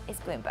 This is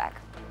Bloomberg.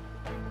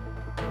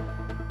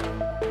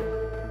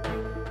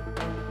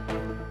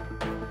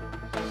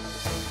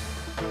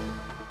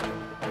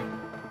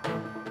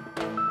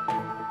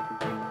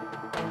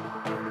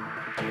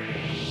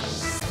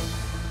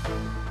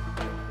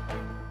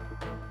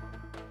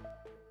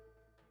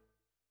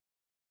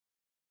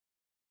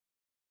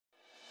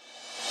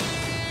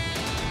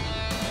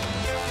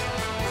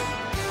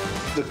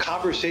 The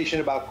conversation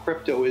about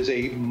crypto is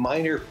a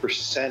minor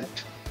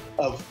percent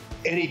of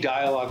any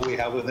dialogue we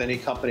have with any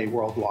company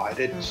worldwide.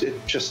 It's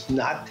just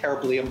not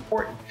terribly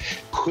important.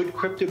 Could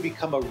crypto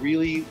become a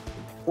really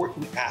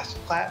important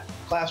asset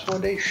class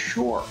one day?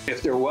 Sure.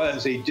 If there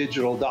was a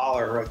digital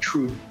dollar, a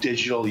true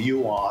digital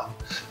yuan,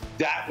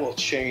 that will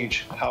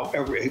change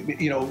however,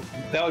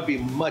 that would be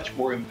much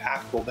more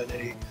impactful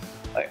than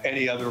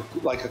any other,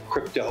 like a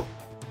crypto.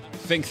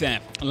 Fink there.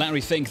 Larry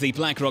Fink, the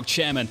BlackRock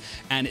chairman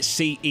and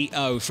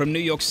CEO from New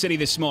York City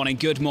this morning.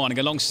 Good morning.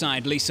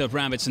 Alongside Lisa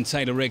Abramowicz and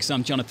Taylor Riggs,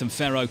 I'm Jonathan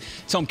Ferro.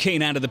 Tom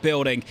Keene out of the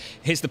building.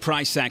 Here's the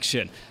price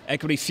action.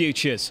 Equity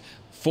futures.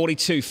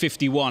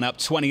 42.51, up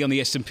 20 on the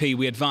S&P.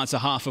 We advance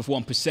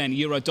 0.5%.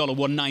 Euro dollar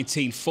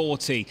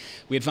 119.40.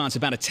 We advance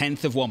about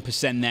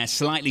 0.1% there.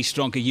 Slightly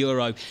stronger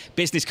euro.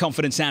 Business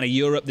confidence out of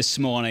Europe this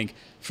morning.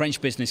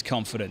 French business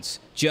confidence,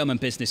 German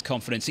business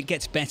confidence. It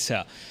gets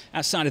better.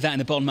 Outside of that in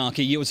the bond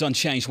market, yields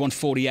unchanged,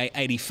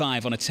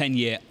 148.85 on a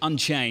 10-year,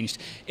 unchanged.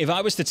 If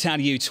I was to tell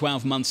you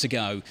 12 months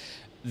ago,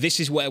 this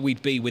is where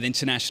we'd be with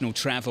international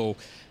travel,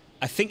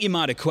 I think you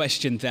might have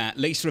questioned that.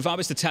 Lisa, if I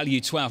was to tell you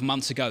 12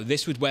 months ago,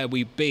 this would where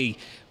we'd be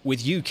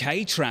with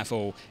UK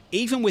travel,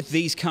 even with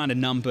these kind of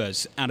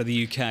numbers out of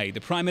the UK. The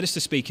Prime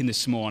Minister speaking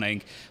this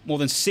morning, more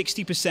than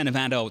 60% of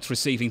adults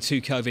receiving 2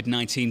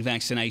 COVID-19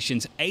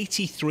 vaccinations,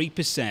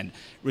 83%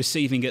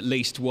 receiving at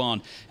least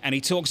one. And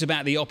he talks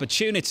about the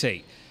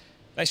opportunity.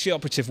 That's the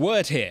operative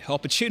word here.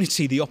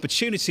 Opportunity, the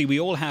opportunity we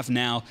all have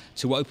now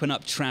to open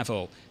up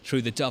travel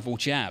through the double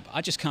jab.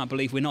 I just can't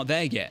believe we're not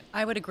there yet.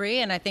 I would agree,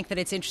 and I think that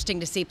it's interesting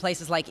to see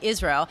places like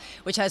Israel,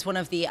 which has one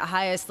of the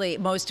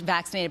most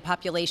vaccinated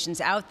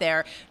populations out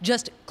there,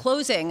 just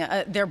closing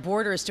their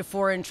borders to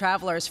foreign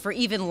travelers for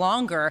even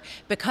longer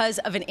because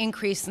of an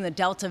increase in the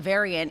Delta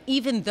variant,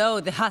 even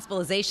though the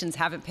hospitalizations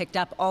haven't picked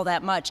up all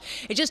that much.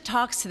 It just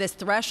talks to this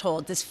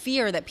threshold, this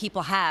fear that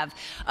people have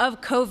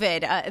of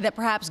COVID that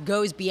perhaps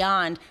goes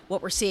beyond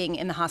what we're seeing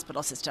in the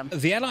hospital system.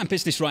 The airline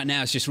business right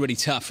now is just really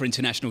tough for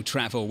international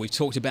travel. We've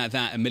talked about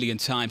that a million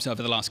times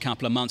over the last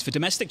couple of months. For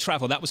domestic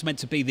travel, that was meant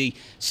to be the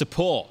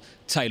support,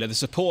 Taylor, the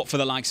support for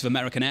the likes of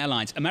American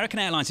Airlines. American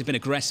Airlines have been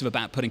aggressive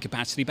about putting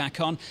capacity back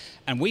on,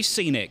 and we've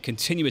seen it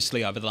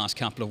continuously over the last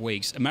couple of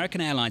weeks.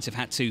 American Airlines have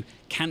had to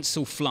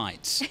cancel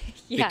flights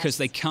because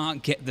they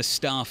can't get the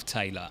staff,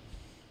 Taylor.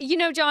 You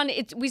know, John,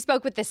 we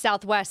spoke with the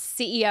Southwest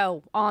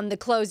CEO on the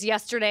close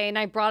yesterday, and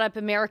I brought up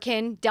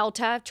American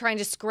Delta trying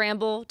to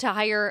scramble to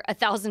hire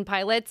 1,000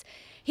 pilots.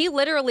 He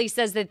literally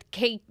says that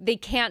they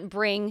can't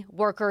bring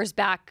workers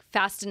back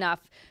fast enough.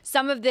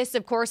 Some of this,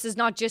 of course, is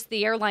not just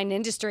the airline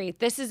industry.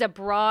 This is a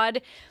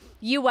broad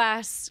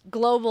U.S.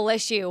 global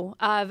issue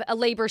of a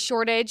labor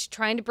shortage,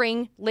 trying to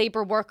bring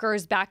labor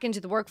workers back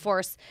into the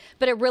workforce.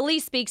 But it really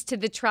speaks to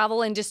the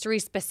travel industry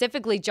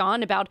specifically,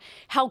 John, about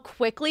how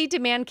quickly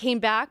demand came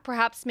back.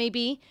 Perhaps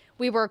maybe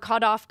we were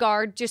caught off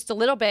guard just a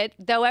little bit,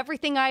 though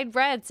everything I'd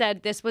read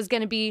said this was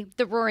going to be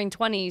the roaring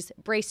 20s.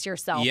 Brace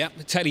yourself. Yeah,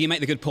 Taylor, you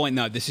make the good point,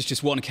 though. This is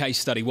just one case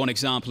study, one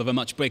example of a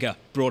much bigger,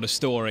 broader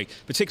story,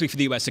 particularly for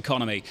the U.S.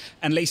 economy.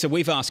 And Lisa,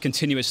 we've asked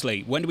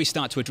continuously, when do we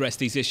start to address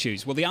these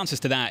issues? Well, the answers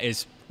to that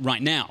is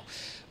right now.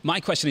 My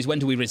question is, when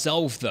do we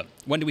resolve them?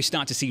 When do we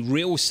start to see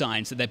real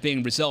signs that they're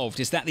being resolved?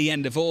 Is that the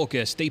end of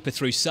August, deeper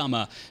through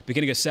summer,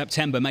 beginning of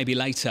September, maybe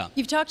later?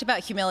 You've talked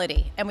about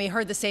humility, and we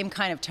heard the same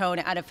kind of tone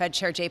out of Fed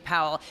Chair Jay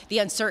Powell. The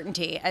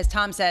uncertainty, as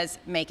Tom says,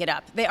 make it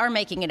up. They are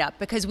making it up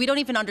because we don't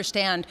even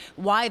understand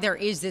why there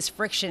is this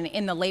friction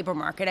in the labor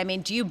market. I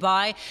mean, do you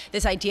buy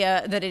this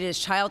idea that it is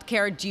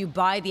childcare? Do you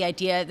buy the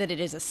idea that it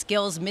is a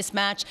skills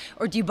mismatch?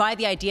 Or do you buy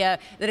the idea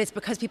that it's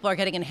because people are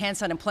getting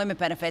enhanced unemployment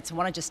benefits and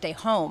want to just stay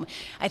home?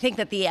 I think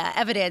that the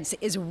evidence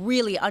is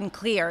really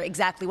unclear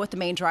exactly what the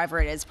main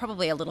driver is,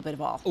 probably a little bit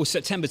of all. Oh,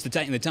 September's the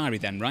date in the diary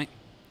then, right?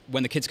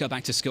 When the kids go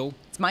back to school?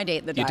 It's my date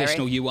in the diary. The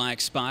additional UI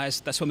expires.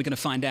 That's when we're going to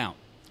find out.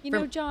 You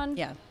know, John?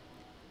 Yeah.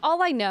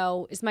 All I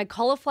know is my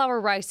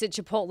cauliflower rice at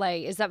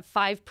Chipotle is up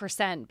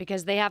 5%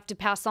 because they have to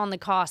pass on the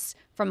costs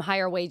from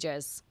higher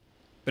wages.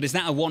 But is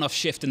that a one-off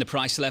shift in the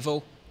price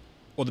level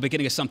or the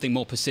beginning of something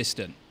more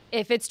persistent?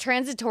 If it's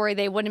transitory,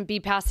 they wouldn't be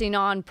passing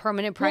on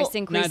permanent price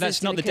increases. No,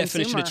 that's not the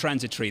definition consumer. of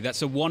transitory.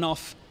 That's a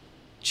one-off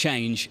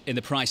change in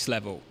the price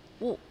level.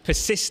 Well,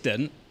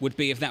 persistent would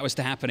be if that was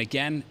to happen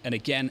again and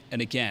again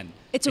and again.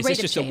 It's a Is rate this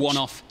of just change. a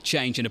one-off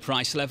change in a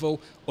price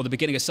level or the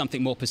beginning of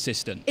something more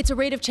persistent? It's a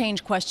rate of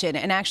change question.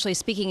 And actually,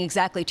 speaking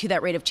exactly to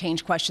that rate of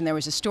change question, there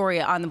was a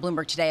story on the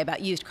Bloomberg today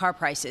about used car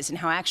prices and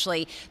how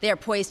actually they are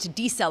poised to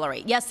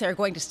decelerate. Yes, they're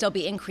going to still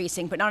be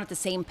increasing, but not at the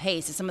same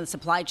pace as some of the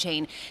supply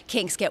chain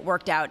kinks get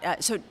worked out.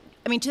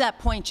 I mean, to that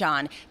point,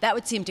 John, that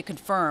would seem to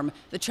confirm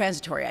the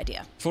transitory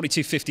idea.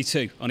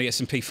 42.52 on the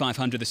S&P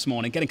 500 this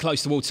morning, getting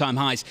close to all-time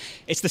highs.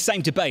 It's the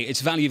same debate. It's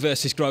value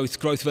versus growth,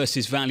 growth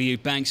versus value,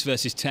 banks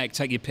versus tech.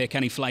 Take your pick,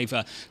 any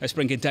flavour. Let's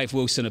bring in Dave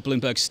Wilson, a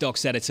Bloomberg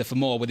stocks editor, for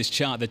more with his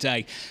chart of the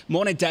day.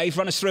 Morning, Dave.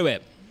 Run us through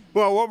it.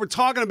 Well, what we're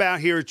talking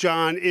about here,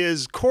 John,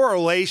 is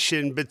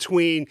correlation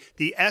between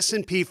the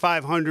S&P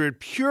 500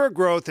 pure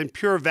growth and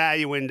pure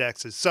value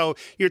indexes. So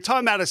you're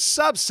talking about a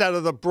subset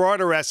of the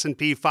broader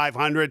S&P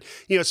 500,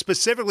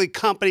 specifically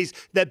companies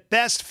that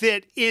best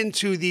fit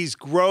into these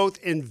growth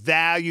and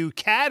value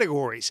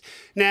categories.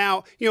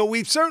 Now,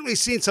 we've certainly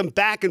seen some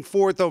back and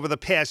forth over the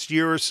past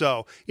year or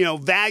so.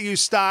 Value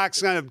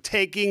stocks kind of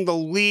taking the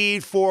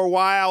lead for a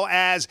while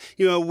as,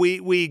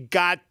 we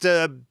got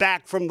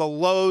back from the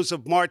lows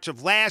of March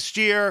of last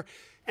year.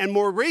 And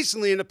more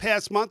recently, in the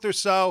past month or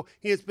so,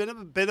 it's been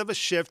a bit of a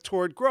shift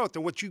toward growth.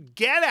 And what you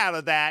get out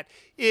of that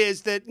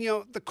is that,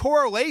 the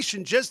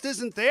correlation just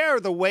isn't there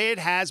the way it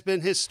has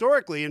been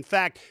historically. In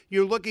fact,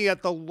 you're looking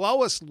at the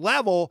lowest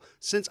level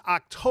since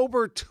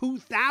October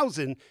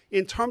 2000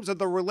 in terms of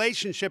the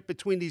relationship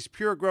between these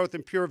pure growth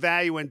and pure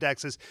value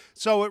indexes.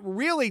 So it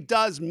really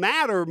does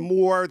matter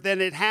more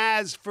than it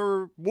has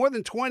for more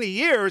than 20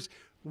 years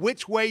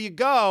which way you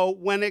go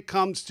when it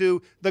comes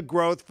to the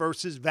growth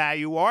versus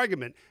value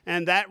argument.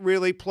 And that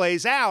really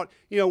plays out,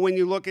 when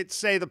you look at,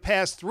 say, the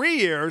past 3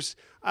 years,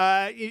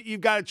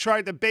 you've got to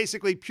try to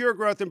basically pure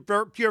growth and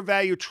pure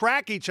value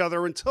track each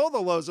other until the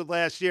lows of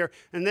last year,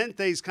 and then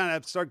things kind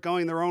of start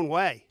going their own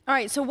way. All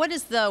right, so what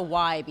is the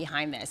why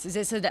behind this? Is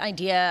this an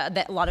idea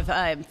that a lot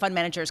of fund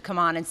managers come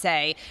on and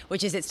say,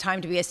 which is it's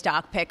time to be a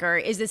stock picker?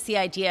 Is this the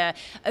idea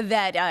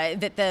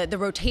that the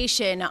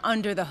rotation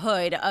under the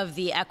hood of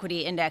the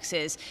equity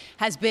indexes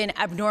has been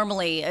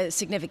abnormally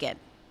significant?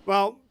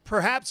 Well,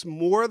 perhaps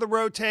more of the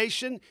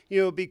rotation,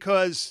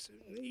 because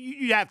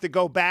you have to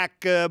go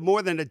back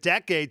more than a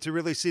decade to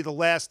really see the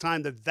last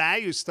time the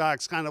value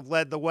stocks kind of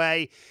led the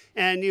way.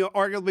 And,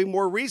 arguably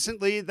more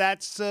recently,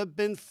 that's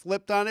been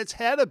flipped on its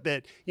head a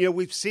bit.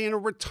 We've seen a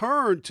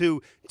return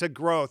to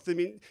growth. I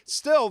mean,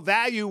 still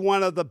value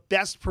one of the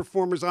best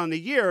performers on the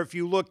year if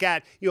you look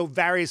at,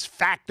 various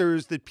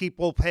factors that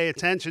people pay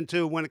attention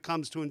to when it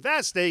comes to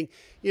investing.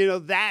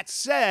 That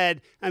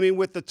said, I mean,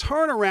 with the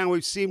turnaround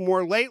we've seen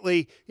more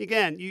lately,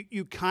 again,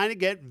 you kind of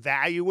get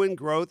value and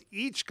growth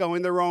each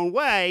going their own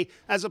way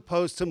as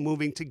opposed to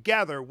moving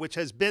together, which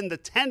has been the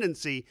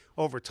tendency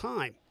over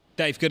time.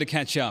 Dave, good to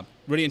catch up.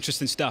 Really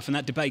interesting stuff, and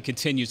that debate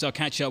continues. I'll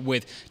catch up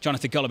with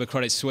Jonathan Gulliver,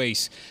 Credit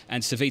Suisse,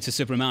 and Savita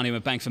Subramaniam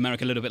of Bank of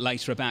America a little bit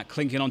later about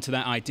clinging on to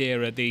that idea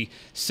that the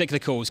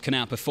cyclicals can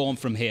outperform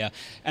from here.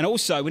 And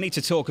also, we need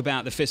to talk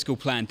about the fiscal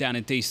plan down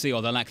in D.C.,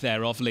 or the lack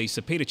thereof,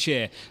 Lisa. Peter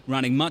Cheer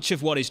running much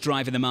of what is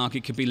driving the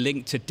market could be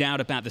linked to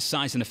doubt about the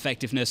size and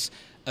effectiveness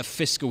of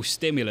fiscal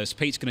stimulus.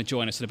 Pete's going to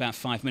join us in about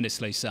 5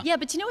 minutes, Lisa. Yeah,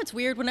 but what's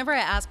weird? Whenever I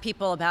ask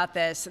people about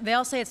this, they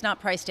all say it's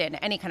not priced in,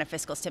 any kind of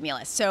fiscal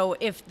stimulus. So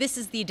if this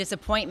is the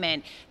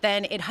disappointment,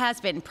 then it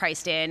has been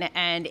priced in.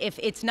 And if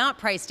it's not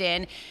priced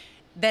in,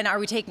 then are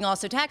we taking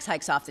also tax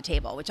hikes off the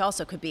table, which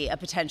also could be a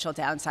potential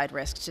downside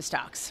risk to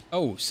stocks?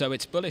 Oh, so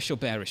it's bullish or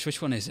bearish?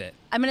 Which one is it?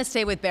 I'm going to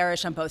stay with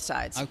bearish on both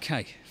sides.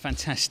 Okay,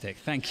 fantastic.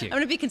 Thank you. I'm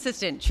going to be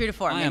consistent, true to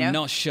form. I am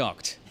not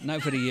shocked.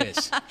 Nobody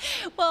is.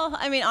 Well,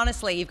 I mean,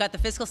 honestly, you've got the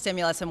fiscal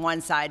stimulus on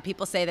one side.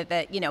 People say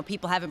that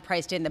people haven't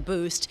priced in the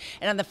boost.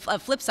 And on the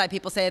flip side,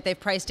 people say that they've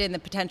priced in the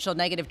potential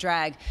negative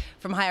drag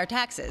from higher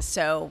taxes.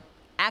 So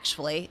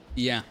actually,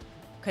 yeah.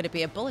 Could it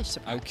be a bullish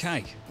surprise?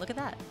 Okay. Look at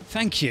that.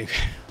 Thank you,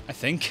 I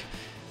think.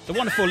 The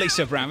wonderful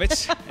Lisa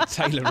Abramowicz,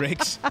 Taylor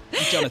Riggs,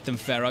 and Jonathan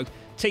Ferro.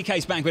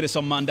 TK's back with us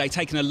on Monday,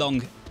 taking a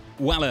long,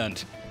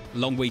 well-earned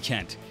long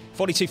weekend.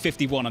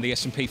 42.51 on the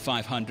S&P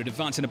 500,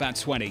 advancing about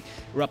 20.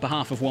 We're up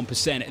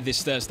 0.5%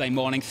 this Thursday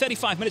morning.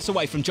 35 minutes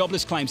away from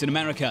jobless claims in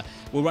America.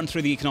 We'll run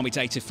through the economic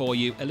data for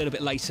you a little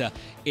bit later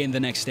in the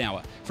next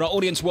hour. For our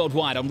audience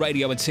worldwide on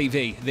radio and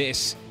TV,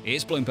 this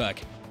is Bloomberg.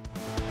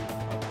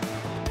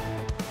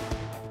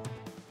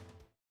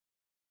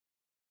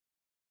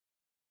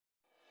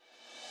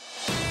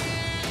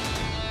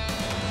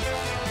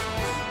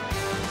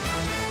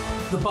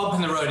 The bump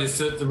in the road is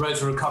the road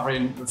to recovery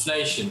and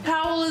inflation.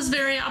 Powell is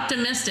very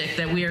optimistic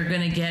that we are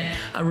going to get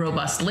a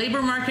robust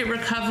labor market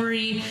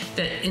recovery,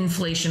 that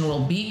inflation will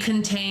be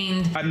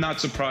contained. I'm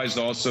not surprised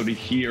also to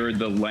hear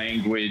the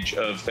language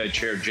of Fed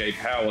Chair Jay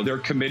Powell. They're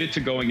committed to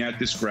going at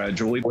this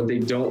gradually. What they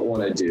don't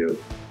want to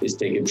do is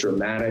take a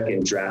dramatic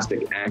and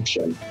drastic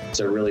action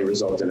to really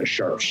result in a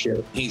sharp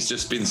shift. He's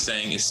just been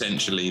saying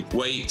essentially,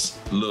 wait,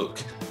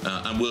 look,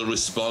 and we'll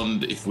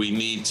respond if we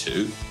need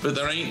to, but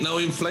there ain't no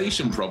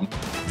inflation problem.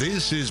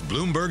 This is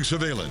Bloomberg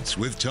Surveillance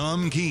with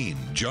Tom Keene,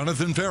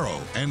 Jonathan Ferro,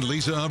 and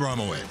Lisa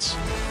Abramowicz.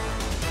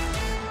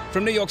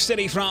 From New York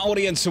City, for our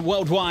audience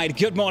worldwide,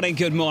 good morning,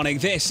 good morning.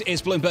 This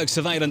is Bloomberg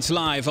Surveillance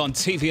live on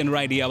TV and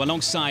radio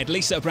alongside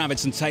Lisa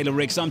Abramowicz and Taylor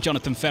Riggs. I'm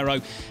Jonathan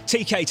Ferro.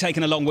 TK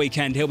taking a long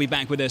weekend. He'll be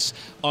back with us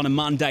on a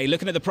Monday.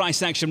 Looking at the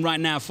price action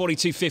right now,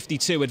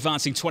 42.52,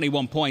 advancing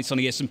 21 points on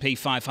the S&P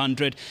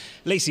 500.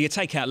 Lisa, your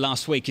takeout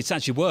last week, it's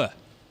as you were.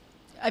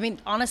 I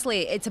mean,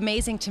 honestly, it's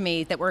amazing to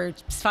me that we're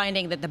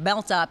finding that the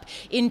melt up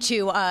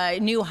into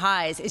new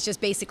highs is just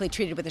basically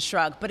treated with a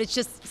shrug. But it's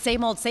just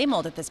same old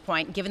at this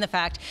point, given the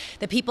fact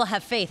that people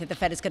have faith that the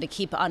Fed is going to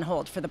keep on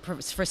hold for the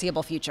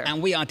foreseeable future.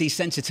 And we are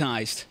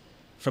desensitized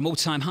from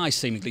all-time highs,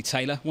 seemingly,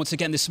 Taylor, once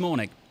again this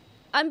morning.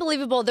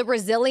 Unbelievable, the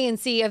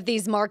resiliency of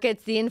these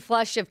markets, the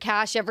inflush of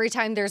cash every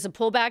time there's a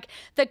pullback,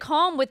 the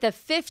calm with the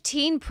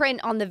 15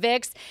 print on the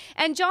VIX,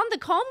 and John, the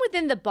calm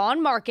within the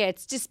bond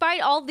markets,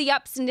 despite all the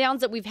ups and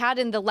downs that we've had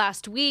in the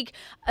last week,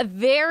 a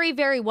very,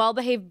 very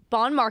well-behaved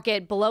bond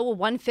market below a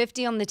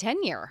 150 on the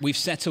 10-year. We've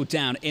settled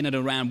down in and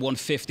around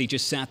 150,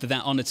 just south of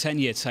that on the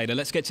 10-year, Taylor.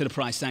 Let's get to the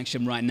price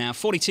action right now.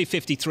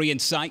 42.53 in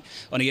sight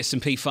on the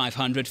S&P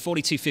 500,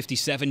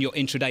 42.57, your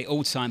intraday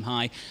all-time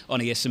high on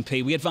the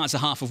S&P. We advance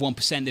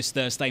 0.5% this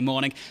Thursday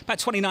morning, about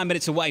 29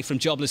 minutes away from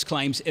jobless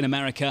claims in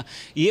America.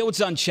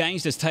 Yields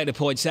unchanged, as Taylor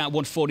points out,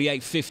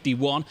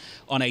 148.51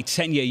 on a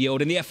 10-year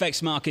yield. In the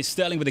FX market,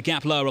 sterling with a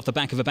gap lower off the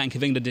back of a Bank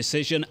of England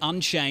decision,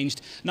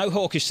 unchanged. No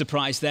hawkish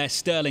surprise there.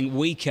 Sterling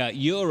weaker,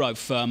 euro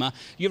firmer.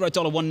 Euro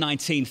dollar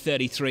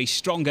 119.33,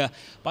 stronger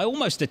by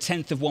almost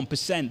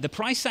 0.1%. The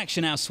price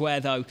action elsewhere,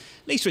 though,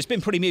 Lisa, it's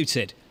been pretty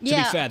muted, to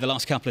be fair, the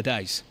last couple of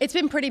days. It's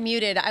been pretty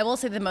muted. I will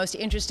say the most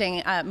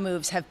interesting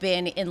moves have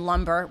been in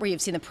lumber, where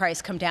you've seen the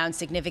price come down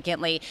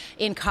significantly,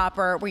 in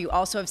copper, where you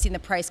also have seen the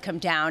price come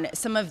down.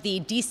 Some of the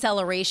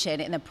deceleration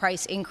in the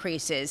price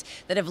increases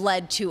that have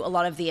led to a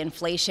lot of the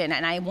inflation,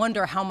 and I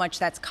wonder how much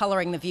that's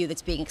coloring the view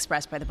that's being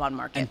expressed by the bond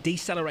market. And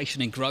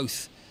deceleration in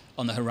growth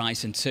on the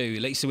horizon too.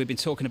 Lisa, we've been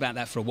talking about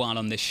that for a while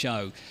on this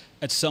show.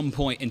 At some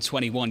point in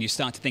 21, you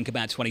start to think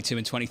about 22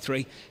 and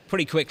 23.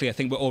 Pretty quickly, I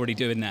think we're already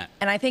doing that.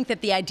 And I think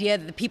that the idea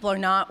that the people are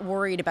not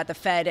worried about the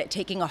Fed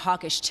taking a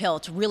hawkish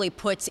tilt really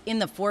puts in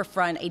the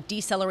forefront a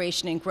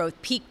deceleration in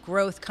growth, peak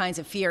growth kinds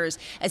of fears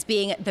as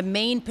being the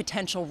main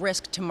potential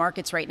risk to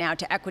markets right now,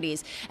 to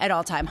equities at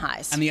all-time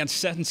highs. And the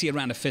uncertainty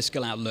around the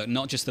fiscal outlook,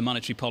 not just the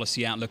monetary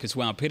policy outlook as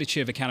well. Peter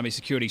Cheer of Academy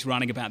Securities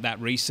writing about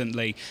that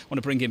recently. I want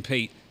to bring in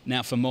Pete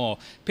now for more.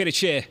 Peter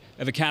Cheer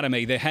of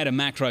Academy, the head of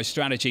macro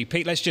strategy.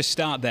 Pete, let's just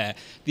start there.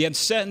 The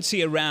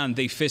uncertainty around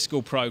the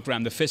fiscal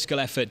program, the fiscal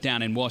effort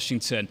down in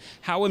Washington,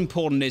 how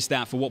important is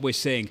that for what we're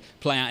seeing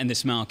play out in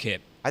this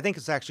market? I think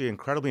it's actually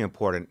incredibly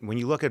important. When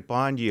you look at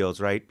bond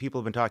yields, right, people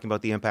have been talking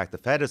about the impact the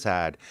Fed has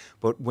had,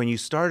 but when you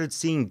started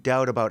seeing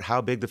doubt about how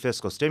big the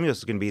fiscal stimulus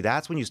is going to be,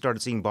 that's when you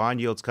started seeing bond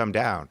yields come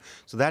down.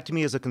 So that to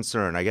me is a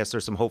concern. I guess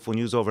there's some hopeful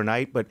news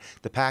overnight, but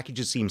the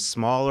packages seem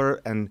smaller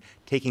and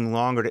taking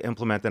longer to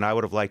implement than I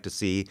would have liked to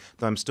see,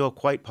 though I'm still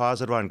quite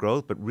positive on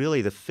growth. But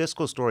really, the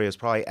fiscal story is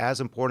probably as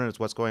important as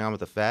what's going on with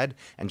the Fed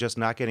and just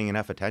not getting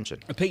enough attention.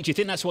 Pete, do you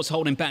think that's what's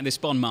holding back this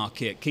bond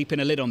market, keeping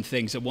a lid on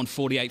things at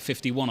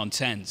 148.51 on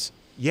 10s?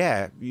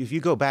 Yeah, if you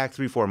go back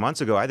 3-4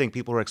 months ago, I think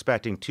people were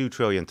expecting $2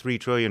 trillion, $3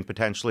 trillion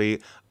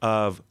potentially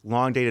of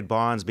long-dated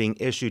bonds being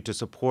issued to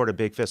support a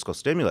big fiscal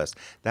stimulus.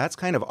 That's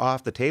kind of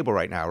off the table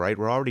right now, right?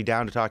 We're already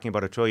down to talking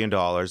about $1 trillion.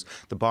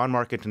 The bond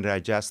market can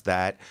digest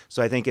that.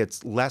 So I think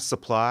it's less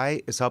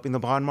supply is helping the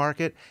bond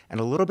market, and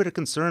a little bit of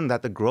concern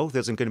that the growth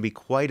isn't going to be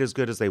quite as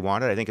good as they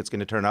wanted. I think it's going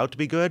to turn out to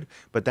be good,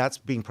 but that's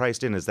being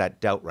priced in as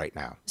that doubt right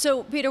now.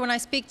 So, Peter, when I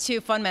speak to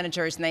fund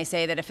managers and they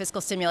say that a fiscal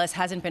stimulus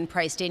hasn't been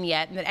priced in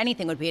yet and that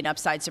anything would be an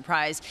upside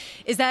surprise,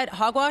 is that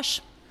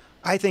hogwash?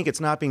 I think it's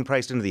not being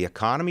priced into the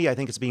economy. I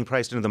think it's being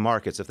priced into the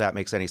markets, if that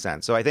makes any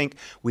sense. So I think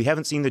we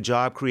haven't seen the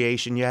job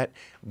creation yet.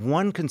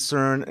 One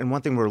concern and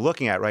one thing we're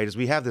looking at, right, is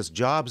we have this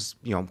jobs,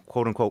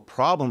 quote unquote,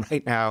 problem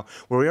right now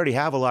where we already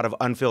have a lot of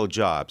unfilled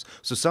jobs.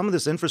 So some of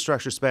this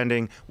infrastructure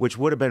spending, which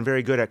would have been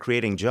very good at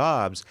creating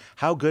jobs,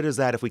 how good is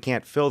that if we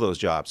can't fill those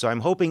jobs? So I'm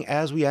hoping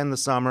as we end the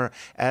summer,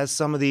 as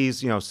some of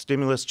these,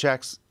 stimulus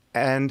checks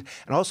and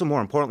also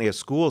more importantly, as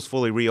schools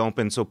fully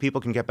reopen so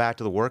people can get back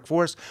to the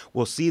workforce,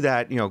 we'll see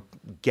that,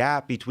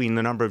 gap between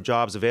the number of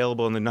jobs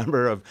available and the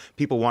number of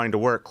people wanting to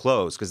work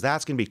close, because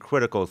that's going to be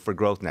critical for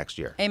growth next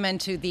year. Amen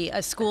to the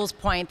schools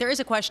point. There is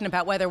a question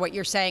about whether what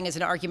you're saying is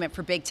an argument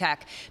for big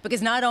tech,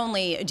 because not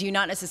only do you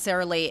not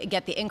necessarily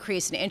get the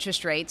increase in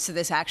interest rates, so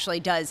this actually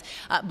does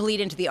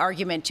bleed into the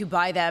argument to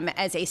buy them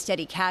as a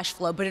steady cash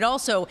flow, but it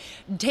also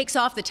takes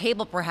off the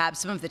table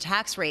perhaps some of the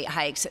tax rate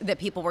hikes that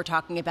people were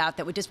talking about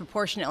that would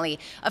disproportionately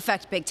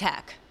affect big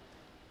tech.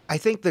 I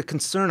think the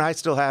concern I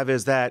still have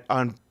is that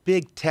on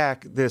big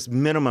tech, this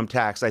minimum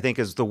tax, I think,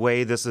 is the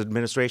way this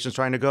administration is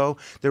trying to go.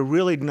 They're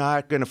really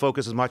not going to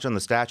focus as much on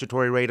the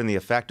statutory rate and the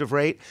effective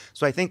rate.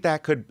 So I think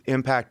that could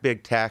impact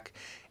big tech.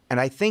 And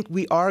I think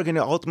we are going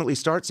to ultimately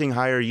start seeing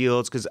higher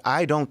yields because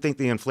I don't think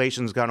the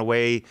inflation's gone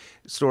away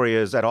story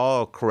is at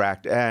all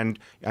correct. And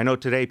I know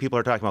today people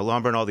are talking about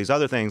lumber and all these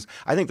other things.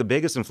 I think the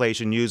biggest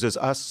inflation news is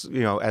us,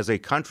 as a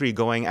country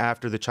going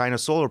after the China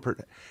solar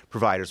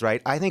providers,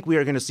 right? I think we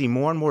are going to see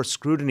more and more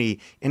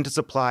scrutiny into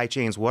supply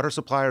chains, what our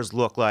suppliers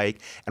look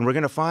like. And we're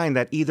going to find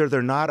that either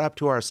they're not up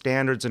to our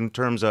standards in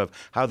terms of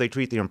how they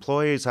treat the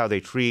employees, how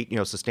they treat,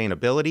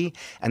 sustainability.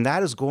 And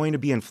that is going to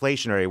be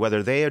inflationary,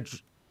 whether they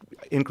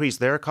increase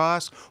their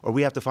costs or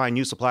we have to find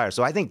new suppliers.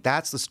 So I think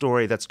that's the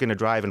story that's going to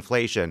drive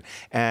inflation.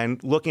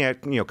 And looking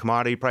at,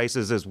 commodity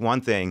prices is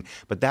one thing,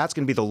 but that's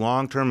going to be the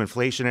long-term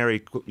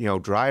inflationary,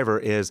 driver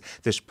is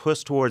this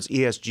push towards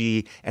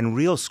ESG and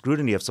real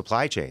scrutiny of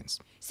supply chains.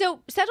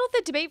 So settle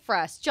the debate for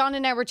us. John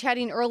and I were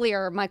chatting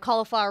earlier. My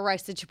cauliflower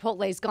rice at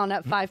Chipotle has gone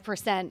up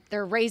 5%.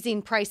 They're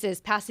raising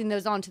prices, passing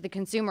those on to the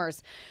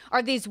consumers.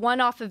 Are these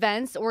one-off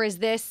events, or is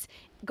this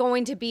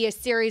going to be a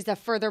series of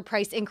further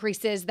price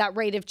increases, that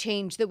rate of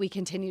change that we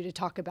continue to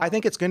talk about? I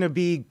think it's going to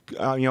be,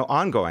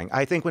 ongoing.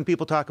 I think when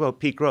people talk about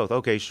peak growth,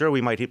 okay, sure,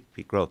 we might hit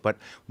peak growth, but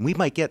we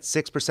might get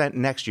 6%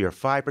 next year,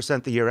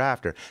 5% the year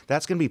after.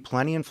 That's going to be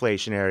plenty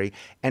inflationary.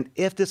 And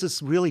if this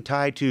is really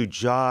tied to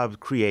job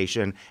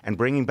creation and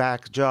bringing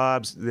back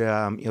jobs,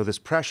 this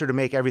pressure to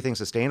make everything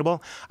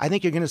sustainable, I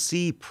think you're going to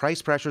see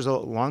price pressures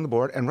along the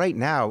board. And right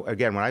now,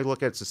 again, when I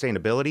look at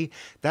sustainability,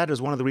 that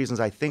is one of the reasons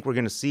I think we're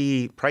going to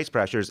see price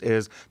pressures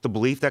is the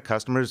belief that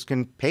customers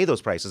can pay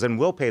those prices and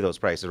will pay those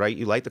prices, right?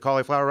 You like the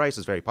cauliflower rice,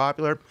 it's very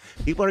popular.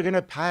 People are going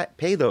to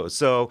pay those.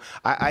 So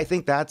I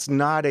think that's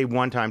not a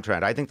one-time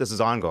trend. I think this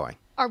is ongoing.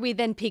 Are we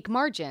then peak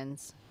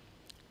margins?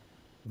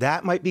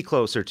 That might be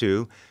closer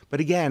to, but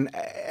again,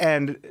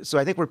 and so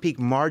I think we're peak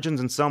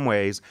margins in some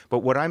ways, but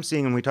what I'm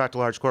seeing when we talk to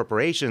large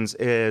corporations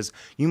is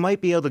you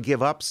might be able to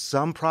give up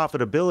some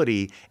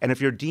profitability, and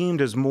if you're deemed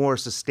as more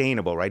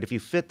sustainable, right? If you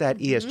fit that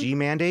ESG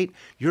mandate,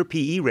 your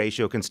PE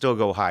ratio can still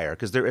go higher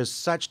because there is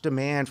such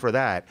demand for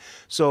that.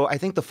 So I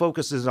think the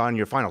focus is on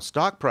your final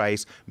stock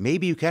price.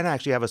 Maybe you can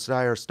actually have a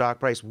higher stock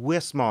price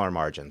with smaller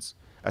margins,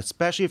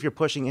 especially if you're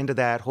pushing into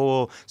that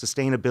whole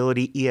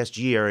sustainability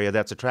ESG area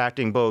that's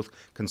attracting both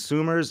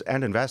consumers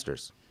and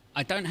investors.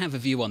 I don't have a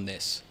view on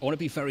this. I want to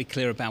be very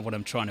clear about what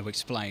I'm trying to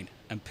explain.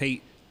 And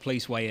Pete,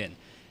 please weigh in.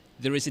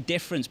 There is a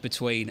difference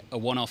between a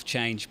one-off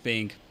change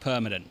being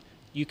permanent.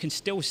 You can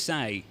still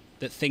say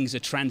that things are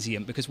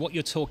transient because what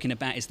you're talking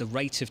about is the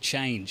rate of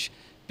change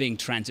being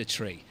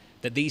transitory,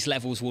 that these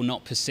levels will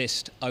not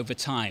persist over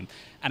time.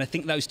 And I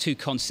think those two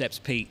concepts,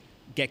 Pete,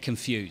 get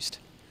confused.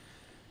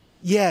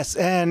 Yes,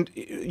 and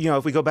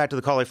if we go back to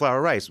the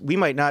cauliflower rice, we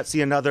might not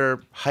see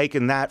another hike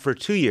in that for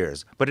 2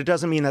 years, but it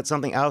doesn't mean that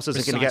something else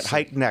isn't going to get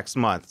hiked next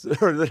month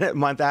or the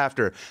month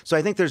after. So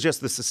I think there's just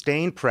the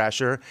sustained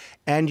pressure,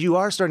 and you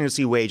are starting to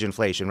see wage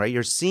inflation, right?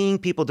 You're seeing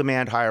people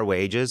demand higher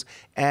wages,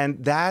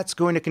 and that's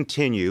going to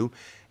continue.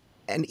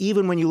 And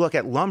even when you look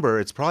at lumber,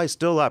 it's probably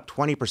still up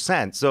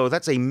 20%. So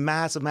that's a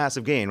massive,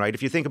 massive gain, right?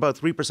 If you think about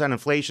 3%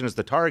 inflation as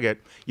the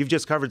target, you've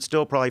just covered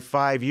still probably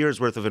 5 years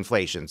worth of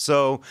inflation.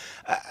 So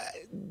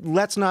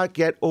let's not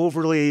get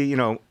overly,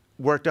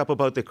 worked up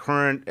about the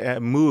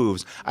current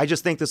moves. I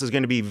just think this is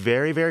going to be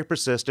very, very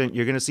persistent.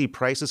 You're going to see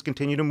prices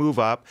continue to move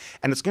up,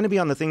 and it's going to be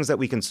on the things that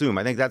we consume.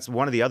 I think that's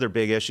one of the other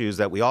big issues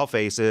that we all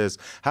face is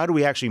how do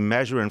we actually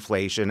measure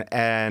inflation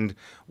and,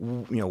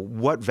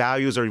 what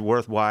values are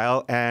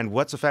worthwhile and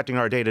what's affecting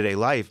our day-to-day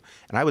life.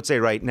 And I would say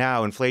right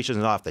now, inflation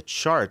is off the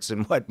charts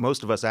in what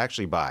most of us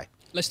actually buy.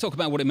 Let's talk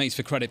about what it means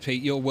for credit,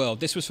 Pete, your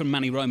world. This was from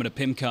Manny Roman at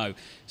PIMCO,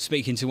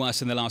 speaking to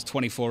us in the last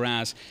 24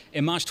 hours.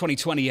 In March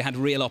 2020, you had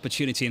real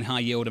opportunity in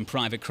high yield and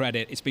private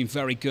credit. It's been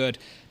very good.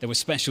 There were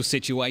special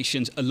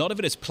situations. A lot of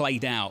it has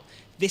played out.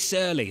 This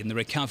early in the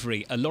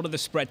recovery, a lot of the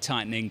spread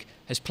tightening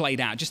has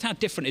played out. Just how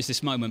different is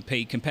this moment,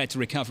 Pete, compared to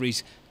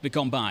recoveries that have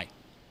gone by?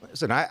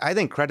 Listen, I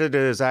think credit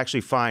is actually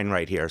fine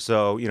right here.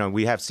 So,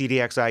 we have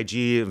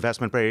CDXIG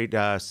investment grade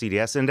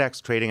CDS index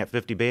trading at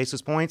 50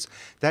 basis points.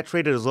 That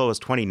traded as low as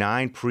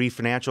 29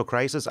 pre-financial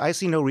crisis. I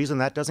see no reason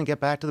that doesn't get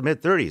back to the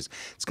mid-30s.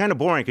 It's kind of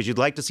boring because you'd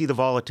like to see the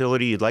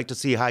volatility. You'd like to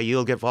see high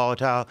yield get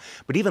volatile.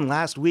 But even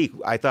last week,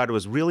 I thought it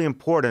was really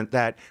important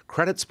that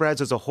credit spreads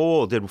as a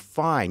whole did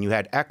fine. You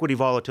had equity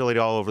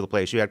volatility all over the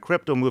place. You had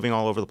crypto moving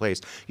all over the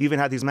place. You even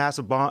had these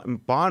massive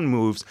bond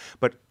moves.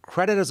 But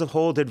credit as a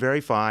whole did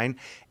very fine.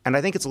 And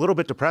I think it's a little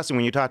bit depressing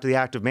when you talk to the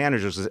active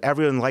managers because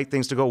everyone likes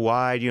things to go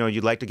wide.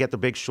 You'd like to get the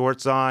big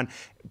shorts on.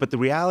 But the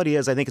reality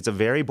is I think it's a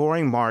very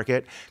boring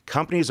market.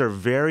 Companies are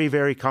very,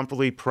 very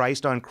comfortably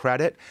priced on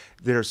credit.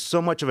 There's so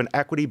much of an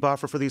equity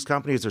buffer for these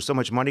companies. There's so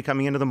much money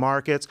coming into the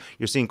markets.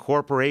 You're seeing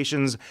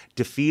corporations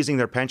defeasing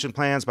their pension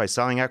plans by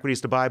selling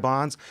equities to buy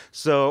bonds.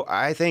 So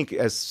I think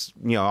as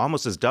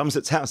almost as dumb as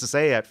it sounds to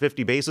say, at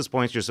 50 basis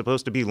points, you're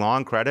supposed to be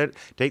long credit.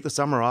 Take the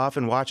summer off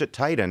and watch it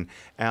tighten.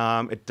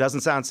 It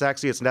doesn't sound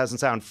sexy. It doesn't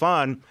sound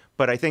fun.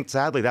 But I think,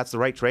 sadly, that's the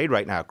right trade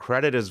right now.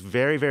 Credit is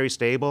very, very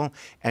stable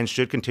and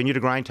should continue to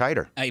grind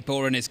tighter. Hey,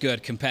 boring is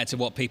good compared to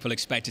what people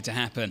expected to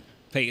happen.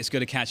 Pete, it's good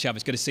to catch up.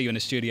 It's good to see you in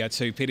the studio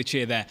too. Peter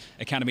Cheer there,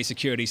 Academy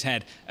Securities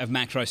Head of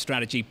Macro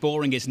Strategy.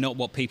 Boring is not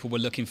what people were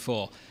looking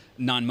for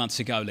 9 months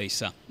ago,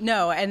 Lisa.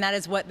 No, and that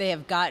is what they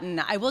have gotten.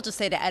 I will just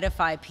say, to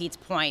edify Pete's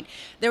point,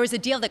 there was a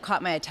deal that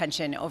caught my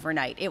attention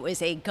overnight. It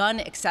was a gun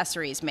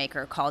accessories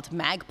maker called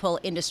Magpul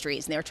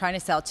Industries, and they were trying to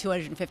sell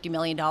 $250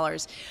 million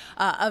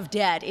of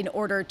debt in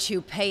order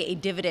to pay a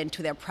dividend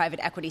to their private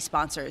equity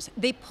sponsors.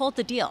 They pulled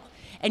the deal.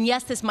 And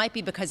yes, this might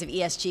be because of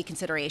ESG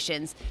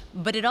considerations,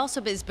 but it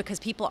also is because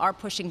people are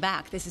pushing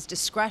back. This is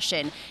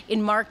discretion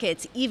in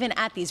markets, even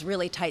at these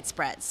really tight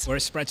spreads. Where are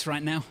spreads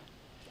right now?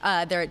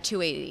 They're at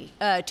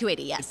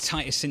 280, yes. The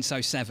tightest since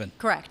 2007.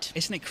 Correct.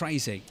 Isn't it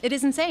crazy? It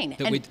is insane.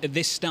 That at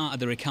this start of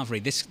the recovery,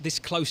 this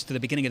close to the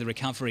beginning of the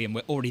recovery, and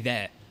we're already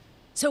there.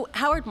 So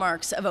Howard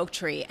Marks of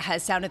Oaktree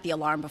has sounded the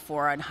alarm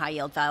before on high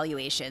yield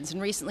valuations.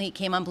 And recently he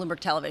came on Bloomberg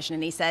Television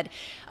and he said,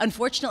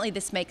 unfortunately,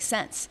 this makes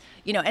sense.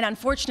 You know, and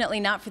unfortunately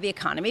not for the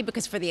economy,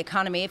 because for the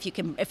economy, if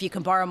you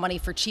can borrow money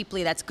for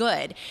cheaply, that's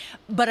good.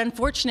 But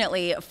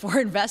unfortunately for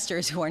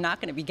investors who are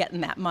not going to be getting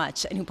that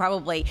much and who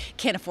probably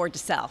can't afford to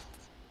sell.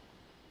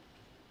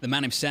 The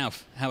man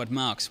himself, Howard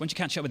Marks. When did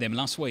you catch up with him?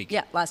 Last week?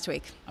 Yeah, last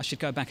week. I should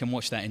go back and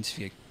watch that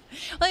interview.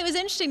 Well, it was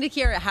interesting to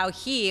hear how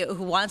he,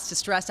 who wants to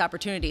stress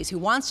opportunities, who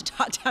wants to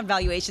talk down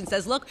valuation,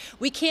 says, look,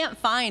 we can't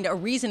find a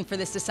reason for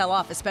this to sell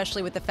off,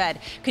 especially with the Fed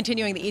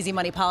continuing the easy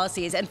money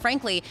policies. And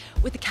frankly,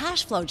 with the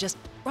cash flow just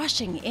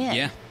rushing in.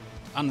 Yeah.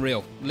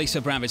 Unreal. Lisa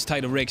Abramowicz,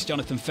 Taylor Riggs,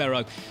 Jonathan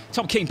Ferro.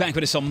 Tom Keene back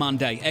with us on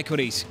Monday.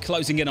 Equities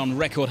closing in on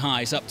record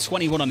highs, up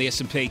 21 on the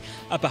S&P,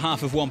 up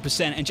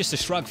 0.5%, and just a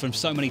shrug from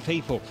so many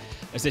people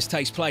as this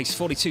takes place.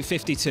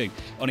 42.52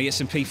 on the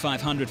S&P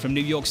 500 from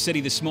New York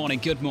City this morning.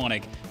 Good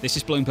morning. This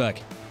is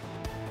Bloomberg.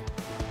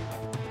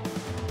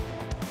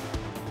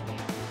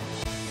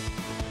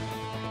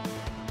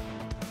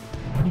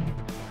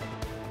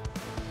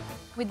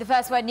 With the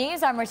First Word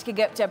News, I'm Rishka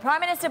Gupta. Prime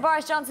Minister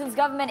Boris Johnson's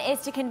government is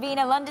to convene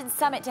a London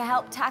summit to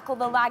help tackle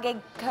the lagging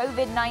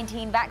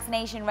COVID-19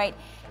 vaccination rate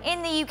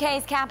in the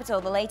UK's capital.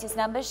 The latest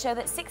numbers show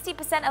that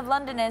 60% of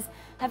Londoners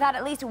have had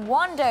at least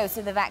one dose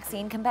of the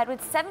vaccine, compared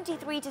with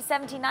 73 to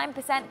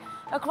 79%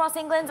 across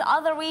England's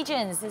other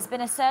regions. There's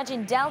been a surge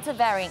in Delta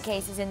variant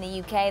cases in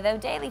the UK, though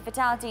daily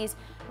fatalities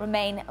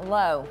remain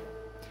low.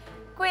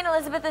 Queen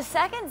Elizabeth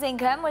II's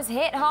income was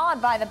hit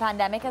hard by the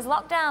pandemic as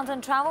lockdowns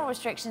and travel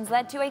restrictions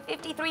led to a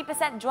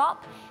 53%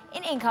 drop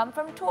in income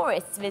from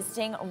tourists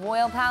visiting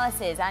royal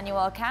palaces.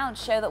 Annual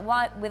accounts show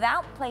that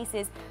without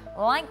places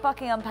like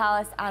Buckingham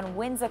Palace and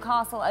Windsor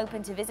Castle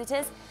open to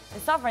visitors, the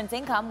sovereign's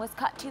income was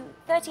cut to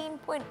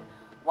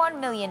 $13.1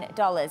 million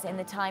in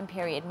the time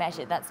period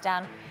measured. That's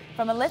down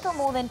from a little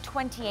more than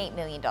 $28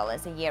 million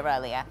a year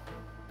earlier.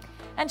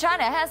 And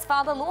China has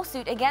filed a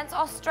lawsuit against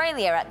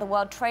Australia at the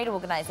World Trade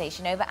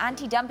Organization over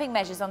anti-dumping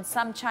measures on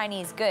some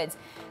Chinese goods.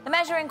 The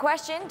measure in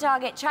question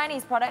target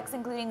Chinese products,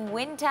 including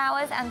wind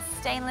towers and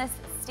stainless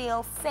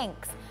steel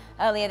sinks.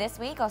 Earlier this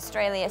week,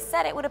 Australia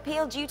said it would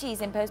appeal duties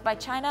imposed by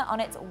China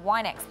on its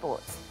wine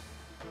exports.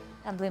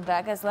 And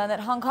Bloomberg has learned that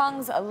Hong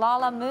Kong's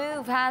Lala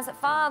Move has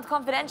filed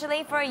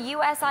confidentially for a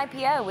U.S.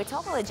 IPO. We're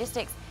told the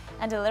logistics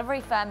and delivery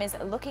firm is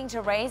looking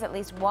to raise at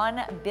least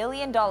 $1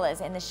 billion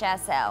in the share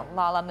sale.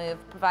 Lala Move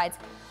provides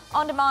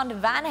on-demand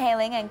van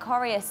hailing and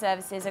courier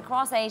services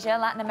across Asia,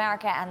 Latin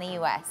America, and the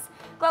U.S.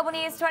 Global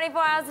news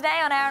 24 hours a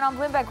day on air and on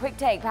Bloomberg Quick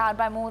Take, powered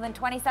by more than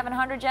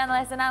 2,700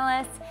 journalists and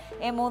analysts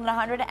in more than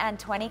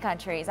 120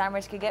 countries. I'm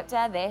Rishka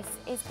Gupta. This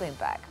is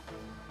Bloomberg.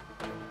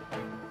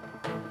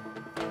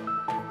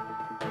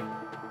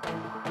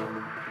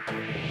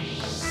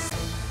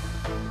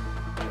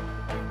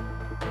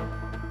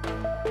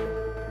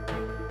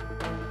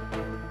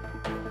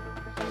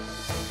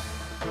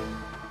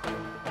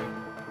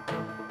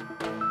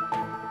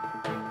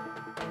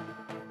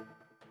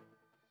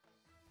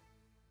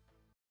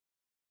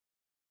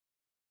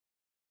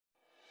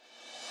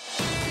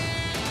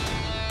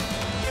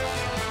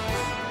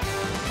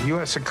 The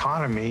U.S.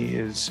 economy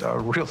is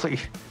really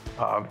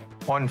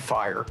on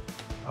fire.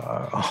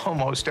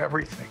 Almost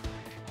everything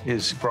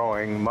is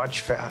growing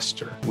much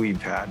faster.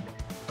 We've had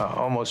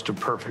almost a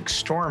perfect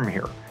storm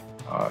here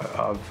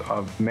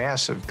of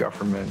massive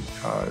government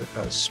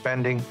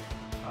spending,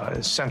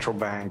 central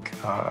bank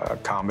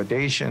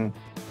accommodation,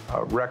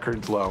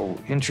 record low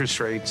interest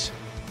rates,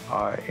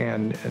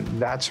 and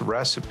that's a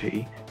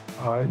recipe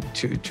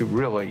to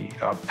really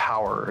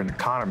power an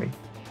economy.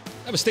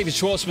 That was Stephen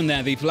Schwartzman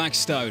there, the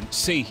Blackstone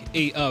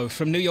CEO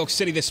from New York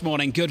City this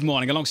morning. Good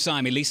morning.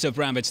 Alongside me, Lisa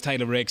Abramowicz,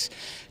 Taylor Riggs,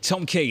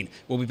 Tom Keene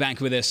will be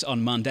back with us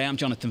on Monday. I'm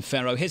Jonathan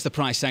Ferro. Here's the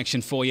price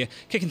action for you.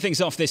 Kicking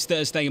things off this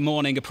Thursday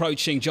morning,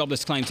 approaching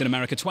jobless claims in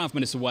America, 12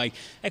 minutes away.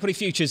 Equity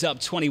futures up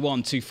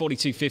 21 to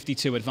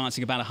 42.52,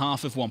 advancing about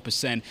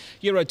 0.5%.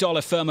 Euro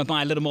dollar firmer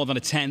by a little more than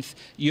a tenth.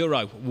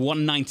 Euro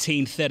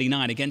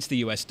 119.39 against the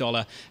US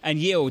dollar. And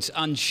yields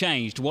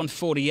unchanged,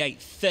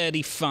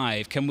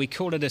 148.35. Can we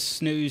call it a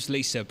snooze,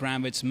 Lisa Abramowicz?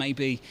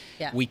 Maybe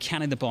we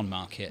can in the bond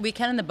market. We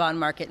can in the bond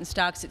market. In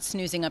stocks, it's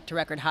snoozing up to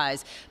record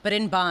highs. But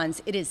in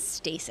bonds, it is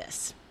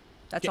stasis.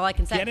 That's all I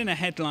can say. Getting a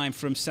headline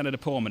from Senator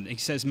Portman. He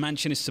says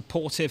Manchin is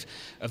supportive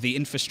of the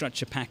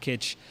infrastructure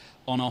package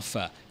on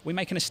offer. We're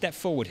making a step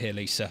forward here,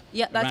 Lisa,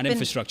 around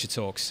infrastructure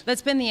talks.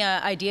 That's been the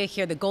idea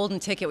here, the golden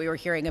ticket we were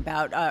hearing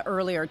about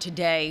earlier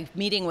today,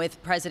 meeting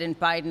with President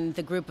Biden,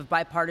 the group of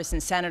bipartisan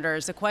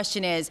senators. The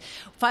question is,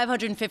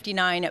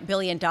 $559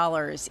 billion,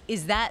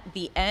 is that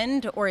the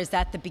end or is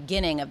that the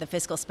beginning of the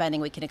fiscal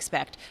spending we can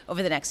expect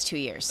over the next 2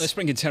 years? Let's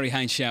bring in Terry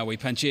Haynes, shall we?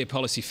 Pangea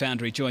Policy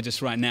Foundry joins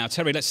us right now.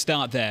 Terry, let's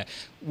start there.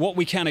 What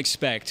we can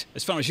expect,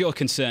 as far as you're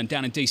concerned,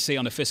 down in D.C.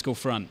 on the fiscal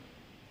front?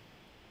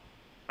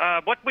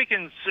 What we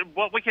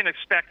can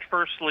expect,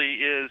 firstly,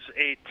 is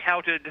a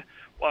touted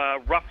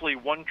roughly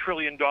 $1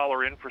 trillion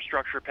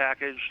infrastructure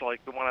package,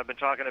 like the one I've been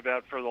talking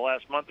about for the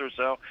last month or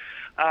so,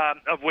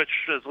 of which,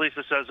 as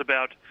Lisa says,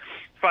 about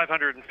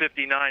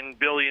 $559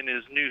 billion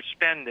is new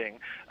spending.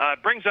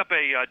 Brings up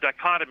a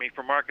dichotomy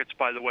for markets,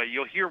 by the way.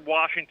 You'll hear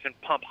Washington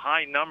pump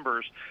high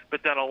numbers,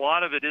 but then a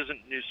lot of it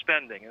isn't new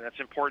spending, and that's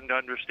important to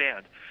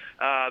understand.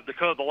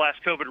 The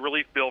last COVID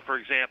relief bill, for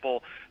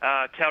example,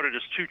 touted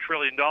as $2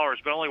 trillion,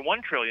 but only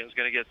 $1 trillion is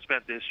going to get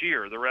spent this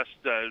year. The rest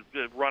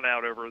run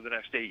out over the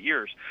next 8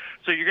 years.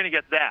 So you're going to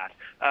get that.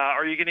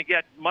 Are you going to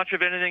get much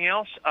of anything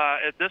else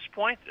at this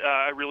point?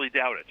 I really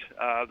doubt it.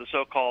 The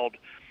so-called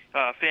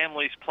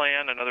Families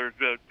Plan, another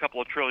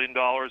couple of $1 trillion,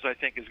 I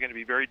think is going to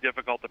be very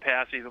difficult to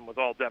pass, even with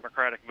all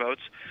Democratic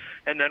votes.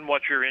 And then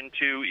what you're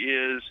into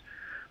is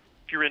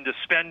you're into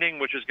spending,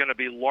 which is going to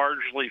be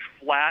largely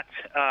flat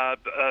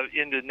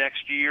into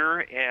next year,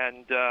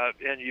 and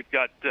you've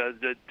got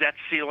the debt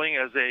ceiling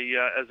as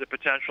a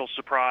potential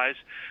surprise.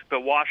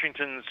 But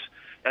Washington's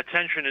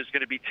attention is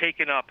going to be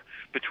taken up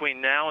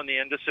between now and the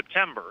end of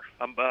September,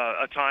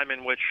 a time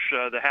in which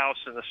the House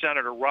and the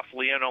Senate are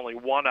roughly in only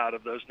one out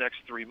of those next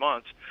 3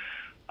 months,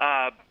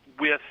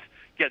 with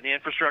getting the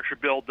infrastructure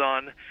bill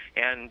done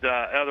and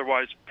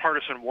otherwise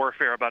partisan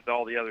warfare about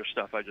all the other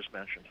stuff I just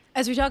mentioned.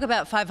 As we talk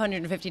about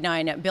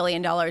 $559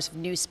 billion of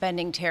new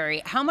spending,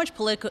 Terry, how much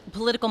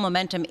political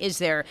momentum is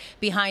there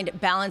behind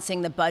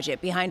balancing the budget,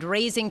 behind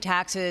raising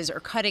taxes or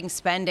cutting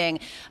spending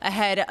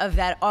ahead of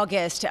that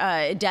August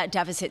debt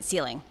deficit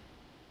ceiling?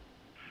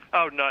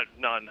 Oh,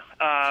 none.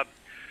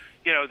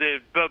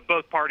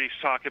 Both parties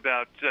talk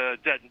about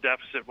debt and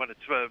deficit when it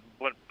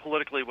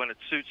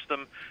suits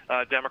them.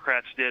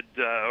 Democrats did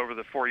over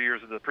the 4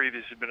 years of the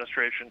previous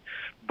administration,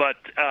 but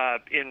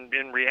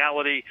in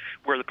reality,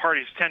 where the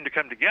parties tend to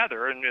come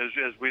together, and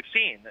as we've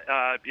seen,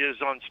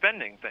 is on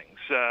spending things.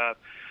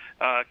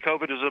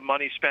 COVID is a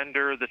money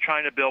spender. The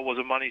China bill was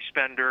a money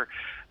spender.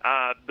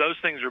 Those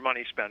things are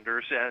money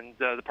spenders, and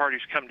the parties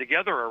come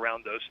together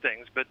around those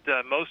things. But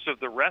most of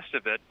the rest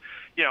of it,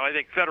 I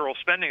think federal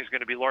spending is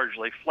going to be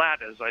largely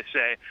flat, as I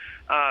say.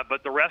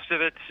 But the rest of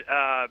it,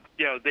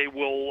 they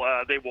will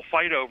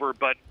fight over.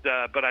 But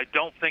I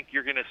don't think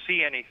you're going to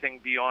see anything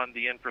beyond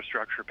the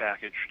infrastructure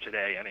package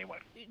today, anyway.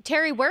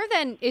 Terry, where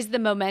then is the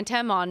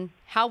momentum on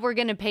how we're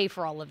going to pay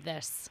for all of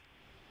this?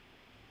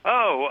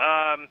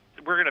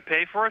 We're going to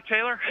pay for it,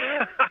 Taylor?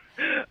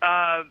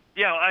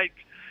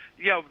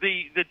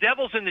 The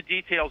devil's in the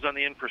details on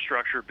the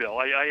infrastructure bill.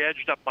 I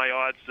edged up my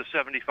odds to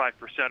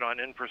 75%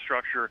 on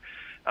infrastructure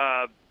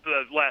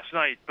last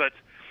night, but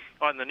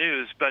on the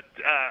news. But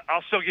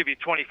I'll still give you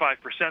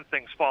 25%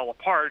 things fall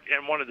apart.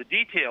 And one of the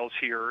details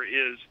here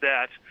is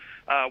that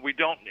we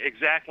don't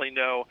exactly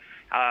know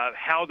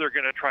how they're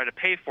going to try to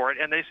pay for it,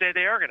 and they say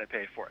they are going to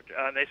pay for it.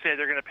 And they say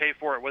they're going to pay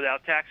for it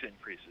without tax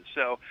increases.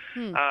 So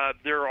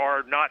there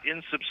are not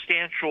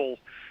insubstantial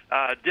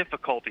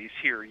difficulties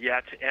here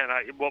yet. And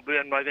I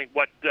think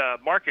what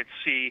markets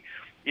see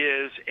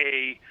is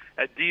a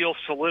deal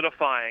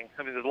solidifying.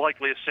 I mean, the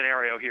likeliest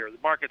scenario here. The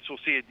markets will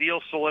see a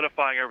deal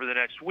solidifying over the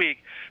next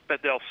week,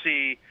 but they'll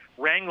see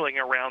wrangling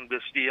around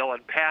this deal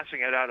and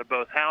passing it out of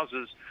both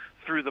houses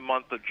through the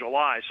month of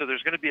July. So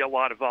there's going to be a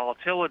lot of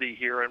volatility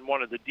here, and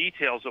one of the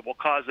details that will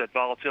cause that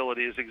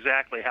volatility is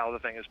exactly how the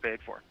thing is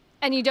paid for.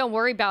 And you don't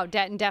worry about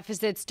debt and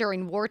deficits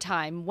during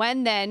wartime.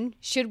 When then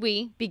should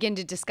we begin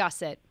to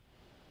discuss it?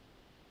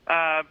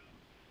 My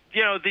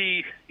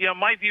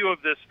view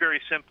of this very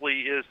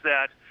simply is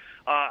that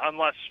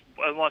unless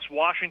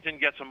Washington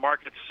gets a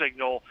market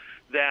signal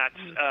that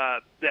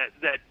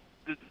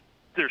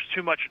there's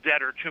too much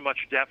debt or too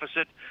much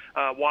deficit,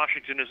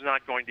 Washington is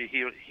not going to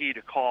heed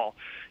a call.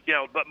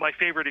 But my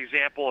favorite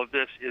example of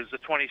this is the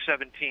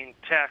 2017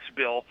 tax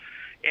bill.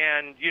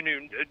 And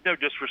no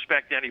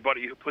disrespect to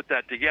anybody who put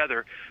that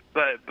together,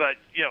 but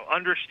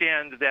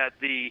understand that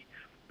the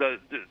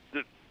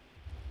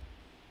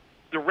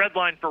red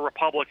line for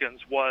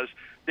Republicans was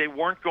they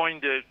weren't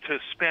going to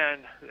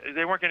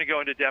go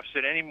into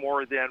deficit any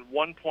more than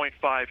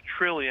 $1.5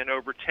 trillion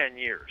over 10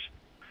 years.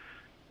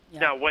 Yeah.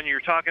 Now, when you're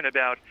talking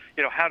about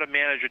how to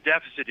manage a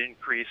deficit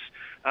increase,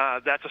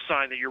 that's a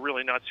sign that you're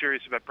really not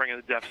serious about bringing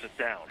the deficit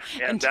down,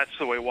 and that's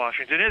the way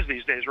Washington is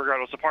these days,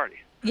 regardless of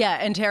party. Yeah,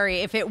 and Terry,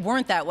 if it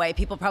weren't that way,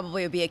 people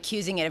probably would be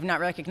accusing it of not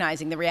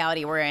recognizing the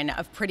reality we're in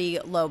of pretty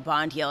low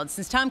bond yields.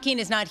 Since Tom Keene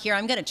is not here,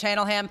 I'm going to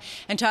channel him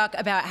and talk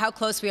about how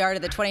close we are to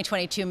the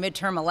 2022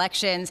 midterm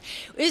elections.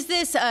 Is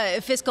this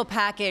fiscal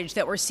package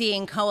that we're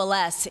seeing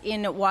coalesce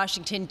in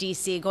Washington,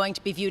 D.C. going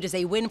to be viewed as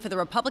a win for the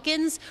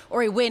Republicans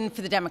or a win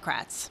for the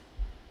Democrats?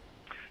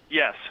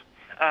 Yes.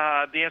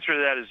 The answer to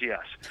that is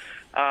yes.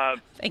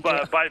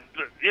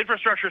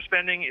 Infrastructure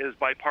spending is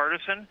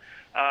bipartisan.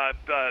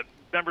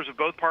 Members of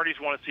both parties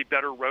want to see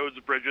better roads,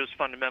 bridges,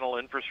 fundamental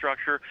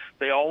infrastructure.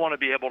 They all want to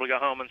be able to go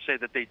home and say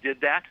that they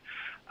did that.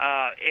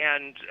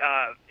 And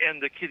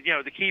the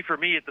key for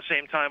me at the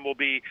same time will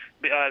be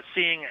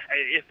seeing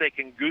if they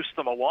can goose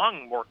them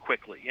along more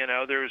quickly.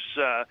 There's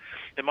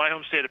in my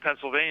home state of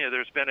Pennsylvania,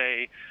 there's been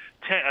a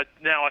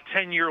now a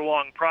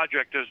 10-year-long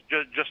project is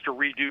just to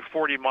redo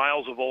 40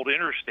 miles of old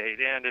interstate.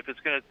 And if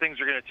things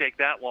are going to take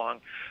that long,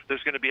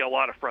 there's going to be a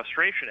lot of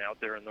frustration out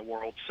there in the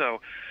world.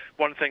 So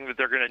one thing that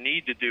they're going to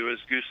need to do is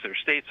goose their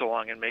states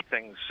along and make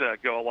things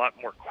go a lot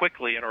more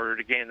quickly in order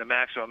to gain the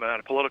maximum amount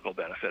of political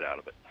benefit out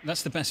of it.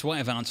 That's the best way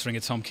of answering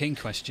a Tom Keene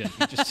question.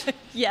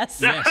 Yes.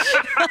 Yes.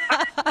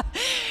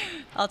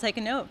 I'll take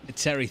a note.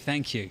 Terry,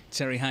 thank you.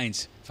 Terry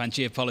Haynes,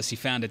 Fangea Policy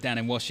Founder down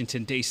in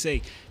Washington,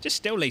 D.C. Just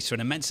still, Lisa,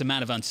 an immense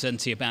amount of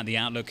uncertainty about the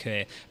outlook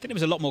here. I think there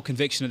was a lot more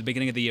conviction at the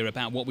beginning of the year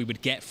about what we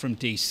would get from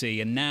D.C.,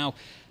 and now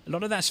a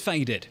lot of that's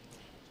faded.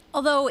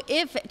 Although,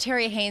 if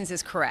Terry Haynes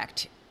is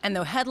correct, and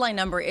the headline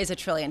number is $1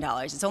 trillion,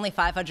 it's only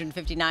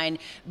 $559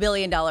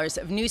 billion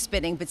of new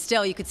spending, but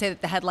still you could say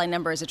that the headline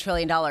number is $1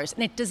 trillion,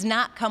 and it does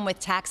not come with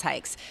tax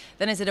hikes,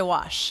 then is it a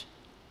wash?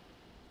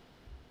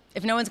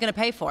 If no one's going to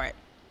pay for it.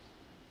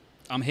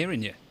 I'm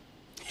hearing you.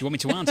 Do you want me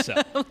to answer?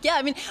 Yeah,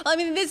 I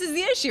mean, this is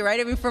the issue, right?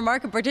 I mean, for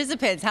market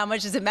participants, how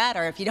much does it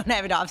matter if you don't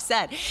have it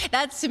offset?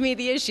 That's, to me,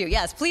 the issue.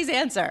 Yes, please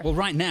answer. Well,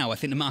 right now, I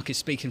think the market's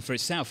speaking for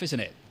itself, isn't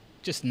it?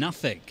 Just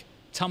nothing.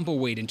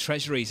 Tumbleweed in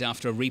treasuries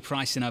after a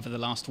repricing over the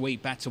last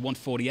week, back to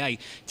 148.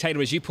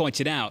 Taylor, as you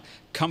pointed out,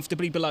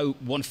 comfortably below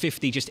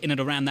 150, just in and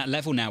around that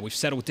level now. We've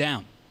settled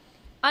down.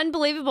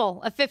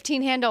 Unbelievable. A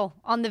 15 handle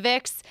on the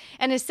VIX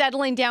and is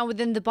settling down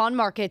within the bond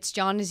markets,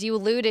 John, as you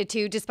alluded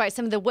to, despite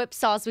some of the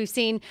whipsaws we've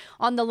seen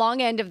on the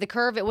long end of the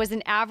curve. It was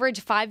an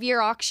average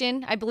 5-year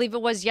auction. I believe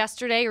it was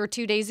yesterday or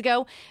 2 days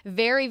ago.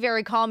 Very,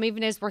 very calm,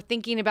 even as we're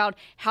thinking about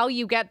how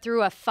you get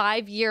through a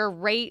 5-year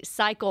rate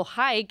cycle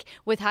hike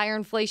with higher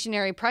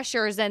inflationary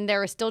pressures. And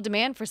there is still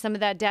demand for some of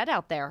that debt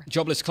out there.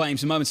 Jobless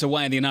claims moments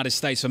away in the United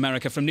States of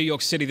America. From New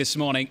York City this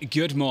morning,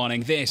 good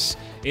morning. This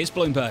is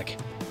Bloomberg.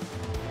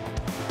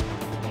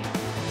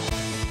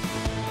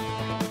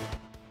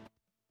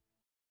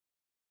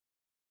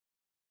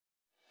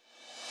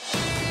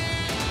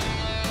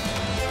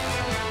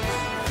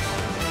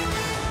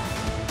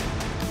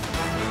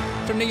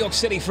 From New York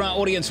City for our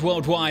audience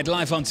worldwide,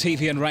 live on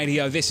TV and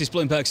radio, this is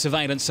Bloomberg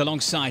Surveillance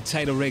alongside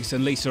Taylor Riggs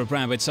and Lisa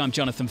Abramowicz. I'm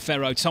Jonathan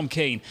Ferro. Tom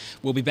Keene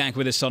will be back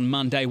with us on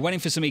Monday, waiting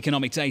for some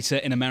economic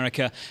data in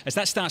America. As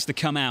that starts to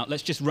come out,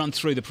 let's just run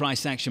through the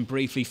price action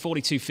briefly.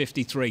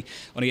 42.53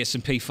 on the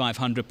S&P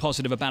 500,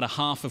 positive about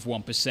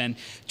 0.5%.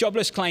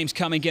 Jobless claims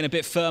coming in a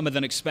bit firmer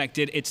than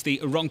expected. It's the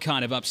wrong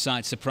kind of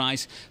upside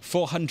surprise.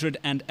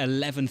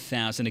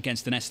 411,000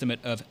 against an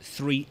estimate of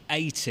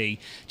 380.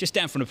 Just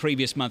down from the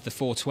previous month of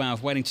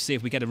 412. Waiting to see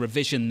if we get a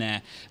revision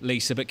there,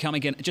 Lisa, but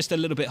coming in just a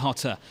little bit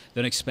hotter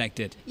than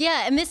expected.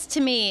 Yeah, and this to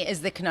me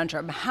is the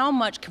conundrum. How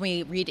much can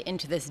we read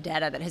into this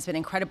data that has been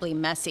incredibly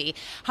messy?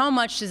 How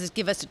much does this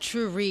give us a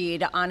true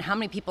read on how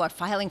many people are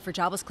filing for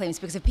jobless claims?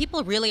 Because if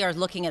people really are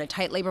looking at a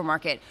tight labor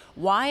market,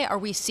 why are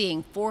we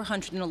seeing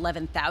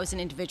 411,000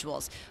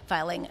 individuals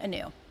filing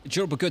anew?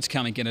 Durable goods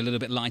coming in a little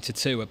bit lighter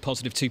too, at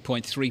positive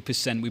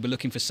 2.3%. We were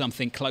looking for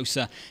something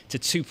closer to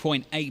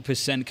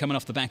 2.8%, coming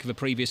off the back of a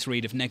previous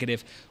read of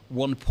negative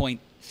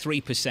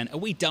 1.3%. Are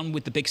we done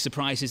with the big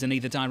surprises in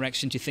either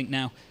direction, do you think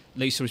now,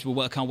 Lisa, as we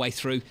work our way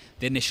through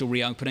the initial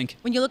reopening?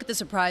 When you look at the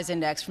surprise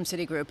index from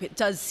Citigroup, it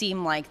does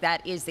seem like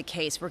that is the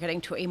case. We're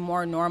getting to a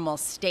more normal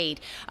state.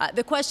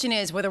 The question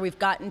is whether we've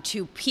gotten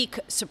to peak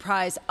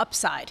surprise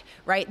upside,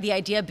 right? The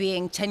idea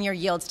being 10-year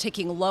yields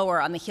ticking lower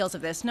on the heels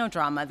of this. No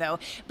drama, though.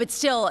 But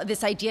still,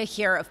 this idea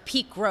here of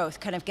peak growth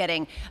kind of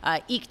getting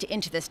eked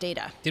into this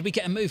data. Did we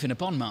get a move in a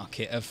bond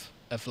market of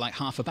like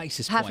half a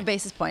basis point? Half a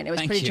basis point. It was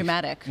Thank pretty you.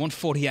 dramatic.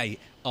 148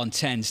 on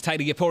 10s.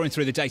 Taylor, you're pouring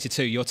through the data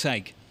too. Your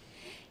take?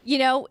 You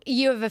know,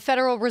 you have a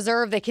Federal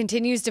Reserve that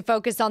continues to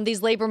focus on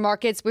these labor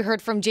markets. We heard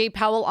from Jay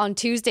Powell on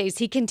Tuesdays.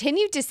 He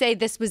continued to say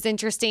this was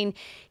interesting.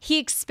 He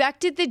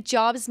expected the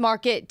jobs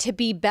market to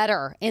be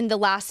better in the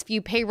last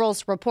few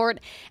payrolls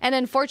report. And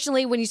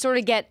unfortunately, when you sort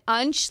of get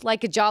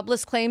like a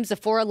jobless claims of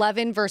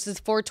 411 versus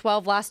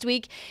 412 last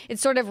week, it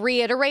sort of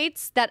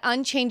reiterates that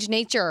unchanged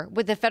nature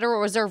with the Federal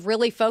Reserve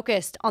really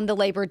focused on the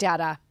labor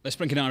data. Let's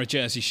bring in Ira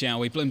Jersey, shall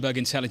we? Bloomberg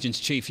Intelligence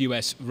Chief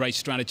U.S. Rate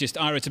Strategist.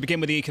 Ira, to begin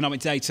with the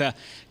economic data,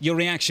 your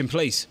reaction,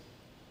 please.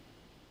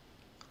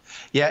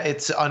 Yeah,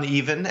 it's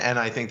uneven, and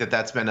I think that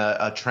that's been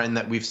a trend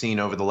that we've seen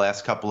over the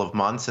last couple of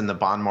months, and the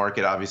bond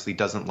market obviously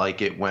doesn't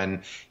like it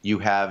when you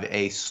have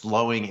a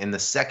slowing in the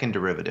second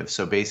derivative.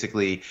 So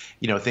basically,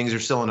 you know, things are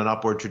still in an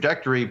upward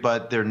trajectory,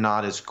 but they're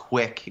not as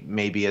quick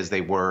maybe as they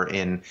were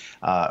in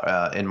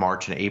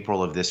March and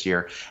April of this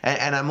year.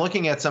 And I'm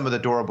looking at some of the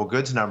durable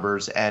goods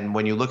numbers, and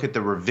when you look at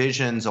the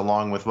revisions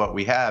along with what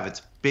we have,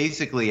 it's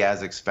basically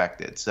as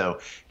expected. So,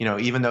 you know,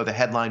 even though the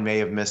headline may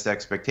have missed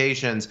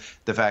expectations,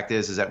 the fact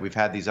is that we've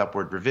had these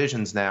upward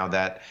revisions now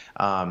that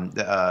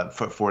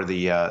for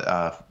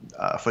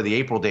the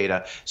April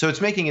data. So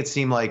it's making it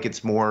seem like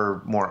it's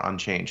more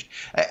unchanged.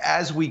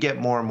 As we get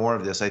more and more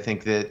of this, I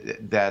think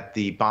that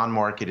the bond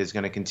market is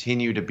going to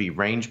continue to be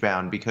range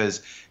bound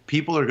because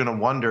people are going to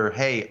wonder,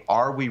 hey,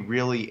 are we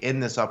really in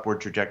this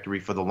upward trajectory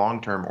for the long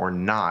term or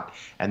not?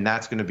 And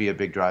that's going to be a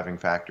big driving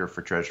factor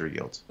for Treasury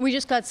yields. We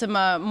just got some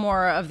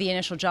more of the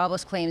initial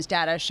jobless claims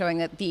data showing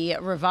that the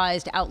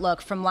revised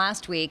outlook from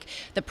last week,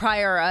 the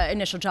prior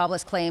initial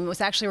jobless claim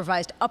was actually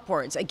revised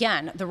upwards.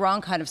 Again, the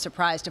wrong kind of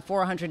surprise to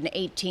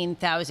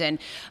 418,000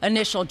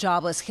 initial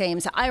jobless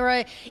claims.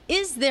 Ira,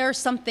 is there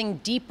something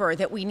deeper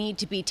that we need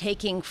to be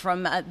taking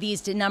from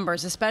these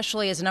numbers,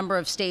 especially as a number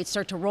of states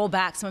start to roll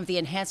back some of the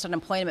enhanced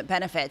unemployment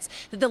benefits,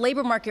 that the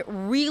labor market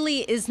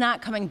really is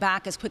not coming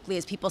back as quickly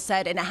as people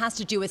said, and it has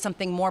to do with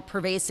something more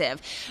pervasive,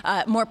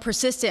 more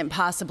persistent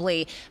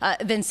possibly,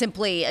 than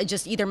simply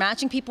just either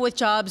matching people with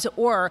jobs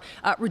or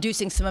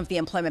reducing some of the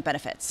employment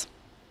benefits?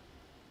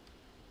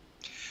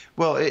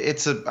 Well,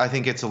 I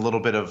think it's a little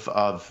bit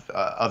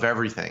of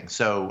everything.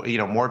 So,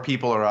 more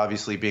people are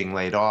obviously being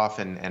laid off,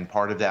 and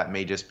part of that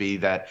may just be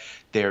that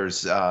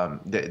there's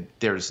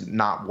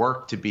not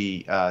work to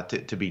be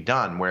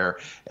done. Where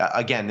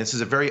again, this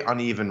is a very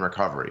uneven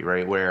recovery,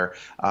 right? Where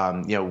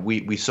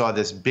we saw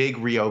this big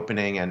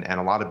reopening and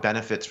a lot of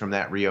benefits from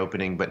that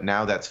reopening, but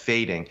now that's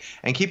fading.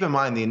 And keep in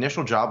mind, the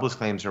initial jobless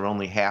claims are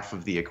only half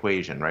of the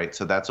equation, right?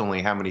 So that's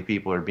only how many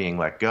people are being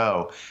let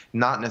go,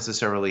 not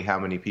necessarily how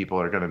many people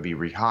are going to be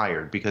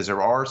rehired, because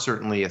there are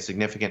certainly a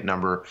significant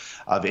number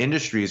of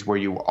industries where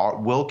you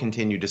will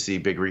continue to see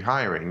big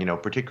rehiring.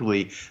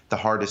 Particularly the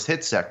hardest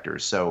hit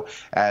sectors. So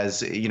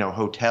as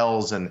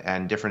hotels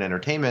and different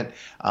entertainment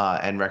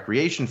and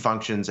recreation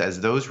functions, as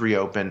those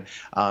reopen,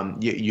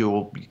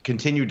 you'll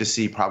continue to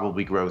see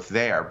probably growth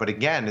there. But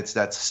again, it's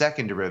that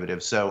second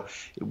derivative. So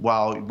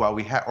while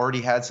we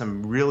already had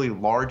some really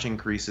large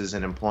increases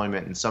in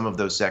employment in some of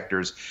those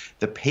sectors,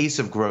 the pace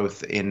of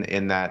growth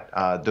in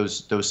that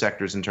those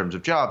sectors in terms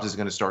of jobs is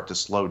going to start to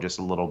slow just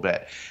a little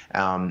bit.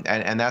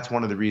 And that's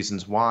one of the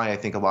reasons why I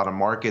think a lot of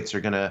markets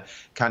are going to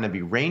kind of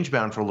be range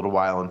bound for a little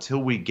while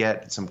until we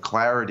get some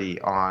clarity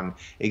on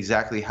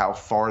exactly how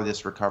far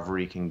this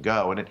recovery can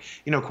go. And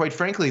quite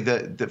frankly,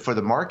 for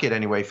the market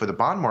anyway, for the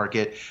bond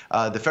market,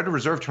 the Federal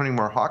Reserve turning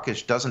more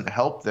hawkish doesn't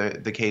help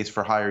the case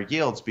for higher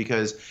yields,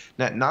 because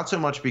not so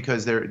much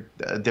because they're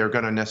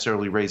going to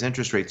necessarily raise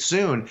interest rates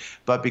soon,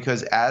 but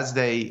because as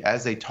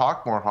they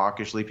talk more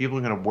hawkishly, people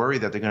are going to worry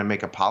that they're going to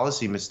make a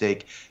policy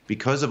mistake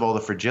because of all the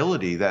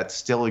fragility that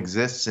still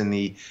exists in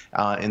the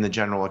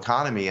general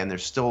economy. And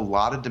there's still a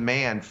lot of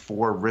demand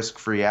for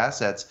risk-free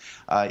assets,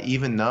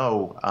 even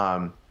though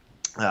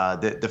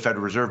the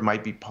Federal Reserve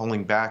might be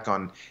pulling back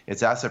on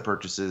its asset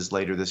purchases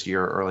later this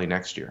year or early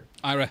next year.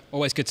 Ira,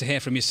 always good to hear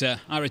from you, sir.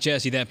 Ira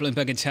Jersey there,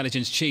 Bloomberg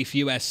Intelligence Chief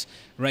US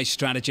Race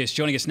Strategist.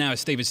 Joining us now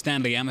is Stephen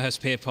Stanley,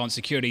 Amherst Pierpont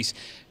Securities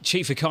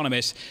Chief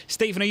Economist.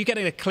 Stephen, are you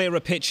getting a clearer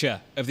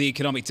picture of the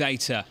economic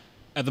data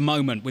at the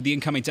moment with the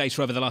incoming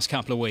data over the last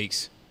couple of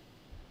weeks?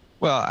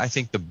 Well, I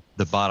think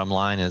the bottom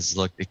line is,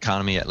 look, the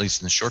economy, at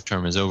least in the short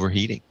term, is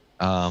overheating.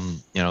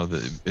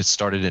 It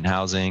started in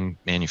housing,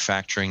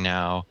 manufacturing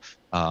now,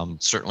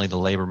 certainly the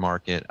labor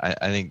market.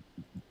 I think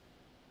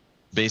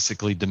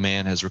basically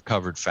demand has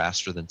recovered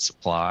faster than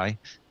supply.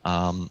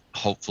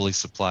 Hopefully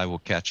supply will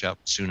catch up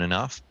soon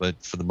enough.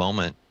 But for the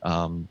moment,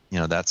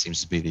 that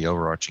seems to be the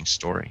overarching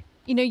story.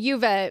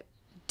 You've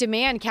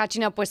demand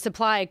catching up with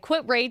supply.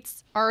 Quit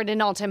rates are at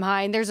an all-time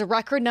high, and there's a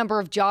record number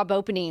of job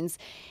openings.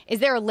 Is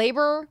there a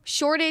labor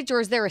shortage or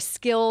is there a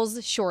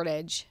skills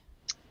shortage?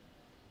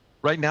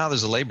 Right now,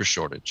 there's a labor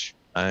shortage.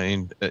 I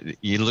mean,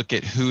 you look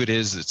at who it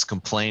is that's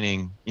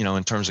complaining,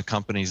 in terms of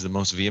companies the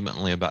most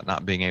vehemently about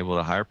not being able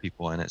to hire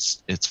people. And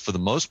it's for the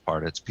most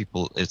part,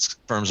 it's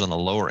firms on the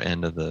lower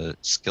end of the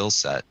skill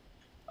set.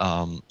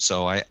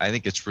 So I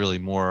think it's really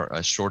more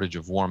a shortage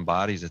of warm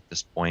bodies at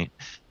this point.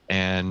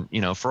 And,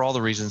 for all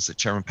the reasons that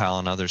Chairman Powell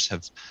and others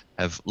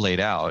have laid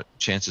out,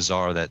 chances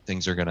are that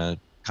things are going to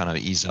kind of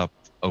ease up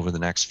over the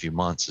next few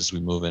months as we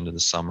move into the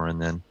summer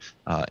and then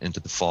into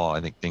the fall. I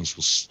think things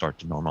will start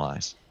to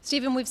normalize.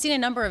 Stephen, we've seen a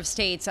number of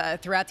states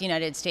throughout the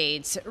United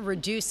States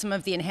reduce some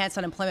of the enhanced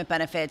unemployment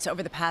benefits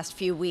over the past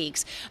few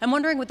weeks. I'm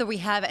wondering whether we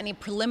have any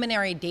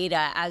preliminary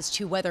data as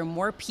to whether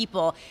more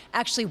people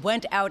actually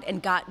went out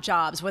and got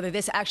jobs, whether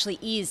this actually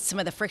eased some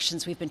of the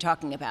frictions we've been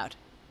talking about.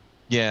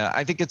 Yeah,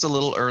 I think it's a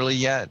little early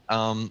yet.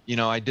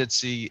 I did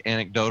see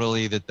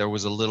anecdotally that there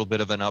was a little bit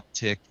of an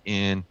uptick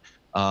in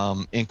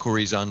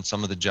inquiries on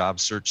some of the job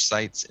search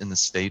sites in the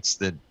states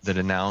that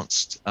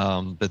announced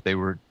that they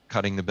were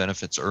cutting the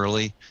benefits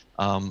early.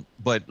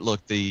 But look,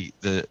 the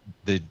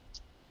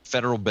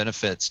federal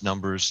benefits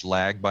numbers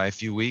lag by a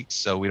few weeks,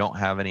 so we don't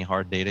have any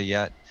hard data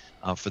yet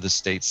for the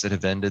states that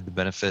have ended the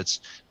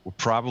benefits. We're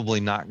probably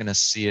not going to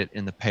see it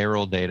in the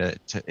payroll data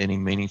to any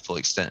meaningful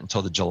extent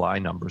until the July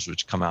numbers,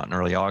 which come out in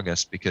early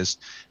August, because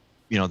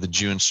the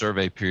June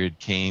survey period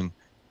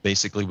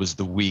was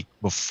the week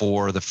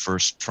before the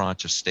first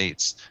tranche of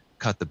states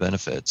cut the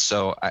benefits.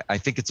 So I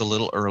think it's a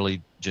little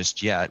early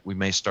just yet. We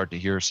may start to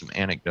hear some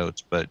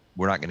anecdotes, but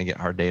we're not going to get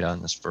hard data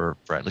on this for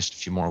at least a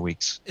few more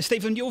weeks.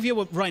 Stephen, your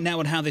view right now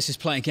on how this is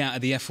playing out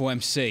at the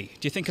FOMC,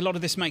 do you think a lot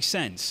of this makes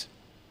sense?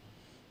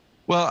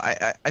 Well,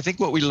 I think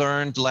what we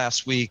learned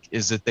last week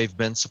is that they've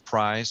been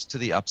surprised to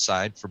the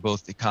upside for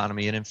both the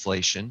economy and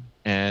inflation,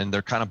 and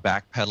they're kind of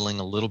backpedaling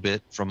a little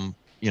bit from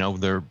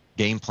their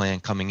game plan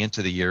coming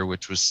into the year,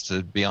 which was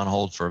to be on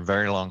hold for a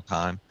very long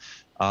time.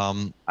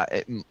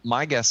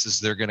 My guess is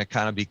they're going to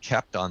kind of be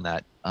kept on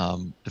that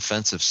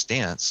defensive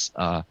stance.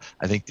 I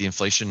think the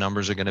inflation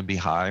numbers are going to be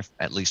high,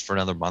 at least for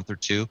another month or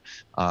two.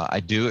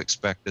 I do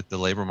expect that the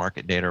labor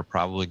market data are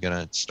probably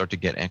going to start to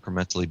get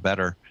incrementally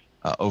better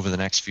over the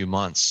next few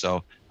months.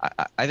 So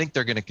I think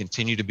they're going to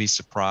continue to be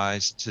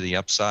surprised to the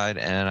upside,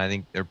 and I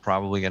think they're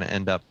probably going to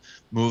end up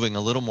moving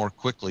a little more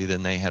quickly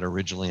than they had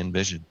originally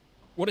envisioned.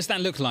 What does that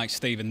look like,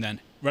 Stephen,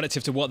 then,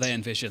 relative to what they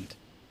envisioned?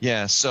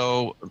 Yeah,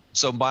 so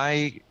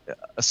my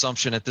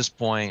assumption at this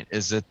point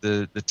is that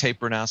the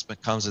taper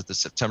announcement comes at the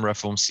September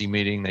FOMC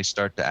meeting. They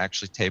start to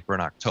actually taper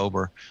in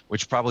October,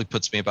 which probably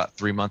puts me about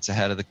 3 months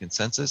ahead of the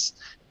consensus.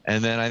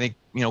 And then I think,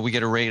 we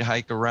get a rate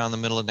hike around the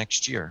middle of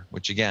next year,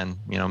 which again,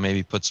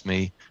 maybe puts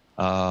me,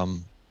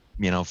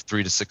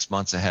 3 to 6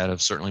 months ahead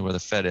of certainly where the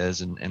Fed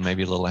is, and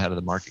maybe a little ahead of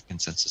the market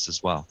consensus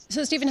as well.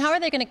 So, Stephen, how are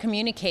they going to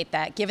communicate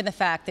that, given the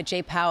fact that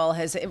Jay Powell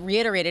has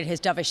reiterated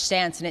his dovish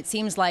stance, and it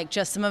seems like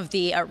just some of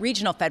the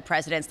regional Fed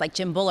presidents, like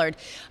Jim Bullard,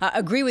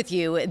 agree with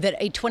you that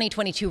a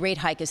 2022 rate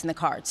hike is in the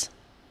cards?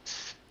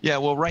 Yeah,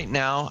 well, right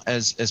now,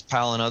 as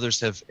Powell and others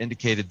have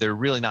indicated, they're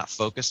really not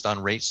focused on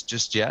rates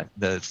just yet.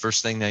 The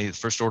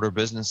first order of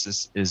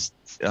business is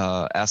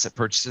asset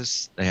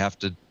purchases. They have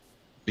to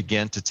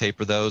begin to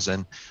taper those,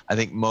 and I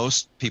think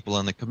most people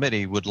on the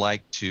committee would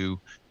like to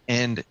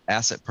end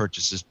asset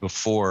purchases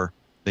before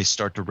they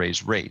start to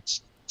raise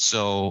rates.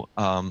 So,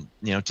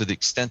 to the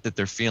extent that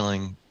they're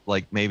feeling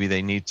like maybe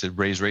they need to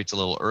raise rates a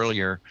little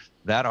earlier,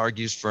 that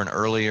argues for an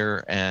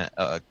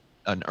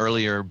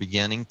earlier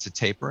beginning to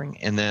tapering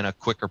and then a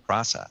quicker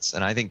process.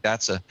 And I think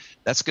that's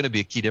going to be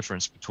a key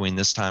difference between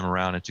this time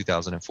around and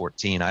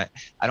 2014. I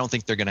don't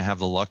think they're going to have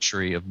the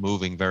luxury of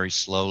moving very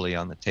slowly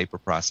on the taper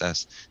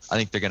process. I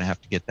think they're going to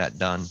have to get that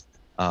done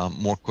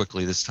more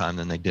quickly this time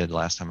than they did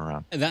last time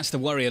around. And that's the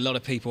worry a lot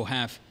of people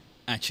have,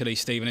 actually,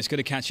 Stephen. It's good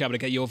to catch up and to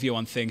get your view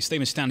on things.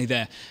 Stephen Stanley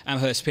there,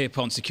 Amherst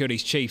Pierpont,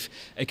 Securities Chief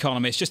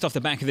Economist. Just off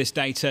the back of this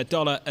data,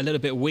 dollar a little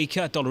bit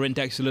weaker, dollar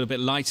index a little bit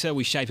lighter.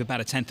 We shave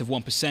about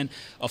 0.1%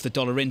 off the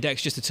dollar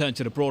index. Just to turn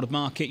to the broader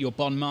market, your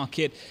bond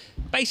market,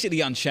 basically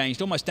unchanged,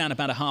 almost down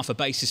about 0.5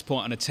 basis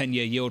point on a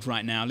 10-year yield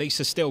right now.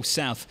 Lisa, still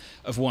south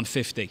of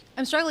 150.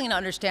 I'm struggling to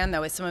understand,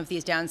 though, with some of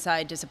these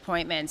downside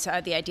disappointments,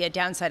 the idea of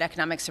downside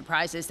economic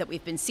surprises that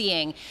we've been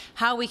seeing,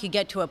 how we could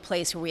get to a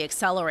place where we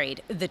accelerate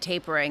the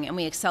tapering and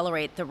we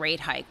accelerate the rate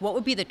hike. What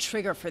would be the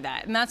trigger for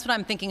that? And that's what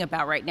I'm thinking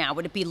about right now.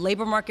 Would it be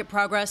labor market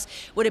progress?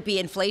 Would it be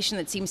inflation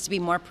that seems to be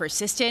more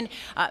persistent?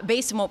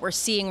 Based on what we're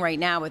seeing right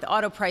now with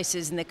auto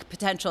prices and the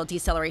potential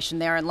deceleration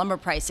there and lumber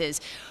prices,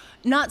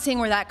 not seeing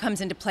where that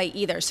comes into play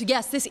either. So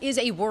yes, this is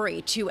a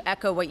worry, to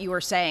echo what you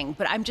were saying,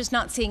 but I'm just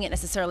not seeing it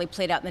necessarily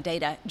played out in the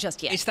data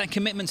just yet. It's that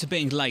commitment to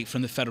being late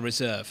from the Federal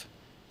Reserve.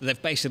 They've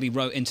basically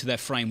wrote into their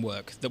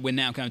framework that we're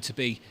now going to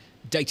be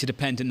data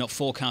dependent, not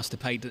forecast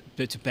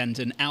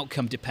dependent,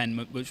 outcome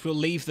dependent, which will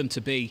leave them to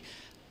be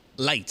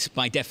late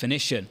by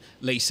definition,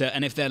 Lisa.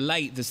 And if they're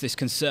late, there's this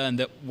concern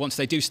that once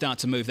they do start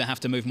to move, they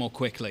have to move more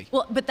quickly.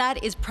 Well, but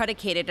that is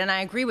predicated, and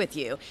I agree with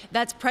you.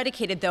 That's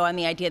predicated, though, on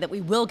the idea that we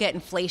will get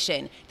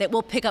inflation, that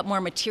will pick up more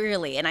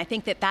materially. And I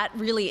think that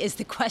really is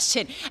the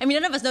question. I mean,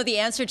 none of us know the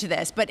answer to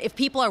this, but if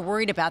people are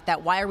worried about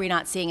that, why are we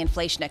not seeing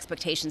inflation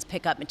expectations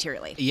pick up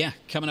materially? Yeah,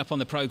 coming up on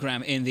the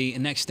program in the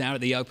next hour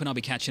at the Open, I'll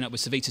be catching up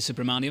with Savita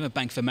Subramaniam of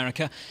Bank of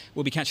America.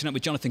 We'll be catching up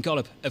with Jonathan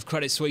Golub of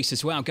Credit Suisse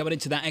as well. Going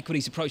into that,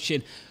 equities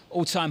approaching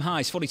all-time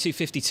highs,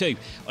 42.52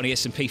 on the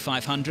S&P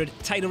 500.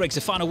 Taylor Riggs,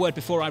 a final word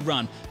before I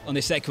run on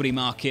this equity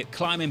market,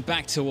 climbing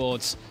back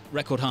towards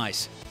record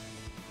highs.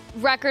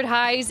 Record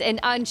highs and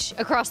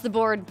across the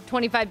board,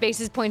 25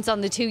 basis points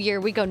on the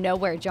 2-year. We go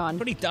nowhere, John.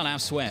 Pretty dull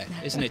elsewhere,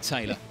 isn't it,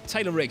 Taylor?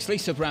 Taylor Riggs,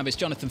 Lisa Abramowicz,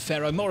 Jonathan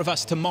Ferro. More of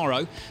us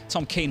tomorrow.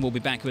 Tom Keene will be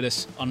back with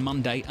us on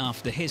Monday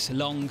after his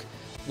long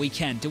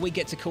weekend. Do we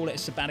get to call it a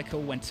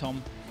sabbatical when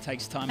Tom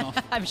takes time off?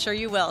 I'm sure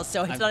you will,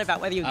 so it's not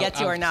about whether you get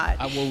to or not.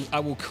 I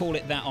will call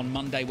it that on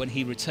Monday when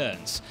he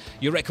returns.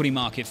 Your equity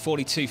market,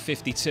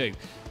 42.52.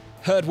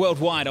 Heard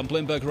worldwide on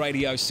Bloomberg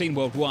Radio, seen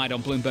worldwide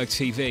on Bloomberg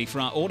TV. For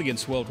our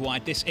audience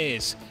worldwide, this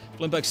is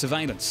Bloomberg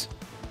Surveillance.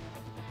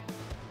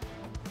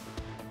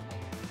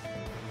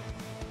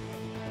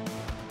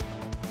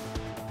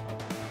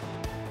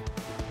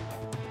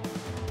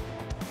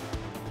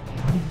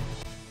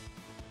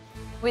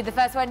 With the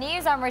First One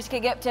News, I'm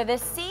Rishka Gupta. The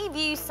sea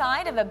view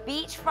side of a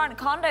beachfront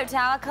condo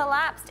tower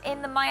collapsed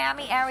in the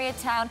Miami area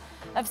town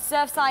of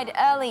Surfside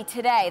early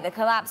today. The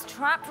collapse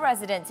trapped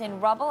residents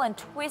in rubble and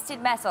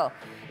twisted metal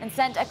and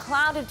sent a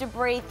cloud of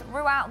debris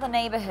throughout the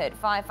neighborhood.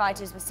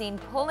 Firefighters were seen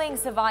pulling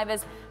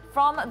survivors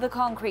from the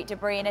concrete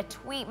debris. In a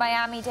tweet,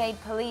 Miami-Dade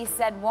police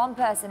said one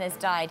person has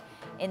died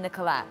in the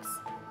collapse.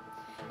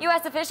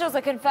 U.S. officials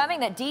are confirming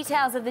that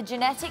details of the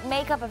genetic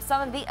makeup of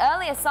some of the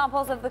earliest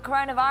samples of the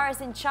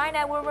coronavirus in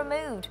China were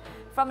removed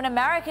from an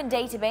American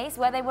database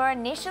where they were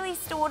initially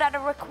stored at a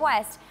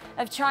request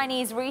of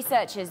Chinese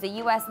researchers. The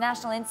U.S.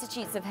 National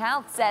Institutes of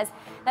Health says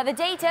that the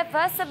data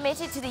first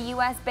submitted to the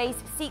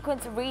U.S.-based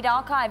Sequence Read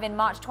Archive in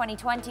March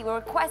 2020 were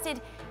requested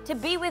to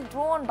be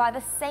withdrawn by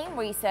the same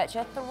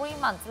researcher 3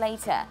 months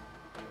later.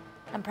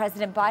 And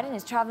President Biden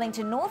is traveling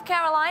to North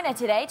Carolina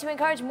today to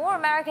encourage more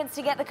Americans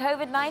to get the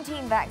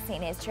COVID-19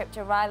 vaccine. His trip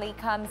to Raleigh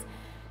comes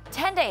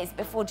 10 days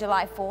before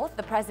July 4th,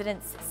 the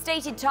president's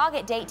stated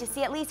target date to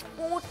see at least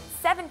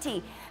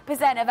 70%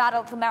 of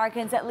adult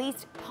Americans at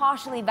least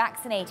partially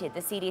vaccinated.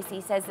 The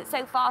CDC says that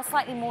so far,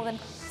 slightly more than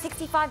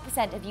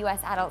 65% of U.S.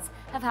 adults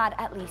have had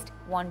at least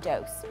one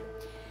dose.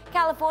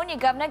 California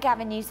Governor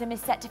Gavin Newsom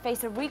is set to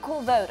face a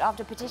recall vote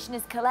after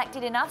petitioners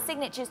collected enough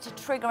signatures to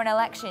trigger an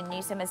election.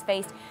 Newsom has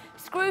faced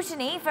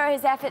scrutiny for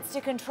his efforts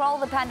to control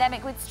the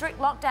pandemic with strict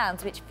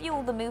lockdowns, which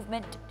fueled the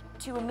movement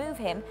to remove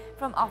him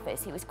from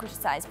office. He was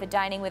criticized for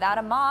dining without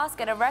a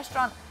mask at a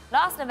restaurant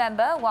last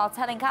November while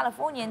telling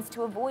Californians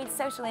to avoid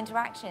social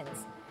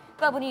interactions.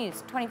 Global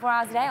News, 24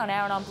 hours a day on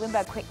air and on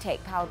Bloomberg Quick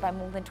Take, powered by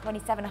more than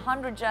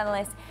 2,700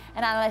 journalists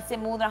and analysts in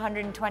more than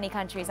 120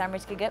 countries. I'm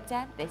Ritika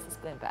Gupta. This is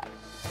Bloomberg.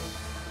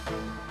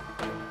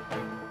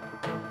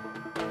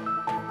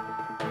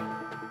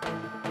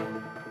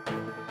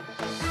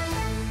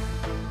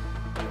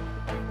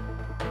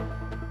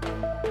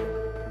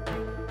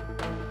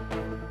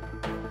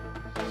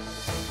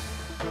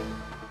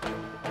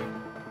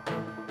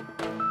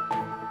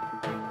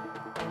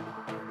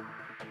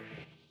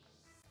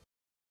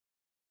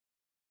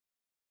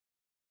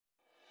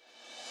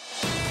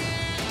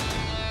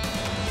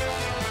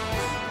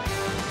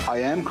 I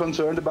am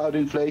concerned about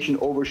inflation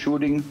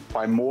overshooting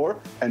by more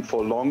and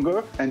for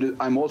longer. And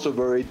I'm also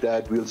worried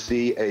that we'll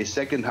see a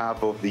second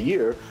half of the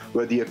year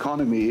where the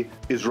economy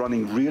is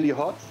running really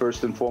hot,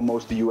 first and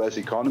foremost the US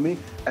economy,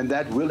 and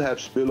that will have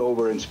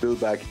spillover and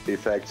spillback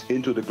effects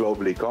into the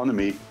global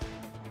economy.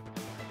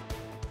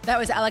 That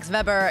was Alex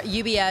Weber,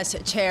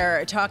 UBS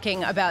chair,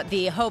 talking about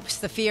the hopes,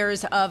 the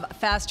fears of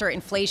faster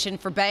inflation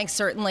for banks.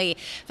 Certainly,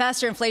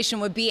 faster inflation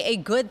would be a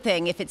good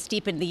thing if it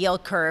steepened the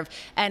yield curve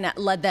and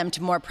led them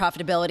to more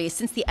profitability.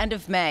 Since the end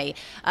of May,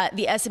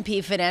 the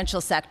S&P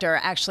financial sector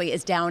actually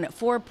is down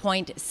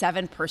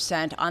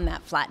 4.7% on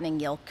that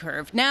flattening yield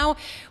curve. Now,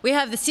 we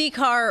have the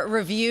CCAR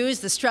reviews,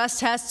 the stress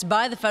tests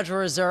by the Federal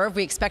Reserve.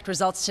 We expect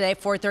results today,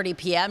 4:30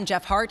 p.m.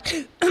 Jeff Hart,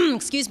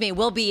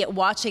 will be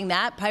watching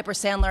that. Piper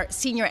Sandler,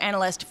 senior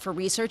analyst for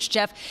research.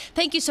 Jeff,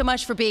 thank you so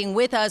much for being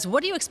with us.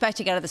 What are you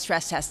expecting out of the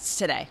stress tests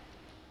today?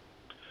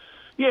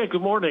 Yeah,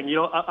 good morning. You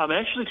know, I'm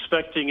actually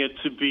expecting it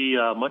to be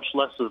much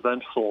less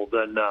eventful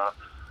than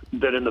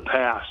in the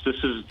past. This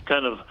is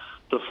kind of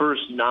the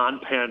first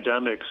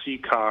non-pandemic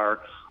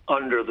CCAR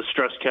under the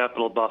stress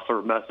capital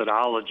buffer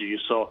methodology.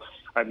 So,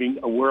 I mean,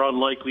 we're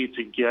unlikely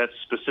to get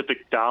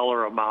specific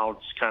dollar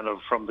amounts kind of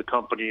from the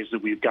companies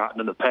that we've gotten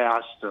in the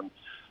past. And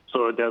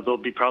so there'll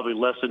be probably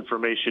less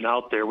information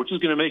out there, which is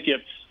going to make it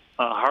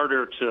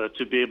harder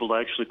to be able to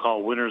actually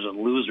call winners and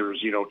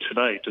losers, you know,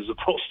 tonight as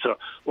opposed to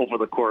over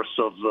the course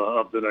of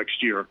the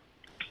next year.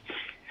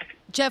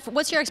 Jeff,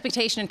 what's your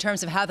expectation in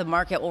terms of how the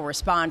market will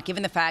respond,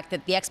 given the fact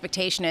that the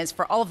expectation is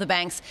for all of the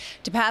banks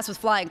to pass with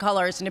flying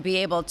colors and to be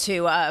able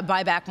to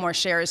buy back more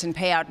shares and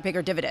pay out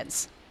bigger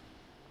dividends?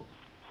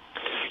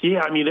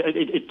 Yeah, I mean,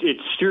 it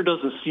sure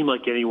doesn't seem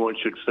like anyone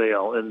should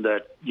fail, and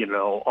that, you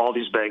know, all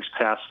these banks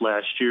passed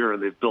last year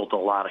and they've built a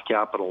lot of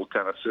capital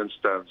kind of since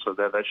then, so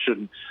that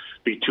shouldn't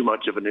be too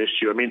much of an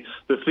issue. I mean,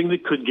 the thing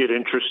that could get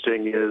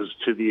interesting is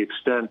to the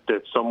extent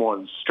that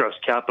someone's stress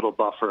capital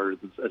buffer,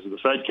 as the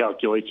Fed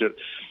calculates it,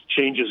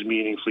 changes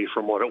meaningfully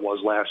from what it was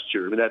last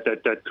year. I mean,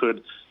 that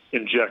could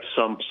inject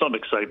some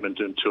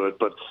excitement into it,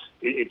 but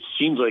it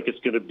seems like it's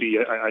going to be,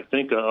 I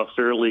think, a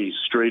fairly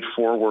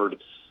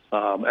straightforward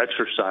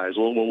exercise.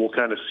 We'll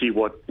kind of see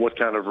what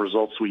kind of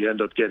results we end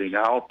up getting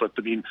out. But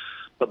I mean,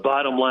 the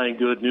bottom line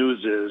good news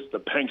is the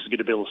banks are going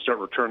to be able to start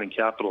returning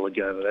capital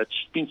again. And that's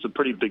been some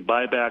pretty big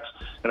buybacks,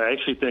 and I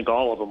actually think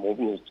all of them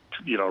will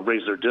you know,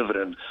 raise their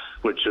dividend,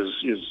 which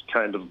is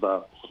kind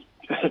of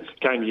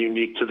kind of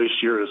unique to this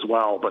year as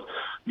well. But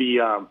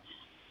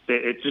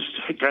it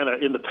just kind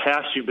of, in the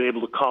past, you've been able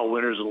to call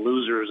winners and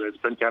losers. It's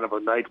been kind of a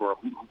night where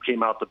who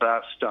came out the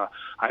best.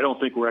 I don't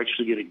think we're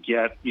actually going to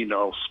get, you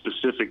know,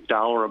 specific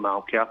dollar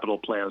amount capital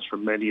plans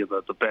from many of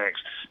the banks.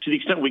 To the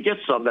extent we get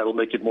some, that'll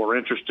make it more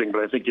interesting.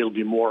 But I think it'll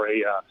be more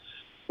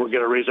we're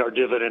going to raise our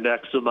dividend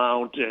X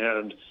amount,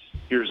 and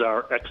here's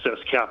our excess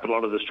capital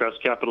under the stress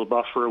capital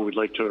buffer. We'd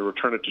like to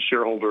return it to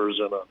shareholders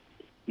in a,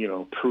 you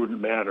know,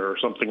 prudent manner or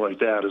something like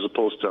that, as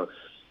opposed to,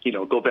 you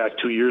know, go back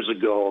 2 years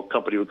ago, a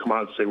company would come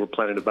out and say, we're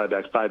planning to buy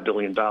back $5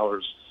 billion,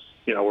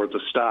 you know, worth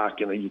of stock,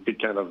 and then you could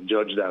kind of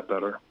judge that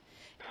better.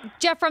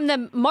 Jeff, from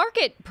the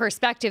market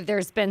perspective,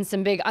 there's been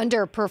some big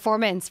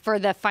underperformance for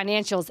the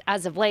financials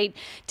as of late.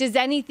 Does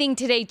anything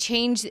today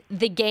change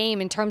the game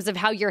in terms of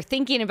how you're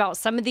thinking about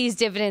some of these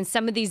dividends,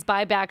 some of these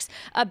buybacks,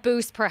 a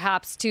boost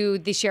perhaps to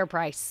the share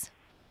price?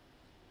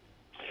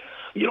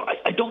 You know,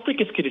 I don't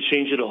think it's going to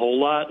change it a whole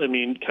lot. I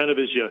mean, kind of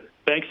as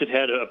banks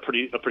had a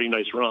pretty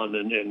nice run,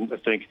 and I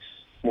think,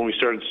 when we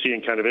started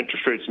seeing kind of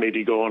interest rates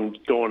maybe going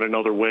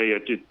another way,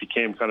 it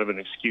became kind of an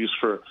excuse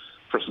for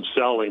some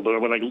selling. But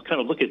when I kind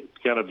of look at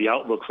kind of the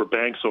outlook for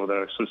banks over the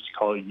next, let's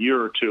call it a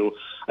year or two,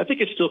 I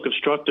think it's still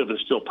constructive and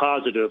still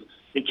positive.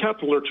 And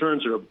capital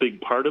returns are a big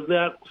part of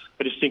that.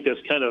 I just think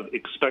that's kind of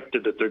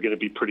expected that they're going to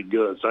be pretty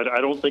good. So I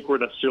don't think we're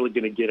necessarily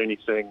going to get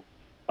anything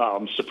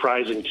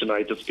surprising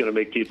tonight that's going to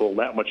make people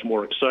that much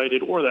more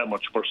excited or that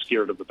much more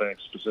scared of the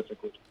banks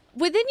specifically.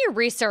 Within your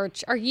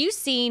research, are you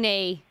seeing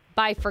a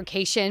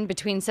bifurcation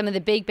between some of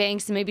the big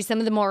banks and maybe some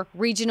of the more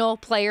regional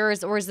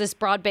players, or is this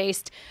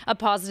broad-based a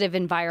positive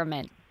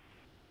environment?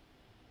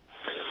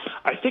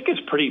 I think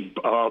it's pretty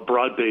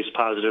broad-based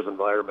positive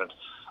environment.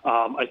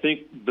 I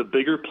think the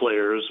bigger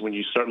players, when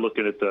you start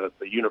looking at the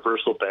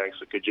universal banks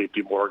like a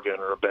J.P. Morgan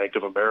or a Bank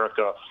of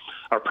America,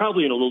 are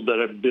probably in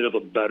a bit of a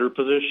better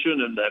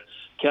position in that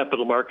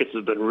capital markets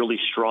have been really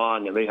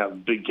strong and they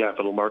have big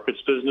capital markets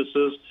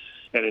businesses.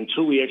 And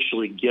until we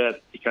actually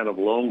get kind of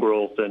loan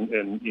growth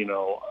and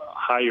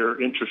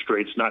higher interest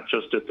rates, not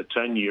just at the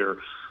 10-year,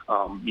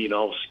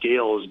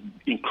 scale is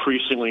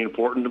increasingly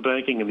important to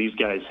banking, and these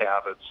guys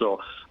have it. So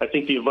I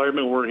think the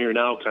environment we're in here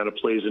now kind of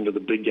plays into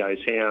the big guys'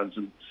 hands.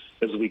 And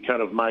as we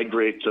kind of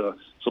migrate to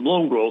some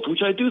loan growth,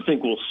 which I do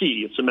think we'll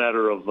see, it's a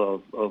matter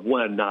of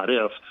when, not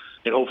if,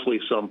 and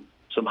hopefully some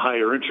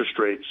higher interest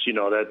rates,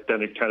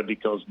 then it kind of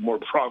becomes more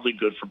broadly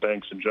good for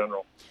banks in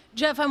general.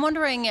 Jeff, I'm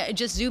wondering,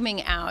 just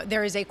zooming out,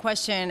 there is a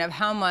question of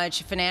how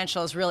much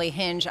financials really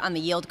hinge on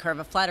the yield curve.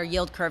 A flatter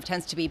yield curve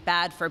tends to be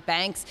bad for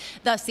banks,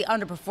 thus the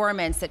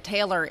underperformance that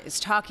Taylor is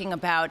talking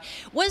about.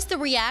 Was the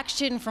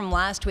reaction from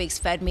last week's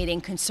Fed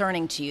meeting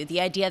concerning to you? The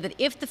idea that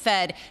if the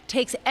Fed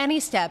takes any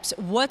steps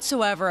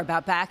whatsoever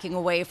about backing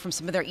away from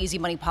some of their easy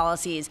money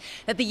policies,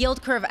 that the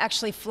yield curve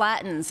actually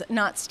flattens,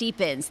 not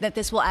steepens, that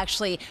this will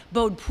actually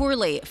bode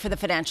poorly for the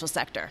financial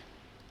sector?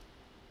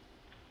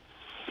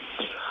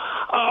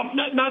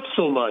 Not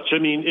so much. I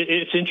mean,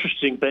 it's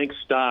interesting. Bank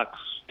stocks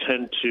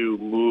tend to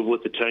move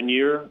with the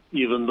 10-year,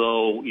 even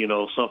though,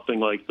 something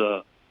like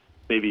the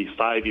maybe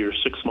 5-year,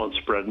 6-month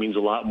spread means a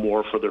lot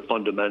more for their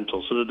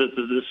fundamentals. So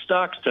the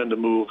stocks tend to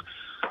move.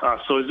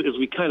 So as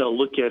we kind of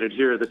look at it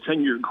here, the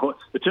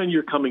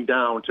 10-year coming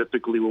down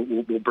typically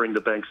will bring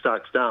the bank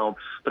stocks down.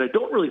 But I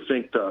don't really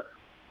think the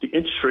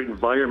interest rate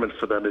environment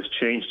for them has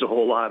changed a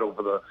whole lot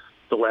over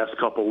the last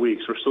couple of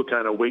weeks. We're still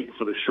kind of waiting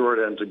for the short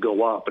end to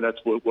go up, and that's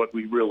what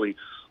we really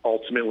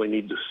ultimately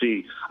need to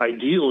see.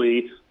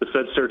 Ideally, the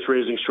Fed starts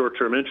raising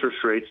short-term interest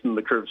rates and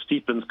the curve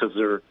steepens because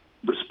they're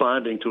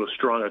responding to a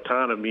strong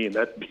economy, and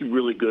that'd be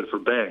really good for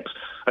banks.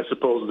 I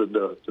suppose that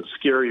the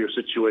scarier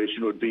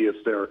situation would be if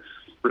they're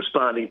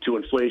responding to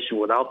inflation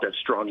without that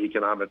strong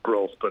economic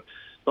growth. But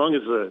as long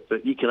as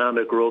the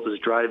economic growth is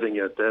driving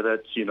it,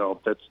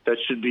 that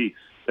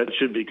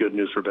should be good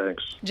news for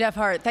banks. Jeff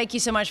Hart, thank you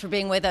so much for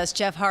being with us.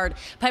 Jeff Hart,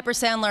 Piper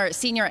Sandler,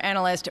 senior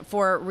analyst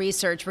for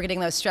research. We're getting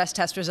those stress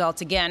test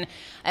results again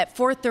at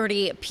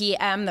 4:30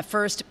 p.m., the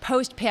first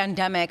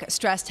post-pandemic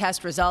stress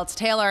test results.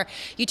 Taylor,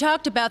 you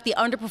talked about the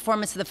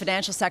underperformance of the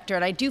financial sector,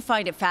 and I do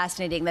find it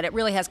fascinating that it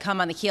really has come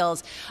on the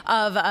heels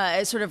of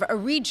sort of a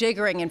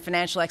rejiggering in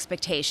financial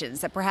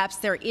expectations, that perhaps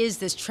there is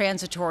this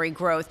transitory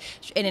growth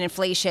in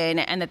inflation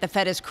and that the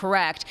Fed is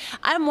correct.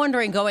 I'm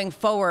wondering, going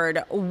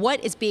forward,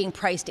 what is being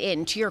priced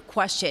in? To your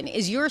question,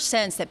 is your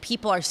sense that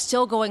people are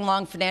still going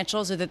long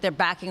financials or that they're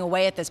backing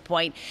away at this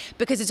point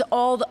because it's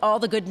all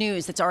the good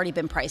news that's already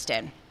been priced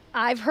in?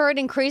 I've heard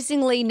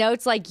increasingly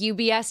notes like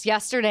UBS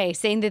yesterday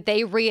saying that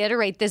they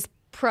reiterate this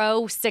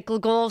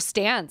pro-cyclical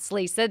stance,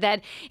 Lisa,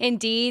 that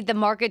indeed the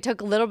market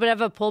took a little bit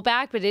of a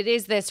pullback, but it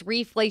is this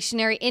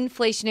reflationary,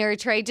 inflationary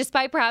trade,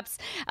 despite perhaps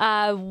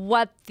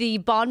what the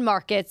bond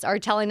markets are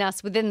telling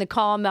us within the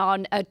column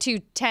on a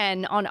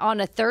 210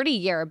 on a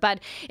 30-year. But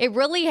it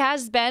really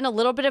has been a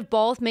little bit of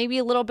both, maybe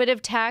a little bit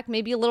of tech,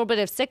 maybe a little bit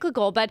of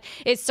cyclical, but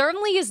it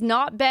certainly has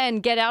not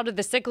been get out of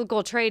the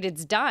cyclical trade,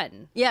 it's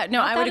done. Yeah,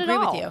 no, I would agree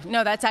with you.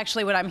 No, that's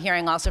actually what I'm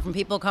hearing also from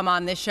people who come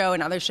on this show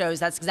and other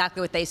shows. That's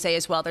exactly what they say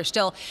as well. They're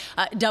still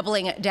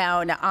doubling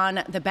down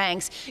on the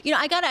banks.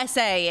 I gotta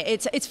say,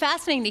 it's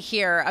fascinating to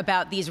hear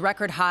about these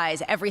record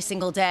highs every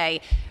single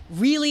day,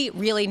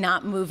 really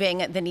not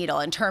moving the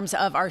needle in terms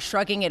of our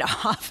shrugging it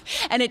off.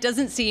 And it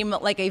doesn't seem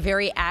like a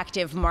very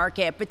active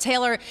market. But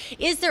Taylor,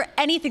 is there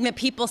anything that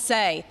people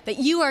say that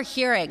you are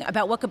hearing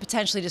about what could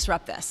potentially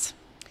disrupt this?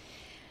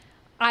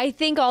 I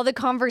think all the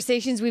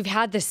conversations we've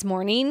had this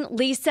morning,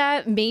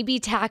 Lisa, maybe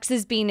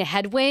taxes being a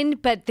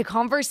headwind, but the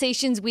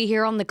conversations we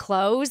hear on the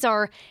close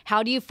are,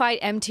 how do you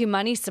fight M2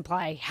 money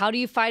supply? How do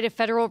you fight a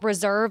Federal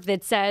Reserve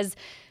that says,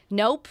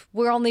 nope,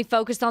 we're only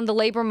focused on the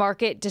labor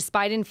market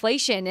despite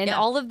inflation? And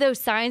all of those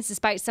signs,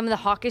 despite some of the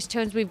hawkish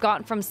tones we've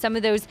gotten from some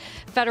of those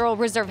Federal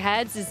Reserve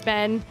heads, has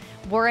been,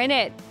 we're in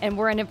it, and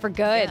we're in it for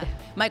good. Yeah.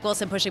 Mike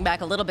Wilson pushing back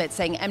a little bit,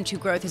 saying M2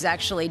 growth has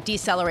actually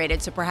decelerated,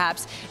 so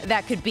perhaps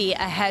that could be a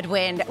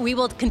headwind. We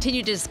will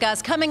continue to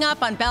discuss. Coming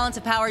up on Balance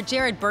of Power,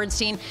 Jared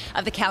Bernstein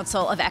of the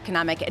Council of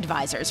Economic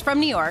Advisors. From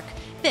New York,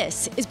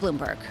 this is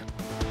Bloomberg.